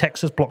the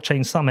Texas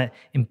Blockchain Summit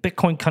in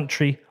Bitcoin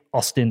country,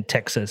 Austin,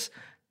 Texas.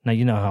 Now,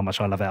 you know how much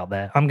I love out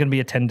there. I'm going to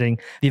be attending.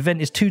 The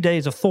event is 2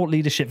 days of thought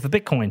leadership for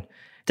Bitcoin.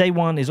 Day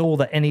one is all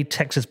that any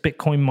Texas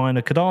Bitcoin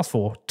miner could ask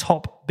for.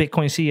 Top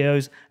Bitcoin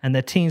CEOs and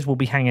their teams will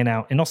be hanging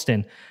out in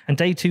Austin. And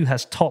day two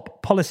has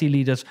top policy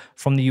leaders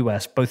from the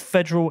US, both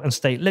federal and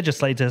state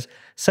legislators,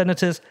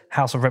 senators,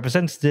 House of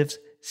Representatives,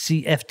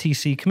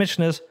 CFTC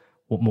commissioners.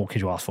 What more could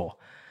you ask for?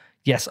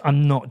 Yes,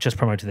 I'm not just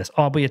promoting this.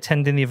 I'll be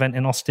attending the event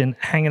in Austin,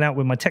 hanging out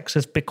with my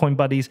Texas Bitcoin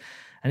buddies,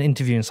 and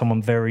interviewing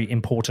someone very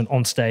important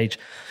on stage.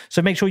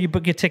 So make sure you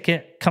book your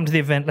ticket, come to the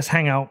event, let's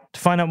hang out. To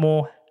find out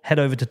more, head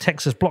over to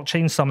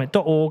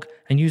texasblockchainsummit.org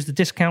and use the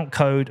discount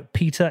code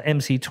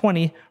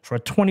PETERMC20 for a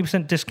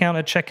 20% discount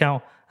at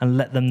checkout, and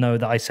let them know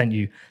that I sent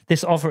you.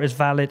 This offer is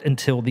valid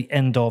until the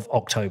end of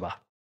October.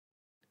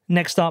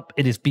 Next up,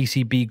 it is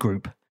BCB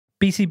Group.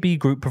 BCB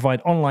Group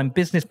provide online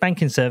business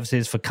banking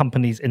services for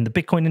companies in the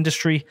Bitcoin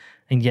industry.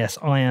 And yes,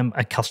 I am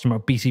a customer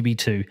of BCB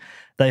too.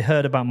 They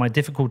heard about my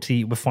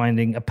difficulty with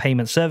finding a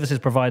payment services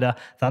provider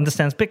that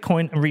understands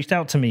Bitcoin and reached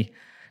out to me.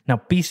 Now,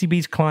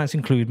 BCB's clients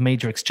include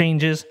major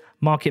exchanges,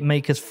 market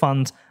makers,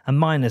 funds, and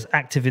miners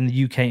active in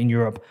the UK and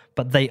Europe,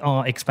 but they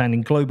are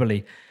expanding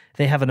globally.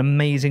 They have an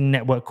amazing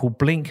network called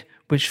Blink,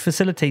 which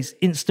facilitates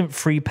instant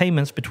free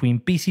payments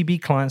between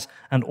BCB clients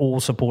and all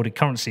supported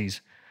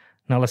currencies.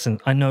 Now listen,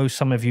 I know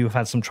some of you have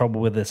had some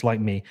trouble with this like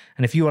me,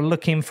 and if you are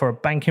looking for a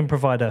banking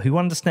provider who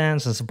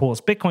understands and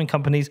supports Bitcoin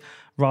companies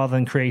rather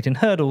than creating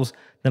hurdles,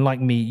 then like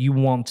me, you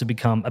want to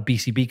become a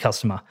BCB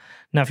customer.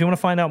 Now, if you want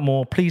to find out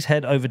more, please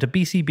head over to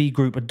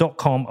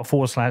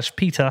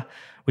bcbgroup.com/Peter,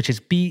 which is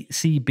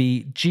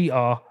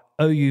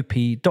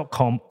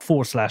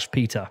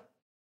bcbgroup.com/Peter.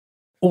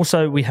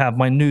 Also, we have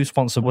my new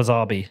sponsor,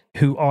 Wasabi,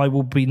 who I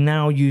will be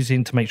now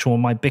using to make sure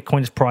my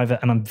Bitcoin is private,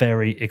 and I'm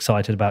very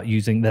excited about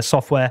using their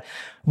software.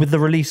 With the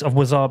release of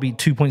Wasabi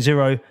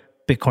 2.0,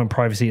 Bitcoin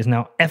privacy is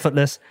now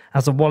effortless,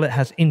 as the wallet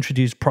has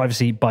introduced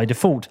privacy by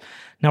default.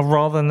 Now,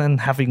 rather than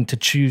having to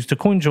choose to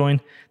CoinJoin,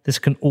 this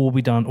can all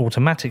be done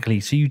automatically.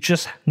 So you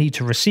just need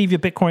to receive your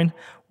Bitcoin,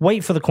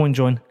 wait for the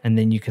CoinJoin, and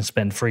then you can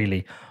spend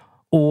freely.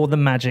 All the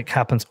magic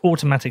happens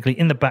automatically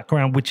in the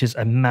background, which is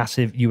a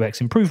massive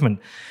UX improvement.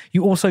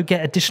 You also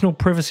get additional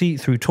privacy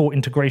through Tor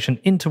integration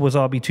into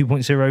Wasabi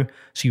 2.0,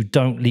 so you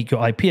don't leak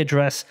your IP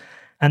address,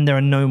 and there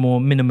are no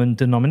more minimum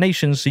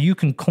denominations, so you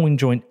can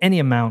CoinJoin any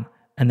amount,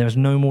 and there's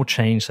no more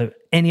change, so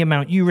any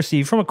amount you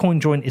receive from a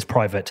CoinJoin is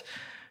private.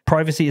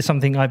 Privacy is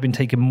something I've been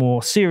taking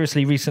more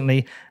seriously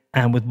recently,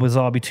 and with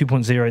Wasabi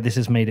 2.0, this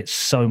has made it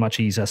so much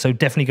easier. So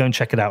definitely go and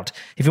check it out.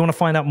 If you want to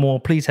find out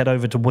more, please head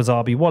over to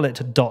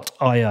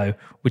wasabiwallet.io,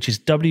 which is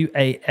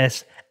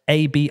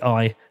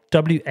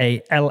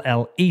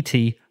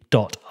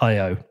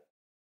WASABIWALLET.io.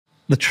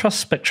 The trust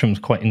spectrum is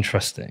quite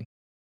interesting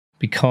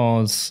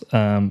because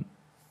we're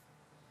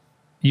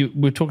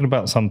talking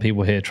about some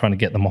people here trying to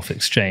get them off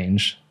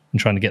exchange and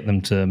trying to get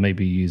them to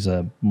maybe use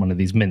one of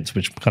these mints,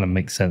 which kind of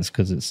makes sense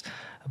because it's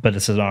a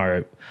better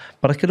scenario.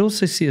 But I could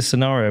also see a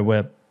scenario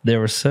where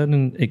there are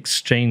certain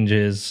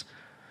exchanges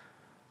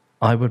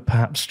I would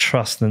perhaps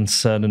trust than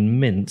certain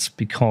mints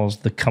because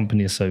the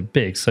company is so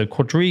big. So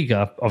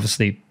Quadriga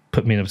obviously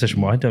put me in a position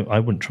where I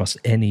wouldn't trust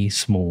any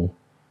small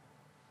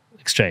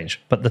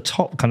exchange. But the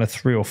top kind of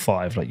 3 or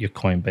 5, like your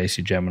Coinbase,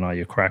 your Gemini,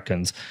 your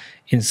Krakens,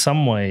 in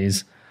some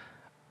ways,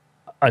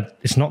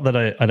 it's not that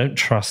I don't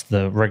trust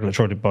the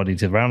regulatory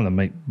bodies around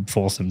them,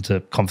 force them to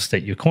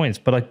confiscate your coins,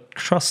 but I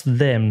trust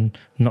them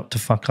not to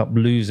fuck up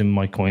losing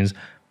my coins,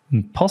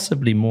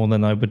 possibly more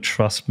than I would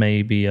trust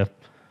maybe a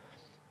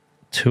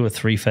 2 or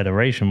 3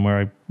 federation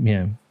where I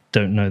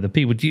don't know the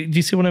people. Do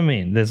you see what I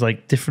mean? There's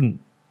like different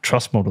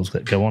trust models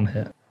that go on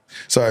here.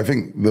 So I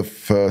think the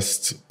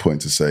first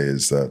point to say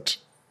is that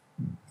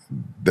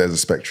there's a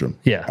spectrum.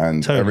 Yeah,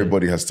 and totally.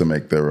 Everybody has to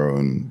make their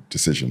own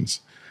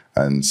decisions.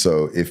 And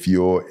so if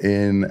you're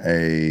in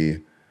a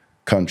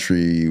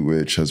country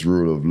which has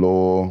rule of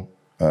law,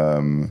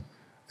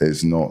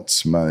 is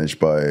not managed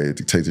by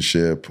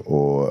dictatorship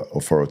or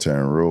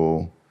authoritarian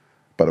rule.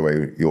 By the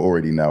way, you're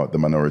already now at the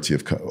minority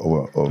of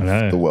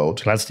the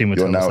world. Gladstein would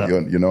You're tell us now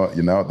that.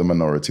 you're now at the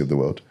minority of the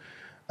world,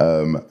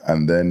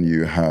 and then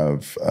you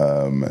have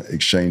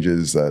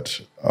exchanges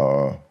that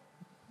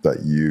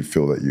you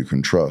feel that you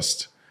can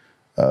trust,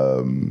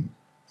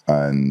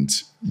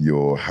 and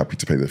you're happy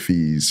to pay the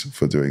fees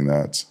for doing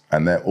that,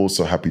 and they're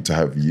also happy to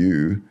have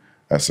you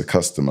as a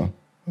customer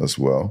as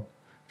well,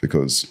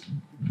 because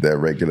they're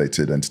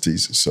regulated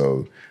entities.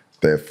 So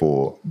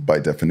therefore, by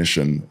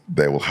definition,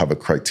 they will have a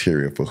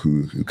criteria for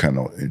who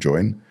cannot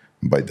join.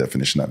 And by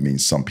definition, that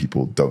means some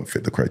people don't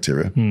fit the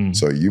criteria.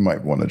 So you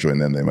might want to join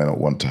them. They may not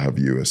want to have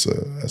you as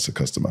a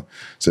customer.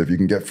 So if you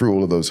can get through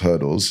all of those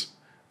hurdles,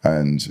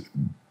 and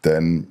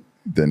then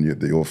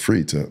you're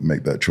free to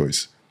make that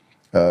choice.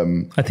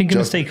 I think a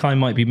mistake I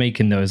might be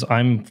making, though, is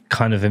I'm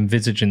kind of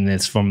envisaging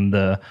this from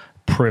the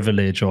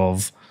privilege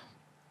of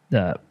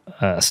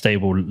a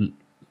stable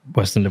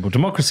Western liberal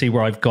democracy,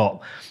 where I've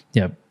got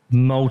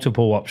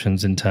multiple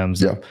options in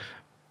terms of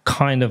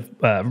kind of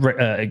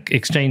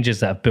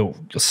exchanges that have built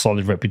a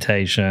solid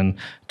reputation,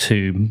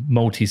 to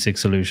multi-sig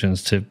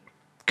solutions, to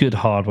good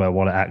hardware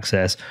wallet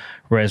access,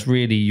 whereas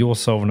really you're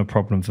solving a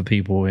problem for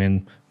people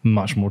in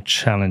much more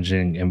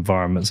challenging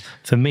environments.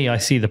 For me, I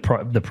see the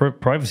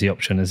privacy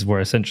option is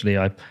where essentially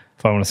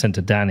if I want to send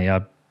to Danny,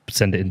 I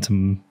send it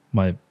into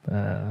my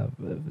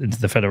into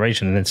the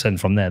federation and then send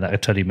from there.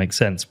 That totally makes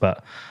sense,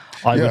 but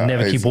I would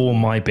never keep all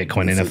my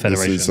Bitcoin in a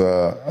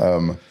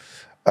federation.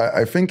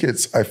 I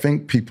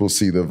think people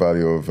see the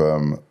value of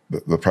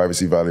the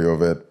privacy value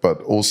of it,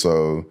 but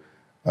also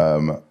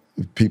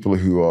people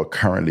who are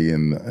currently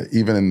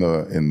even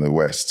in the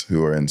West,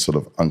 who are in sort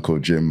of Uncle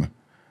Jim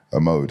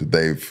mode.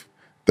 They're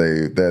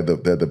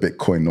the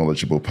Bitcoin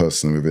knowledgeable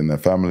person within their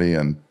family,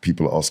 and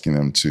people are asking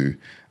them to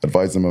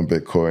advise them on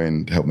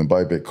Bitcoin, help them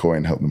buy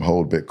Bitcoin, help them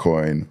hold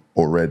Bitcoin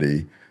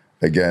already.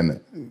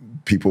 Again,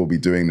 people will be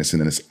doing this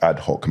in this ad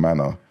hoc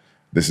manner.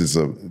 This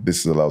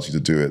allows you to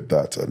do it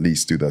at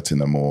least do that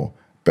in a more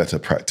better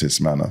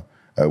practice manner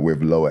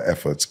with lower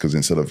efforts, because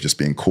instead of just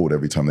being called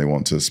every time they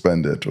want to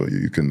spend it, or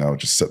you can now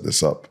just set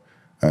this up,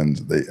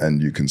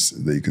 and you can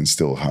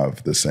still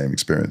have the same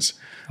experience.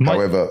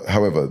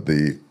 However,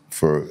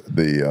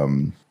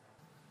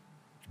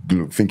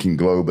 thinking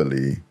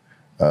globally,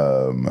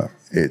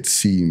 it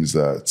seems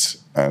that,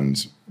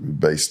 and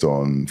based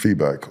on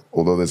feedback,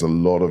 although there's a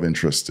lot of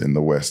interest in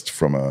the West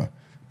from a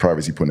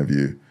privacy point of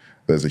view,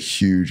 there's a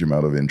huge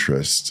amount of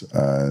interest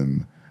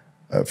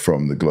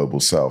from the global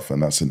South,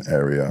 and that's an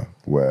area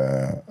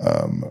where,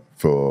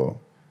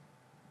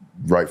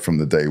 right from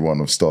the day one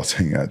of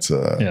starting at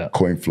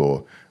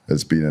CoinFloor,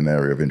 has been an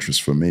area of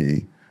interest for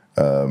me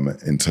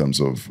in terms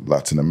of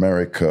Latin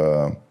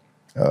America,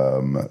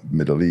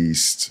 Middle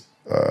East,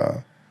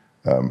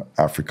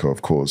 Africa,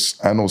 of course,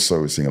 and also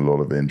we're seeing a lot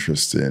of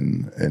interest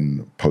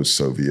in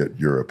post-Soviet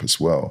Europe as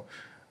well,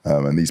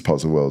 and these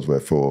parts of the world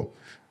where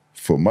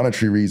for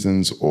monetary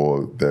reasons,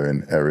 or they're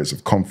in areas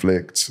of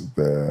conflict,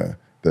 they're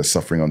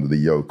suffering under the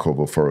yoke of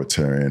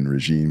authoritarian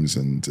regimes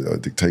and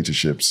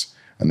dictatorships.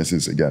 And this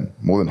is, again,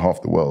 more than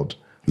half the world.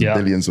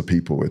 Billions of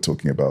people we're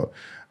talking about.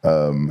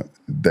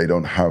 They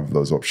don't have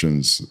those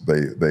options.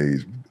 They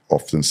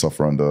often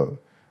suffer under,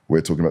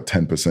 we're talking about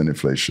 10%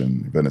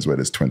 inflation.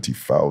 Venezuela's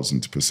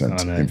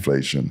 20,000%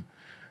 inflation.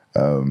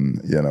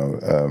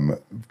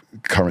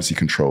 Currency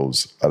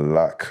controls, a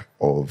lack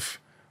of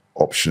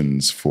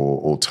options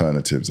for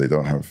alternatives. They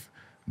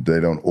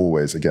don't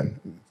always, again,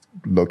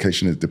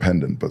 location is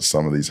dependent, but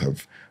some of these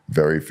have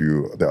very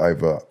few. They're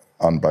either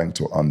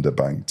unbanked or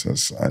underbanked,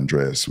 as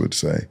Andreas would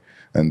say.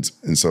 And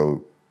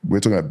so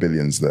we're talking about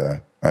billions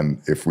there. And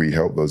if we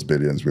help those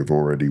billions, we've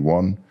already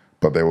won.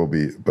 But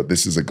but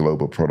this is a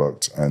global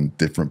product, and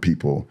different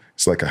people,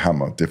 it's like a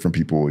hammer. Different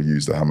people will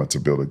use the hammer to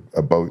build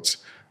a boat,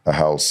 a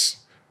house,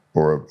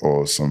 or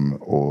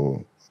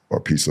a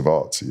piece of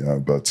art,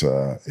 but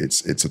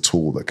it's a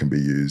tool that can be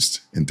used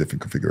in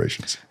different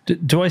configurations.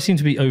 Do I seem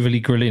to be overly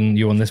grilling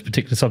you on this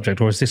particular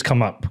subject, or has this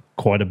come up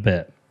quite a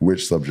bit?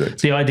 Which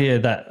subject? The idea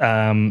that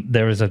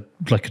there is a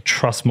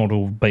trust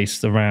model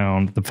based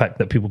around the fact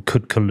that people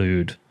could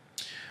collude.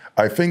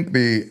 I think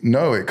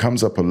it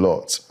comes up a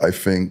lot. I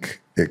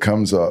think it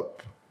comes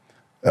up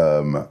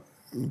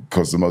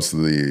because most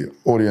of the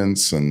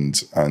audience and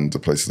the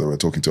places that we're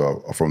talking to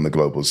are from the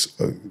global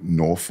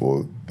north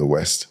or the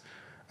west.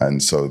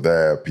 And so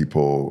there,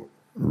 people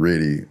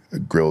really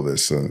grill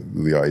this.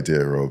 The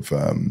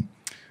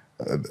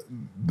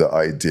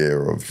idea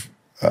of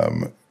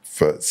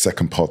for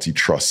second-party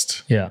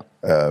trust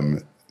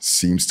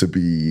seems to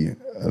be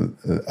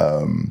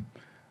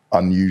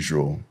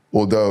unusual.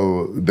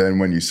 Although then,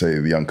 when you say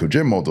the Uncle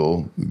Jim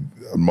model,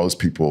 most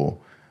people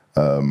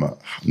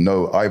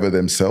know either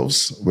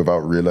themselves without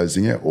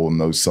realizing it, or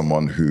know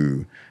someone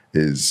who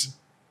is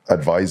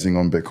advising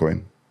on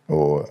Bitcoin,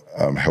 or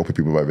helping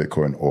people buy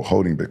Bitcoin, or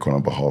holding Bitcoin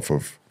on behalf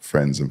of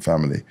friends and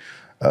family.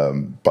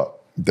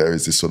 But there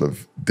is this sort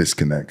of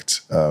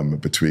disconnect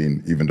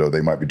between, even though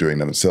they might be doing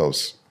it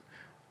themselves,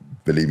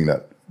 believing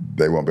that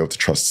they won't be able to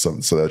trust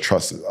some, so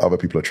other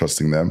people are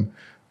trusting them,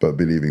 but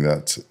believing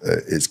that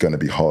it's going to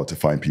be hard to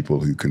find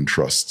people who can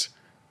trust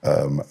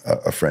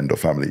a friend or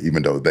family,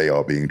 even though they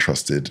are being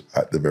trusted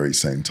at the very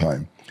same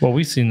time. Well,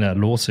 we've seen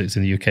lawsuits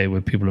in the UK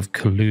where people have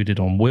colluded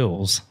on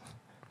wills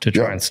to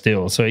try and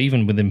steal. So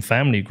even within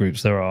family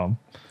groups, there are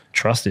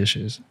trust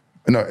issues.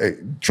 No,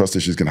 trust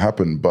issues can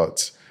happen,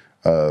 but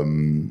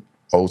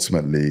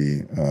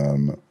ultimately,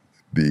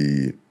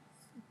 the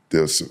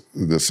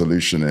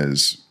solution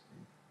is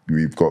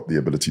we've got the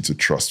ability to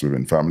trust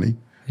within family,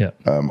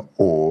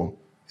 or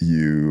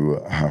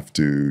you have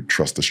to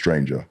trust a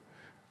stranger,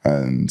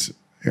 and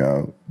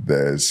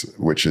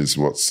which is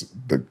what's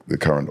the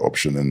current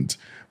option. And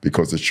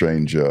because the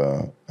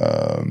stranger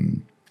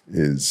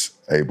is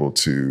able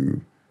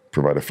to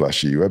provide a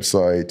flashy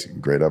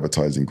website, great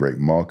advertising, great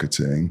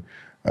marketing,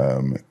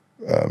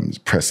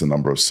 press a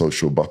number of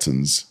social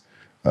buttons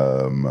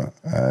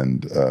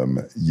and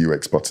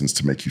UX buttons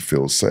to make you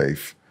feel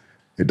safe,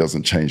 it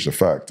doesn't change the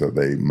fact that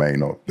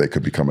they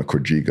could become a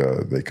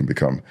Krojiga, they can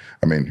become,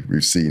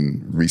 we've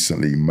seen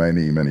recently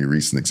many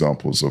recent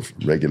examples of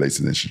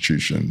regulated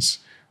institutions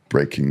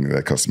breaking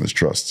their customers'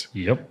 trust.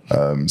 Yep.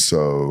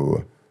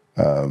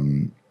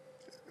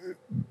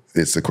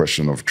 It's a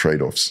question of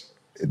trade-offs.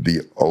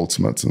 The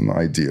ultimate and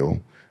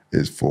ideal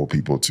is for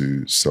people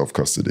to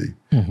self-custody.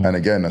 Mm-hmm. And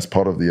again, as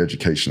part of the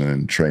education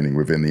and training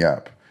within the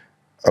app,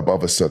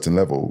 above a certain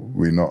level,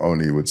 we not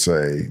only would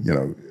say,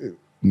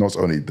 not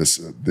only this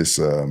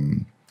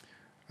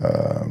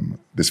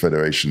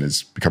federation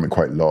is becoming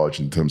quite large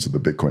in terms of the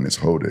Bitcoin it's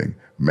holding,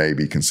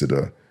 maybe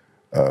consider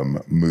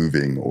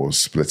moving or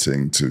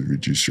splitting to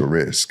reduce your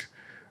risk.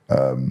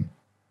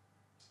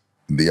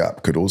 The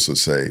app could also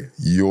say,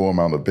 your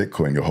amount of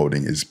Bitcoin you're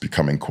holding is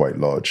becoming quite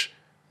large.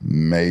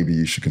 Maybe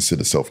you should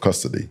consider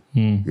self-custody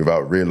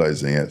without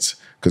realizing it.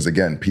 Because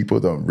again, people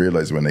don't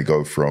realize when they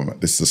go from,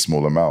 this is a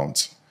small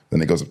amount,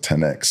 then it goes up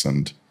 10x.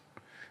 And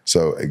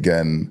so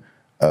again,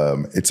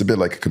 it's a bit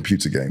like a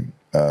computer game.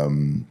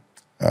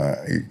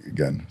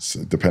 Again,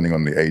 so depending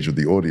on the age of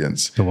the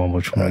audience. The one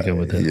which want to go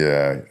with it.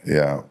 Yeah.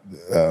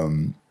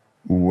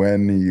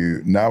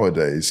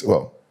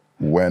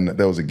 When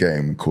there was a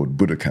game called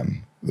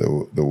Budokan,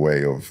 the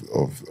way of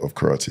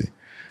karate.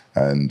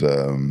 And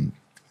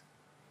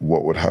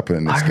what would happen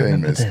in this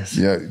game is...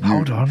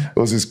 Hold on. It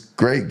was this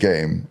great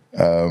game,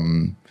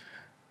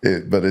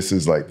 but this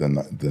is like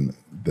the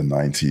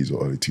 90s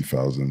or early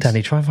 2000s.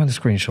 Danny, try and find a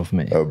screenshot for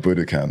me.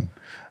 Budokan.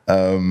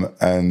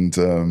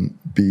 Budokan.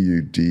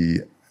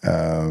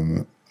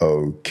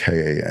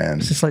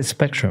 Is this like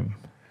Spectrum?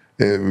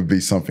 It would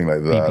be something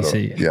like that.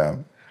 BBC. Yeah.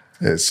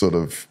 It's sort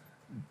of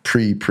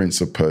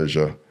pre-Prince of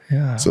Persia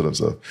sort of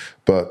stuff.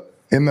 But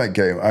in that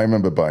game, I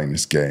remember buying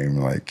this game,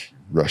 like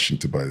rushing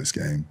to buy this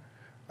game.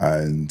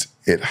 And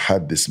it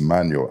had this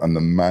manual, and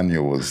the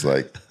manual was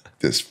like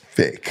this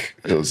thick.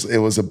 It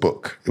was a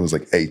book. It was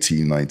like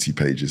 80, 90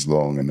 pages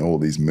long, and all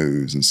these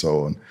moves and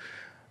so on.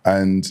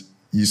 And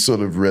you sort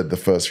of read the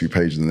first few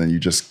pages, and then you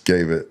just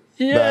gave it.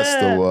 Yeah. That's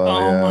the one.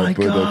 Oh my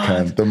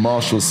God. The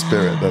martial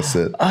spirit. That's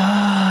it.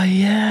 Ah,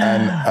 yeah.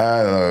 And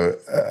I don't know.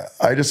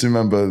 I just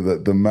remember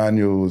that the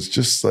manual was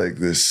just like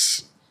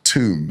this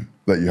tome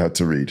that you had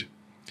to read,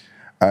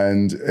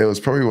 and it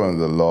was probably one of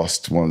the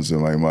last ones in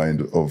my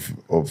mind of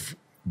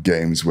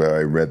games where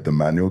I read the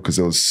manual, because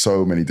there was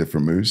so many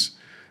different moves.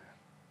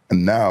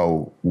 And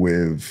now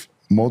with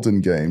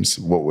modern games,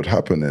 what would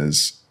happen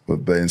is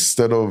they,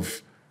 instead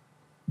of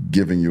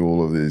giving you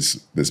all of this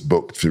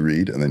book to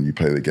read and then you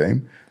play the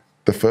game,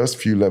 the first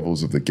few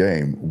levels of the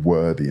game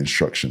were the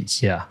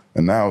instructions. Yeah.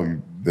 And now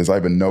there's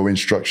either no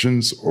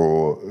instructions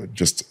or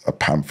just a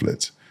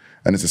pamphlet.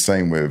 And it's the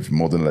same with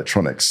modern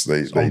electronics.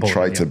 They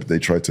try to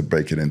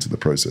bake it into the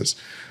process.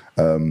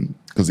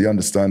 Because the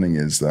understanding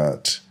is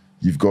that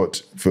you've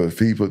got, for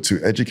people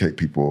to educate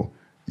people,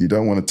 you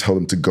don't want to tell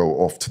them to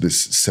go off to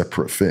this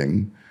separate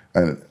thing,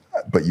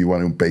 but you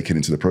want to bake it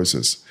into the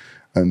process.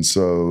 And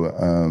so,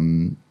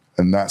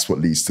 and that's what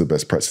leads to the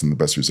best practice and the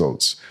best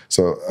results.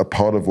 So a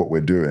part of what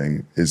we're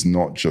doing is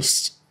not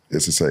just,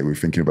 as I say, we're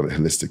thinking about it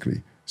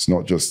holistically. It's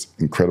not just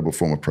incredible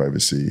form of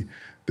privacy,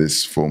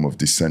 this form of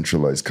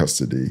decentralized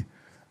custody,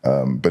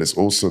 but it's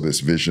also this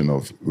vision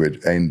of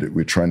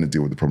we're trying to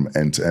deal with the problem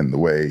end to end, the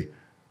way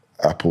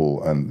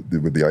Apple and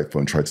with the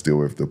iPhone tried to deal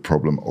with the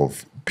problem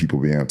of people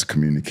being able to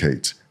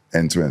communicate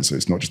end to end. So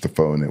it's not just the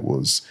phone; it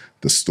was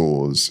the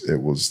stores,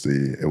 it was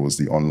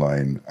the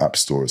online app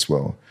store as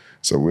well.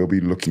 So we'll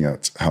be looking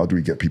at how do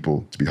we get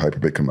people to be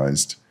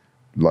hyper-Bitcoinized.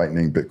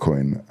 Lightning,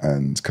 Bitcoin,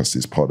 and custody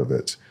is part of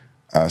it.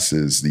 As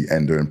is the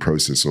end-to-end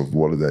process of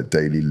what are their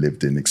daily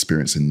lived-in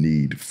experience and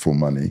need for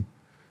money.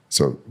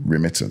 So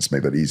remittance,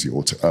 make that easier,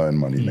 or to earn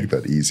money, make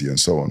that easier, and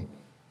so on.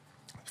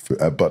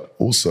 But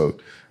also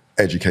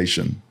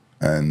education.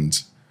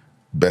 And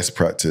best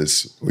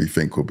practice, we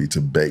think, will be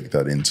to bake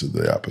that into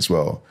the app as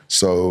well.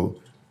 So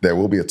there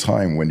will be a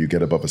time when you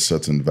get above a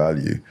certain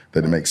value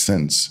that it makes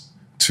sense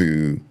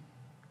to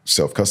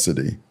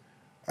self-custody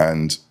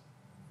and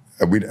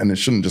it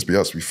shouldn't just be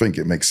us. We think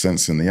it makes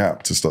sense in the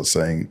app to start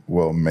saying,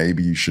 well,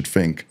 maybe you should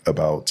think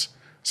about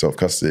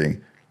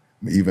self-custodying,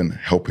 even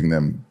helping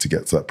them to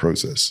get to that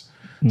process.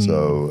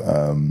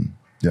 So,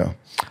 yeah.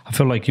 I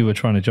feel like you were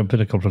trying to jump in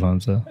a couple of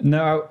times there.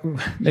 No,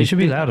 You should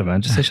be louder,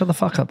 man. Just say, shut the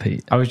fuck up,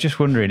 Pete. I was just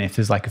wondering if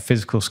there's like a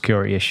physical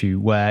security issue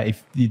where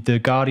if the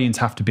guardians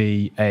have to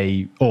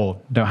be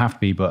or don't have to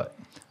be, but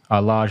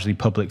are largely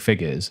public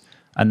figures,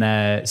 and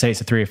they're, say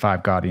it's a 3 or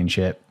 5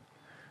 guardianship,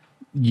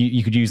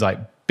 you could use like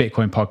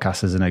Bitcoin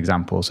podcast as an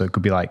example. So it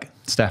could be like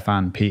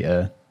Stefan,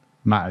 Peter,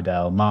 Matt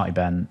Odell, Marty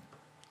Bent,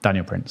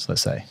 Daniel Prince,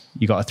 let's say.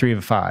 You got a 3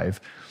 of 5.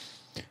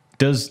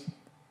 Does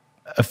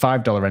a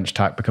 $5 wrench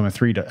attack become a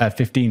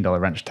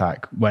 $15 wrench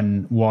attack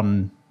when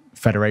one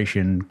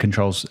federation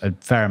controls a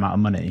fair amount of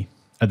money?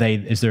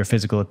 Is there a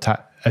physical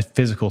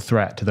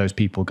threat to those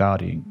people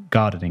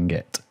gardening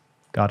it?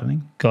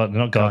 Gardening?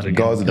 Not gardening.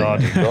 Gardening.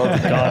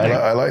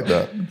 I like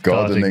that.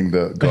 Gardening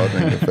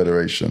the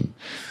federation.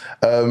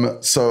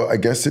 So I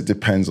guess it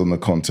depends on the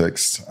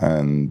context,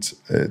 and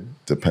it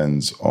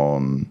depends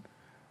on,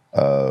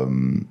 for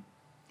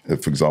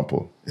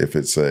example, if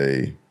it's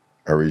a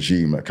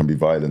regime that can be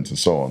violent and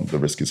so on, the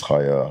risk is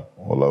higher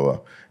or lower.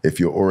 If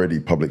you're already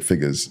public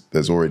figures,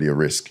 there's already a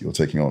risk you're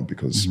taking on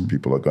because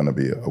people are going to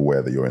be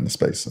aware that you're in the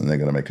space and they're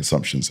going to make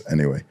assumptions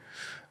anyway.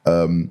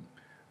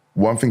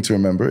 One thing to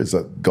remember is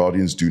that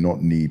guardians do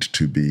not need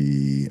to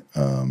be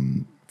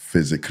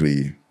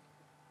physically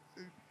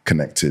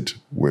connected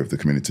with the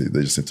community.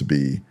 They just have to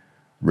be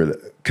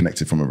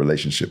connected from a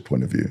relationship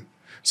point of view.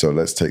 So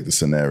let's take the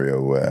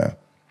scenario where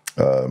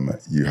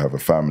you have a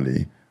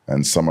family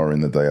and some are in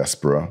the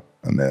diaspora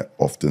and they're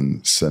often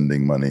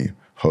sending money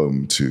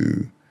home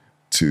to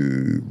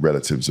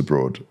relatives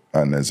abroad.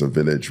 And there's a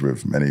village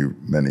with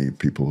many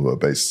people who are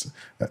based,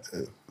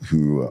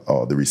 who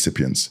are the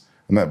recipients.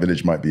 And that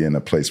village might be in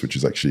a place which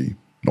is actually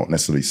not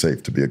necessarily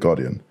safe to be a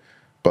guardian.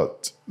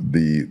 But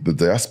the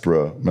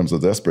diaspora, members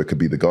of the diaspora could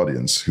be the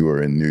guardians who are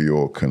in New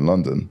York and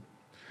London.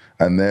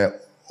 And they're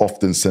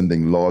often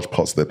sending large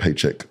parts of their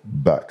paycheck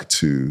back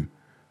to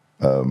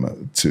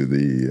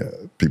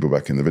the people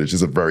back in the village.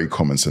 It's a very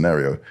common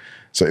scenario.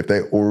 So if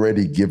they're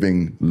already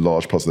giving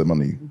large parts of their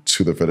money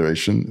to the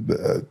federation,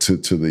 to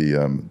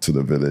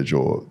the village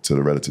or to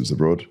the relatives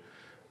abroad,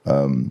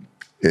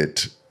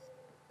 it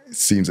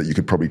seems that you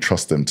could probably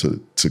trust them to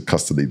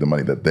custody the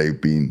money that they've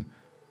been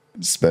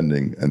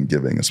spending and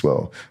giving as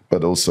well.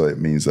 But also it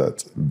means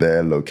that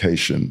their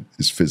location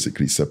is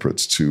physically separate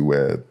to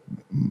where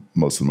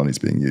most of the money is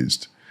being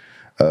used.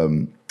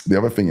 The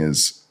other thing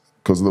is,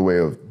 because of the way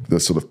of the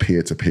sort of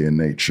peer-to-peer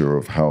nature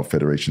of how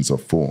federations are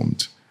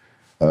formed,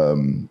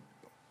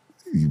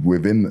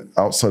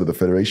 outside of the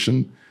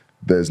federation,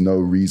 there's no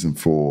reason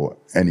for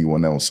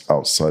anyone else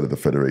outside of the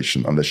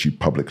federation, unless you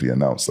publicly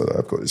announce that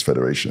I've got this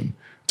federation,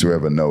 to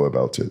ever know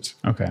about it.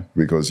 Okay.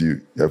 Because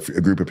you have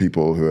a group of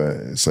people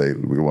who say,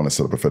 we want to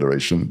set up a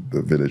federation,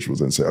 the village will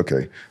then say,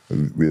 okay,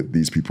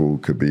 these people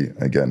could be,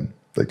 again,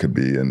 they could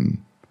be in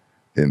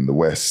the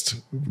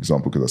West, for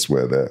example, because that's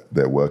where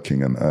they're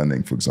working and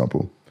earning, for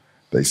example.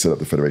 They set up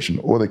the federation,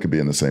 or they could be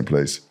in the same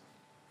place.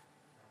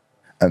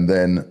 And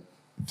then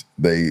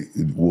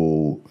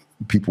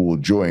people will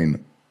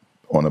join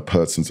on a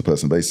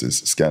person-to-person basis,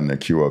 scan their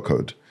QR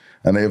code.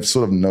 And they have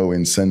sort of no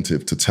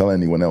incentive to tell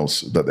anyone else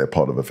that they're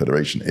part of a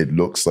federation. It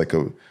looks like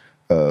a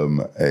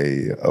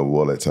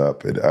wallet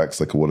app. It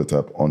acts like a wallet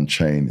app on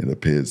chain. It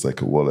appears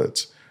like a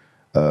wallet.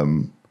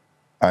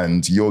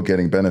 And you're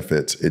getting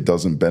benefit. It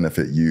doesn't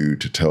benefit you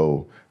to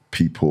tell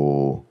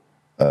people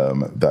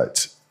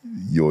that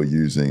you're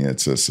using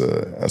it as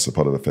a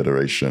part of a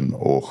federation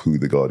or who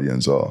the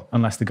guardians are.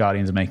 Unless the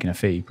guardians are making a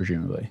fee,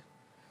 presumably.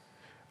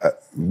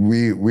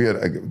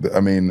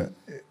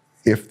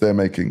 If they're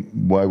making,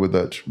 why would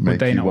that make? Would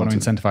they not want to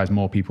incentivize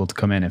more people to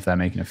come in if they're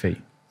making a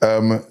fee?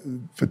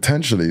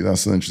 Potentially,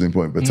 that's an interesting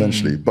point.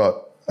 Potentially,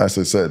 but as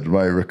I said,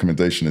 my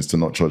recommendation is to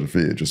not charge a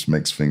fee. It just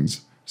makes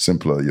things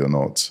simpler. You're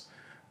not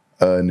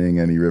earning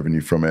any revenue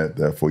from it,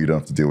 therefore you don't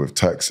have to deal with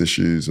tax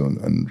issues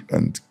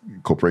and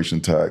corporation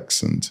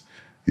tax, and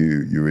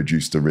you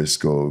reduce the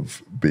risk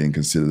of being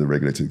considered a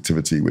regulated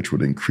activity, which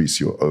would increase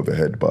your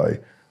overhead by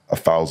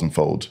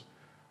 1,000-fold.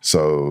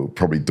 So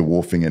probably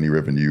dwarfing any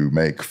revenue you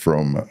make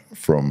from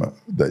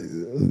that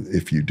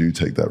if you do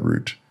take that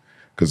route,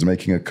 because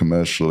making a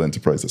commercial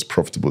enterprise that's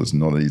profitable is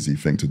not an easy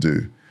thing to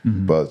do.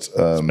 Mm-hmm. But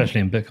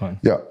especially in Bitcoin.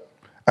 Yeah,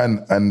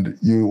 and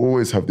you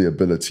always have the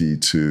ability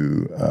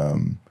to,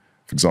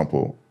 for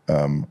example,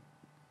 a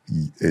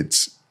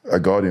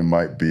guardian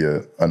might be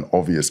an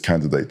obvious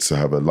candidate to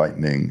have a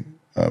Lightning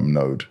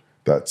node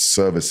that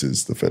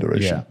services the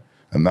federation,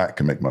 and that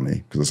can make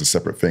money because it's a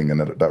separate thing, and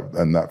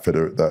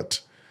that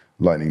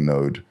Lightning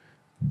node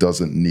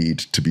doesn't need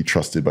to be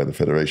trusted by the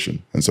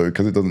federation. And so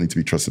because it doesn't need to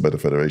be trusted by the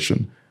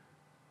federation,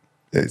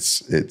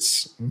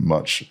 it's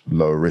much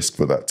lower risk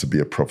for that to be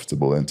a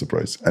profitable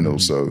enterprise. And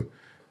also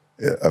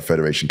a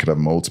federation could have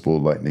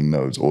multiple Lightning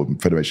nodes, or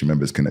federation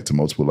members connect to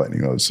multiple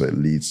Lightning nodes, so it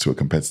leads to a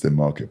competitive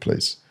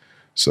marketplace.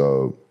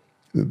 So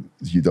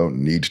you don't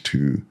need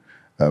to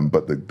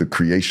But the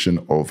creation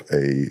of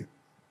a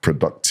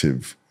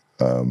productive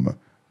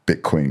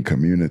Bitcoin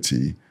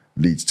community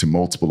leads to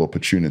multiple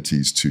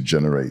opportunities to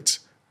generate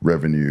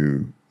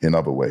revenue in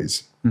other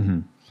ways.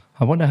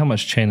 I wonder how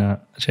much chain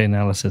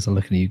analysis are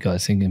looking at you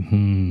guys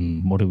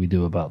thinking, what do we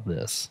do about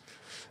this?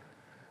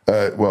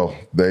 Well,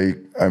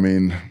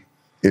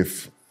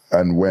 if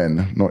and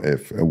when, not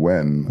if,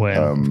 when,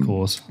 of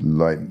course.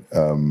 like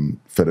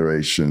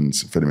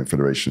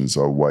federations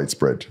are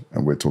widespread,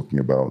 and we're talking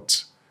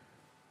about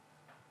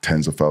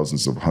tens of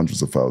thousands of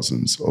hundreds of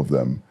thousands of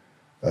them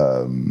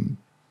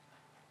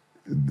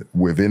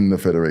within the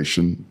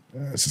federation.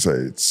 As I say,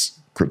 it's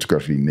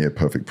cryptographically near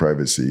perfect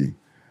privacy.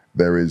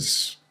 There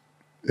is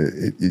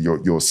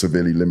you're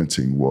severely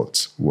limiting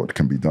what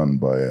can be done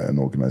by an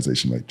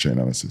organization like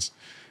Chainalysis.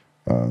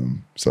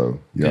 So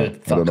yeah,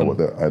 Good. I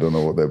don't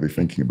know what they'll be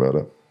thinking about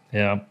it.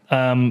 Yeah.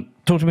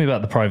 Talk to me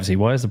about the privacy.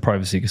 Why is the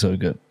privacy so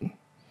good?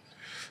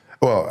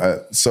 Well,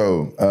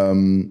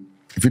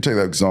 if you take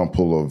that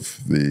example of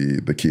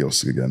the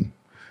kiosk again,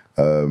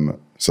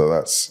 so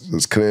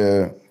that's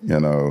clear.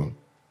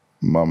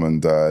 Mum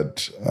and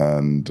dad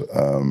and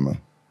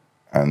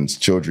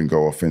children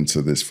go off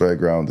into this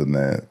fairground,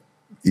 and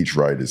each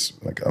ride is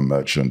like a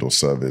merchant or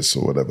service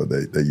or whatever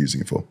they're using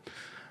it for.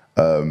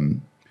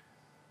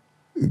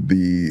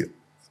 The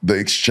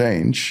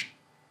exchange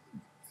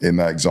in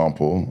that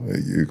example,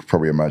 you could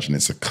probably imagine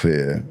it's a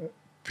clear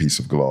piece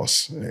of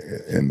glass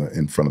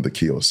in front of the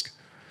kiosk.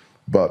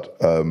 But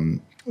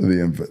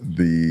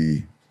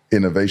the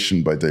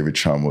innovation by David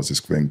Chaum was this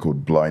thing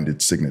called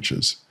blinded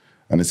signatures.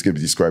 And it's going to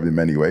be described in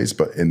many ways.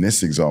 But in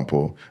this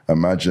example,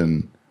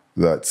 imagine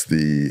that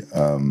the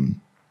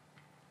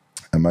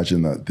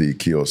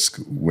kiosk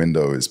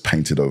window is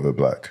painted over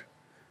black.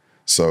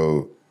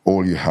 So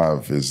all you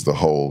have is the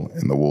hole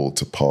in the wall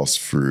to pass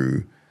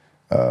through.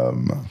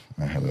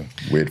 I had a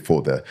weird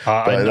thought there.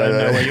 I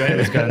know where your head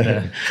was going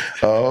there.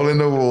 A hole in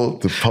the wall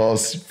to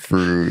pass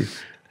through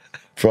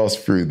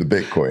the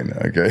Bitcoin,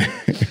 okay?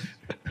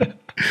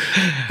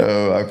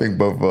 I think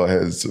both of our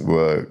heads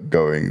were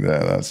going there.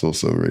 That's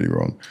also really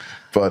wrong.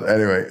 But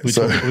anyway.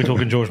 We're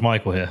talking George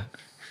Michael here.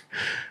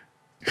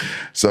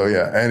 So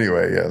yeah,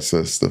 anyway, yes,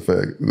 it's the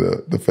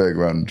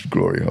fairground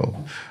glory hole.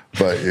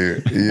 But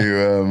you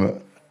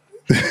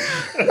what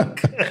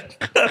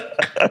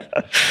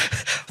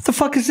the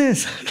fuck is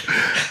this?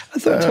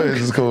 This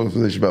is a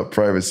conversation about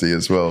privacy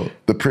as well.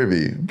 The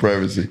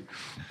privacy.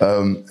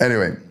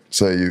 Anyway,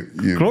 so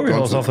you glory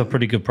holes offer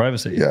pretty good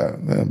privacy. Yeah,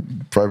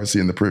 privacy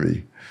in the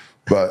privy.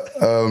 But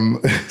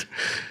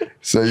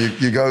so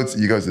you go to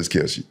this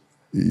kiosk.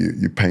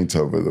 You paint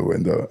over the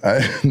window,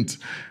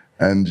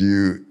 and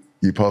you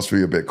pass through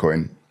your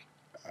Bitcoin,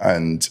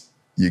 and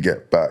you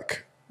get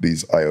back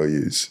these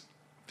IOUs.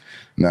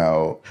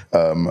 Now,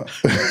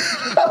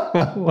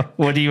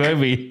 what do you owe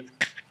me?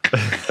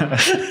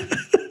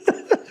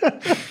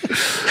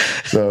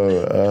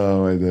 So,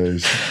 oh my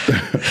days.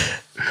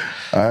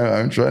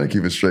 I'm trying to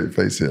keep a straight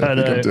face here. I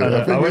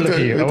won't look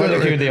at you. I won't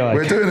look you in the eye.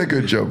 We're doing a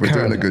good job. I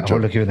won't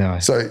look you in the eye.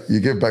 So you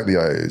give back the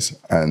IOUs,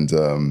 and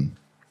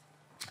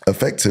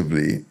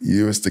effectively,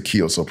 you as the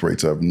kiosk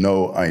operator have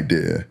no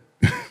idea.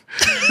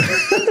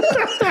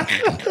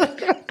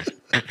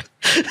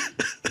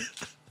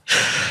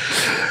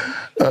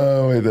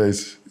 Oh my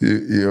days!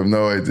 You have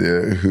no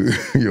idea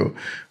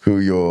who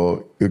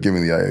you're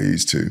giving the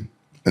IOUs to,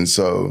 and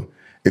so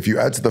if you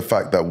add to the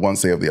fact that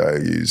once they have the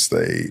IOUs,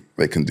 they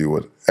can do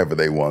whatever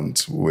they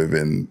want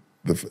within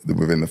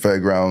the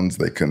fairgrounds.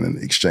 They can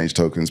exchange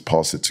tokens,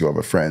 pass it to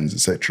other friends,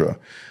 etc.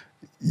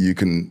 You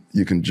can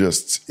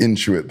just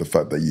intuit the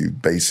fact that you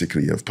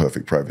basically have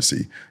perfect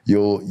privacy.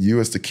 You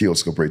as the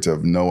kiosk operator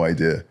have no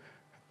idea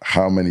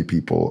how many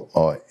people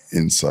are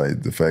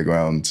inside the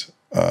fairground,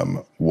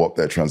 what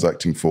they're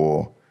transacting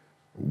for,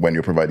 when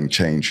you're providing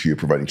change, who you're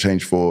providing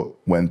change for,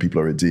 when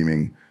people are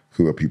redeeming,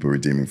 who are people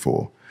redeeming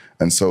for.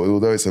 And so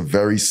although it's a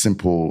very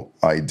simple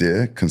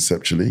idea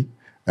conceptually,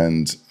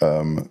 and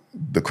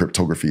the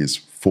cryptography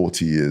is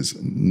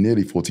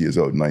nearly 40 years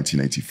old,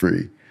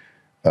 1983.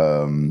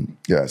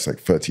 It's like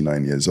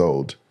 39 years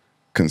old.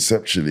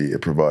 Conceptually,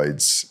 it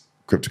provides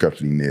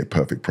cryptographically near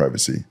perfect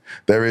privacy.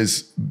 There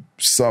is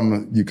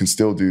you can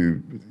still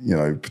do,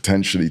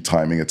 potentially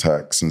timing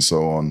attacks and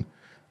so on.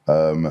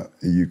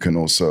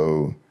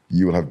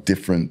 You will have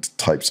different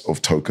types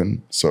of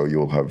token. So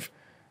you'll have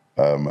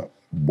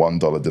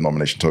 $1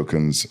 denomination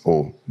tokens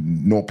or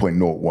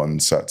 0.01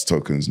 sats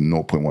tokens,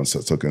 0.1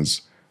 sats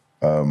tokens,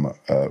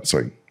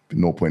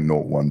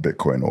 0.01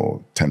 Bitcoin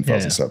or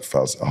 10,000 sat,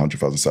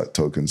 100,000 sat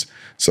tokens.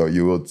 So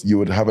you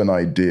would have an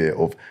idea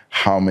of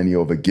how many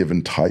of a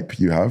given type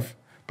you have,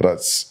 but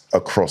that's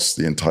across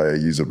the entire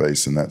user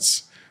base, and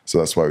that's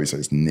why we say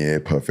it's near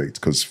perfect,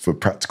 because for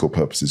practical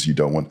purposes, you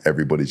don't want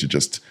everybody to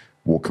just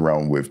walk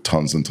around with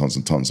tons and tons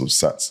and tons of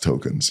sats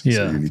tokens. Yeah.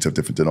 So you need to have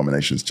different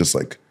denominations, just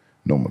like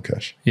normal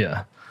cash.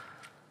 Yeah.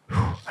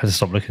 I had to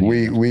stop looking.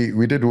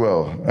 We did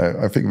well.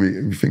 I think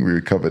we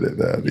recovered it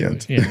there at the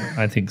end. Yeah,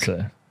 I think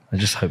so. I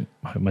just hope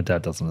my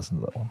dad doesn't listen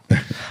to that one.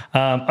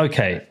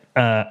 Okay.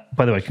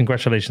 By the way,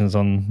 congratulations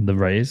on the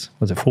raise.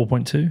 Was it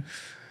 4.2?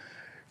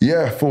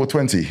 Yeah,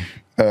 420.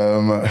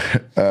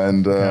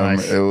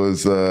 Nice. It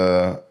was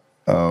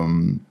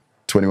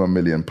 21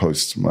 million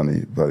post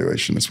money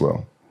valuation as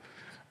well.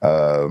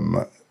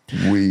 The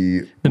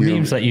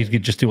memes that you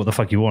could just do what the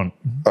fuck you want.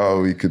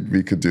 Oh, we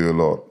could do a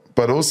lot,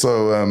 but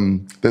also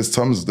there's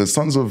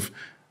tons of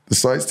the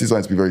site's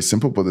designed to be very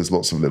simple, but there's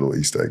lots of little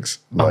Easter eggs.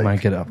 Oh man,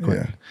 get it up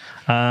quick.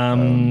 Yeah.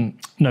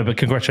 No, but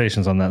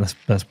congratulations on that.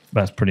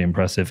 That's pretty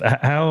impressive.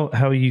 How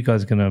are you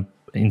guys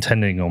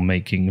intending on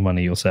making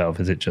money yourself?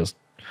 Is it just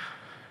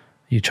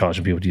you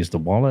charging people to use the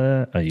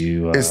wallet? Are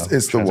you It's the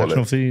transactional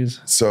wallet. fees?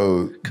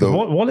 So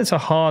Wallets are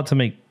hard to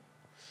make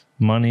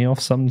money off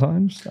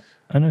sometimes.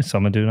 I know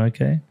some are doing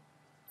okay.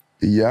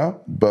 yeah,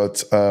 but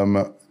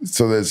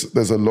so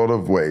there's a lot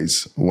of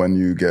ways when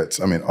you get.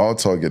 I mean, our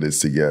target is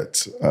to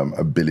get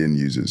 1 billion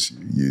users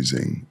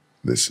using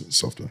this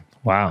software.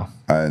 Wow.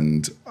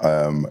 And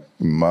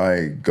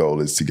my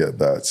goal is to get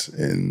that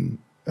in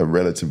a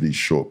relatively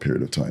short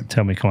period of time,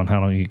 Tell me, come on,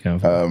 how long are you going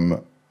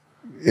for?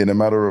 in a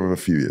matter of a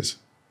few years.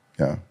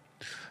 Yeah.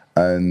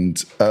 And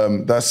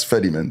that's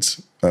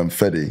Fedimint.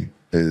 Fedi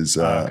is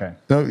okay.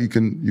 no, you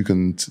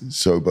can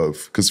show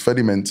both, because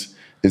Fedimint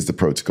is the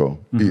protocol.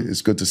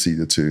 It's good to see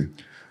the two.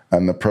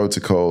 And the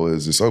protocol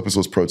is this open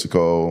source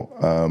protocol.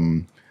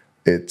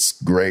 It's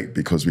great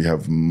because we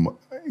have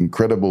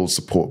incredible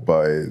support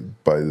by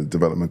the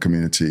development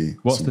community.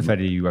 What's the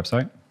Fedi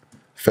website?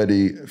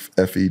 Fedi,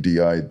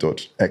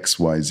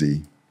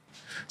 fedi.xyz.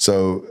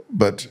 So,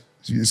 but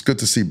it's good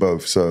to see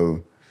both.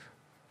 So,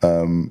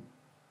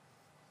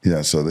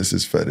 yeah, so this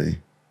is Fedi,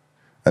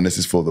 and this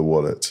is for the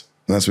wallet.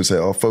 And that's what we say,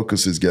 our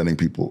focus is getting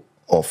people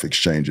off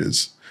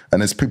exchanges.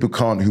 And there's people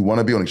who want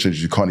to be on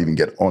exchanges, you can't even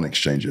get on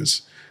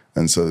exchanges.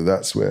 And so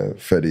that's where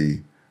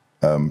Fedi,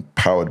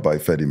 powered by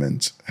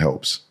Fedimint,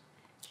 helps.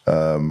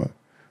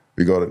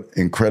 We got an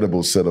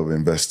incredible set of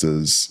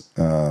investors,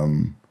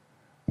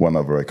 one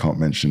other I can't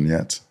mention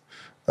yet,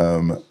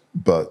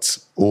 but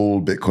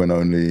all Bitcoin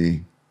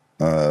only,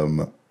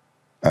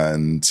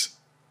 and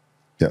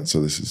yeah,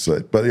 so this is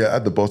it. But yeah,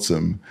 at the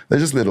bottom, they're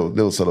just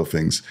little subtle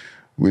things.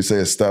 We say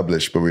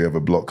established, but we have a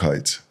block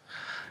height.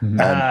 And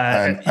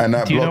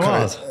that do you block know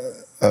height,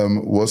 ours?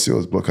 what's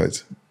yours block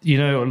height? You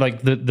know,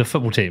 like the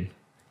football team.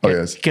 Oh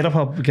yes. Get up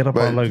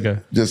our logo.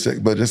 Just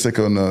like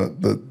on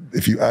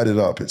if you add it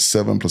up, it's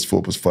 7 +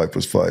 4 + 5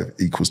 + 5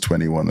 equals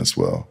 21 as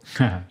well.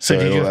 So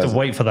did you it have has- to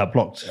wait for that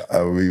block?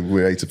 we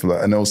waited for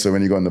that, and also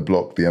when you go on the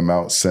block, the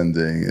amount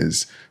sending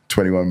is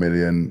 21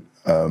 million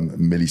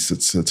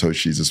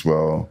millisatoshis as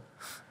well,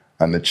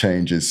 and the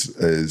change is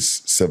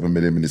 7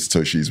 million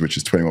millisatoshis, which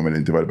is 21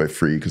 million divided by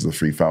 3 because of the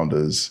 3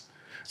 founders.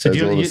 So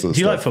There's do all you, this sort of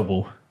do you like stuff.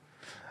 football?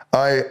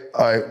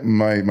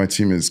 My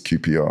team is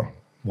QPR.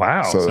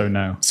 Wow. So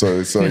no. So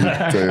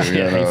Yeah,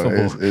 hate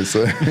football. it's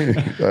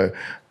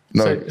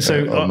no.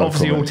 So no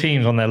obviously all comment.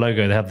 teams on their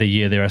logo, they have the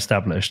year they're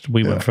established.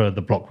 We went for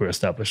the block we were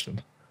established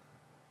in.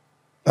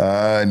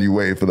 And you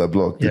waited for that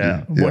block, did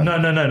Yeah. you? Well,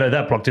 no,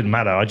 that block didn't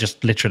matter. I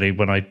just literally,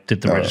 when I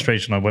did the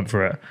registration, I went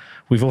for it.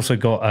 We've also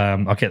got,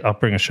 I'll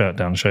bring a shirt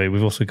down and show you.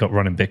 We've also got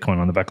Running Bitcoin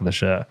on the back of the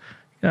shirt.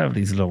 You have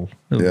these little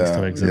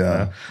Easter eggs in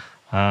there.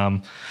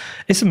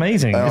 It's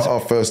amazing. And It's- our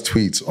first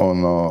tweet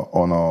on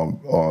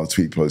our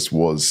tweet post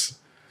was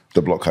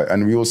the block height,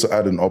 and we also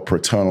add an op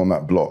return on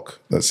that block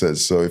that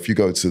says. So if you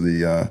go to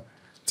the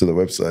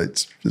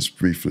website just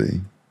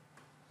briefly,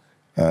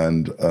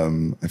 and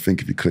I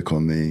think if you click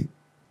on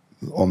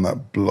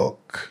that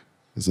block,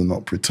 there's an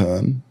op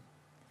return.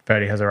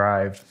 Fedi has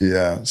arrived.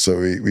 Yeah, so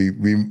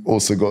we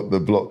also got the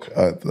block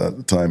at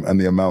the time, and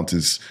the amount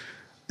is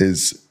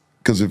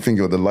because we think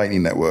of the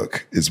Lightning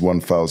Network is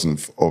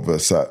 1,000th of a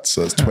sat,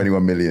 so it's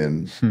 21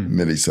 million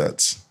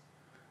millisats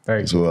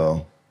Very as cool.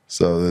 well.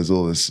 So there's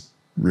all this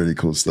really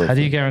cool stuff. how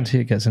do you guarantee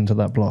it gets into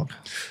that block?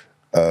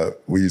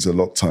 We use a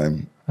lock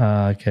time.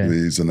 Okay. We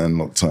use an end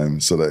lock time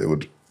so that it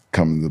would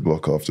come in the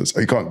block afterwards.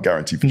 You can't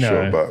guarantee for No.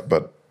 sure,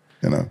 but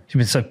you know, You've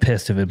been so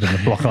pissed if it had been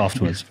the block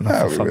afterwards. But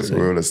we for fuck's sake.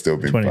 would have still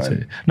been 22.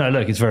 fine. No,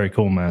 look, it's very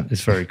cool, man.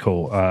 It's very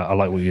cool. I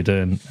like what you're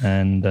doing,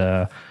 and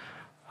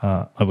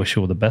I wish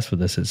you all the best with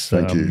this. It's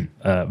Thank you.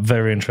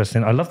 very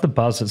interesting. I love the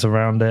buzz that's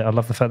around it. I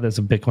love the fact that it's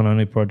a Bitcoin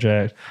only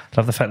project. I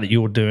love the fact that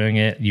you're doing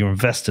it. Your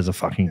investors are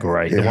fucking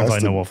great. The ones I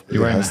know of. It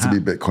has to be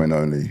Bitcoin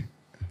only.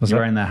 What's You're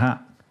that? wearing their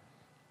hat.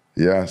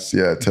 Yes,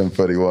 yeah,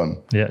 1031.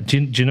 Yeah. Do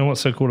you know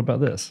what's so cool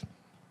about this?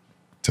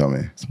 Tell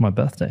me. It's my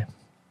birthday.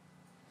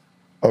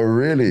 Oh,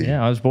 really?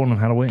 Yeah, I was born on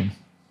Halloween.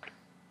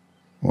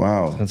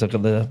 Wow. I've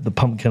got the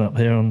pumpkin up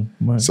here on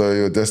my. So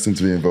you're destined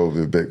to be involved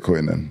with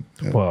Bitcoin then?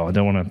 Yeah. Well, I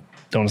don't want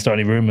to start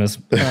any rumors.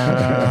 All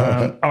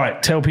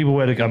right, tell people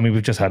where to go. I mean,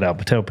 we've just had out,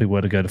 but tell people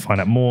where to go to find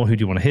out more. Who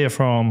do you want to hear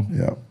from?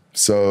 Yeah.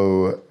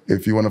 So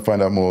if you want to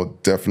find out more,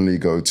 definitely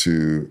go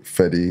to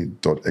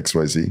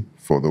fedi.xyz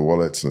for the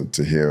wallet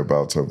to hear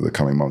about over the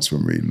coming months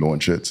when we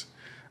launch it.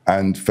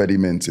 And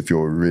Fedimint, if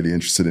you're really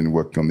interested in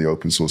working on the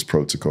open source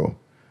protocol.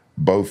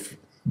 Both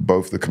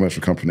the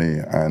commercial company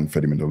and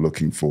Fedimint are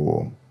looking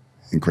for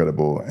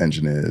incredible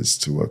engineers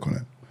to work on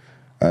it.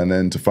 And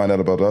then to find out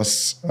about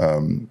us,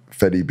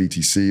 Fedi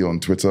BTC on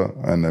Twitter,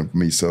 and then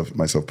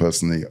myself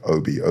personally,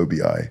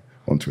 OBI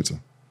on Twitter.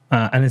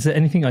 And is there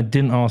anything I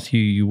didn't ask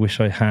you wish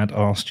I had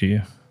asked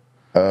you?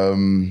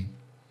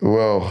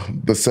 Well,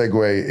 the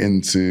segue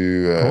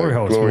into Glory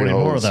holes,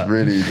 more of that.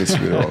 Really just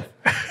threw it off.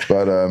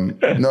 But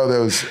no,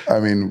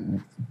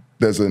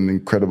 there's an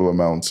incredible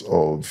amount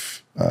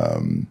of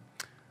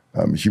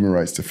human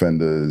rights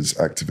defenders,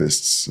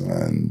 activists,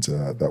 and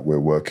that we're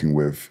working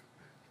with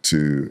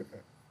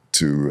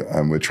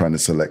and we're trying to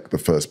select the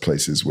first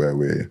places where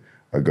we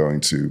are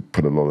going to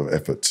put a lot of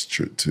effort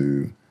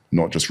to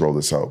not just roll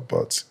this out,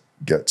 but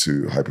get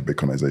to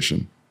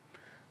hyper-Bitcoinization.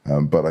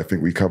 But I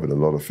think we covered a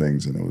lot of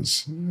things, and it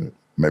was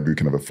maybe we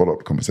can have a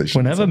follow-up conversation.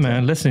 Whenever,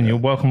 man. Listen, you're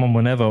welcome on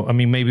whenever. I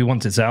mean, maybe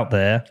once it's out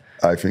there,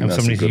 I think and that's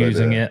somebody's a good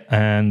using idea. it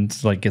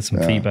and like get some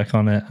feedback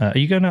on it. Are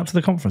you going out to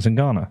the conference in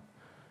Ghana?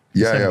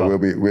 Yeah,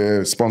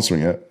 we're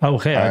sponsoring it. Oh,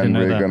 okay, I didn't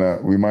know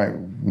that. We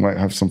might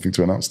have something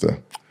to announce there.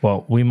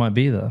 Well, we might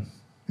be there.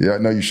 Yeah,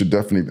 no, you should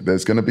definitely.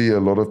 There's going to be a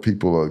lot of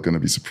people are going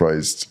to be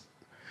surprised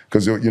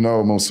because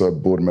I'm also a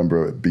board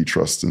member at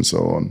B-Trust and so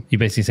on. You're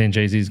basically saying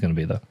Jay-Z is going to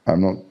be there.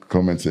 I'm not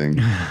commenting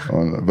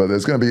on, but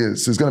there's going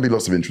to be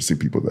lots of interesting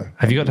people there.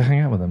 Have you got to hang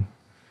out with them?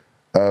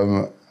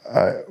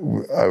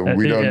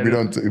 We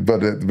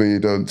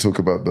don't talk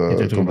about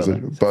the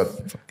conversation,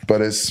 but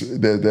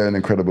they're an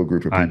incredible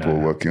group of people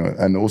working on it,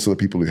 and also the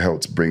people who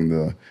helped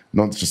bring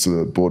not just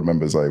the board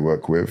members I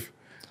work with,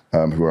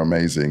 who are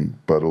amazing,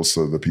 but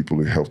also the people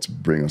who helped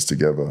bring us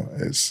together.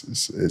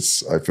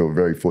 I feel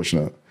very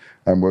fortunate.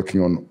 I'm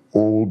working on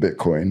all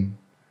Bitcoin,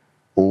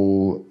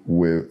 all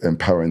with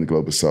empowering the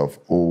global south,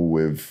 all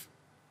with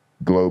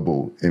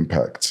global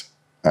impact,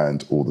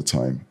 and all the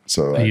time.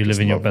 So are you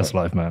living your best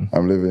life, man?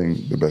 I'm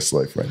living the best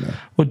life right now.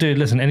 Well, dude,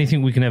 listen,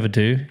 anything we can ever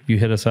do, you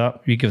hit us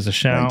up, you give us a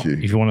shout. Thank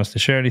you. If you want us to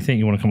share anything,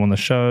 you want to come on the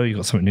show, you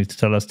got something new to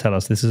tell us.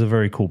 This is a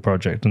very cool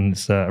project, and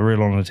it's a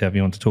real honor to have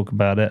you on to talk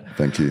about it.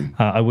 Thank you.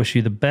 I wish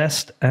you the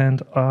best,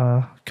 and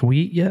can we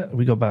eat yet?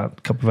 We got about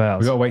a couple of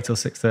hours. We got to wait till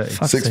 6:30.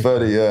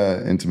 6:30,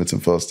 yeah,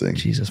 intermittent fasting.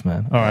 Jesus,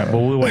 man. All right,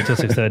 well, we'll wait till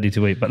 6:30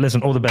 to eat. But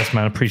listen, all the best,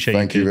 man. Appreciate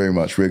Thank you very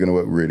much. We're going to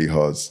work really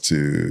hard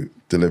to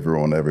deliver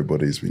on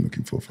everybody's been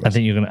looking for us. I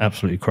think you're going to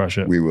absolutely crush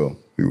it. We will.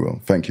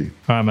 Thank you.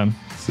 All right, man.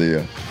 See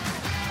ya.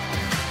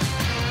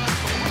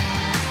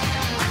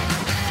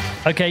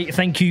 Okay,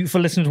 thank you for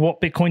listening to What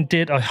Bitcoin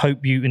Did. I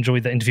hope you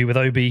enjoyed that interview with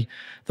Obi.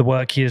 The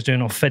work he is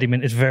doing off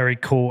Fedimint is very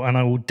cool, and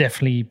I will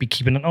definitely be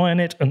keeping an eye on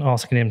it and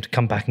asking him to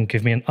come back and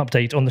give me an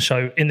update on the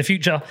show in the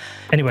future.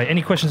 Anyway,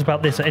 any questions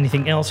about this or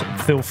anything else,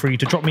 feel free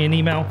to drop me an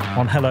email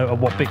on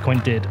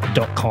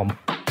hello@whatbitcoindid.com.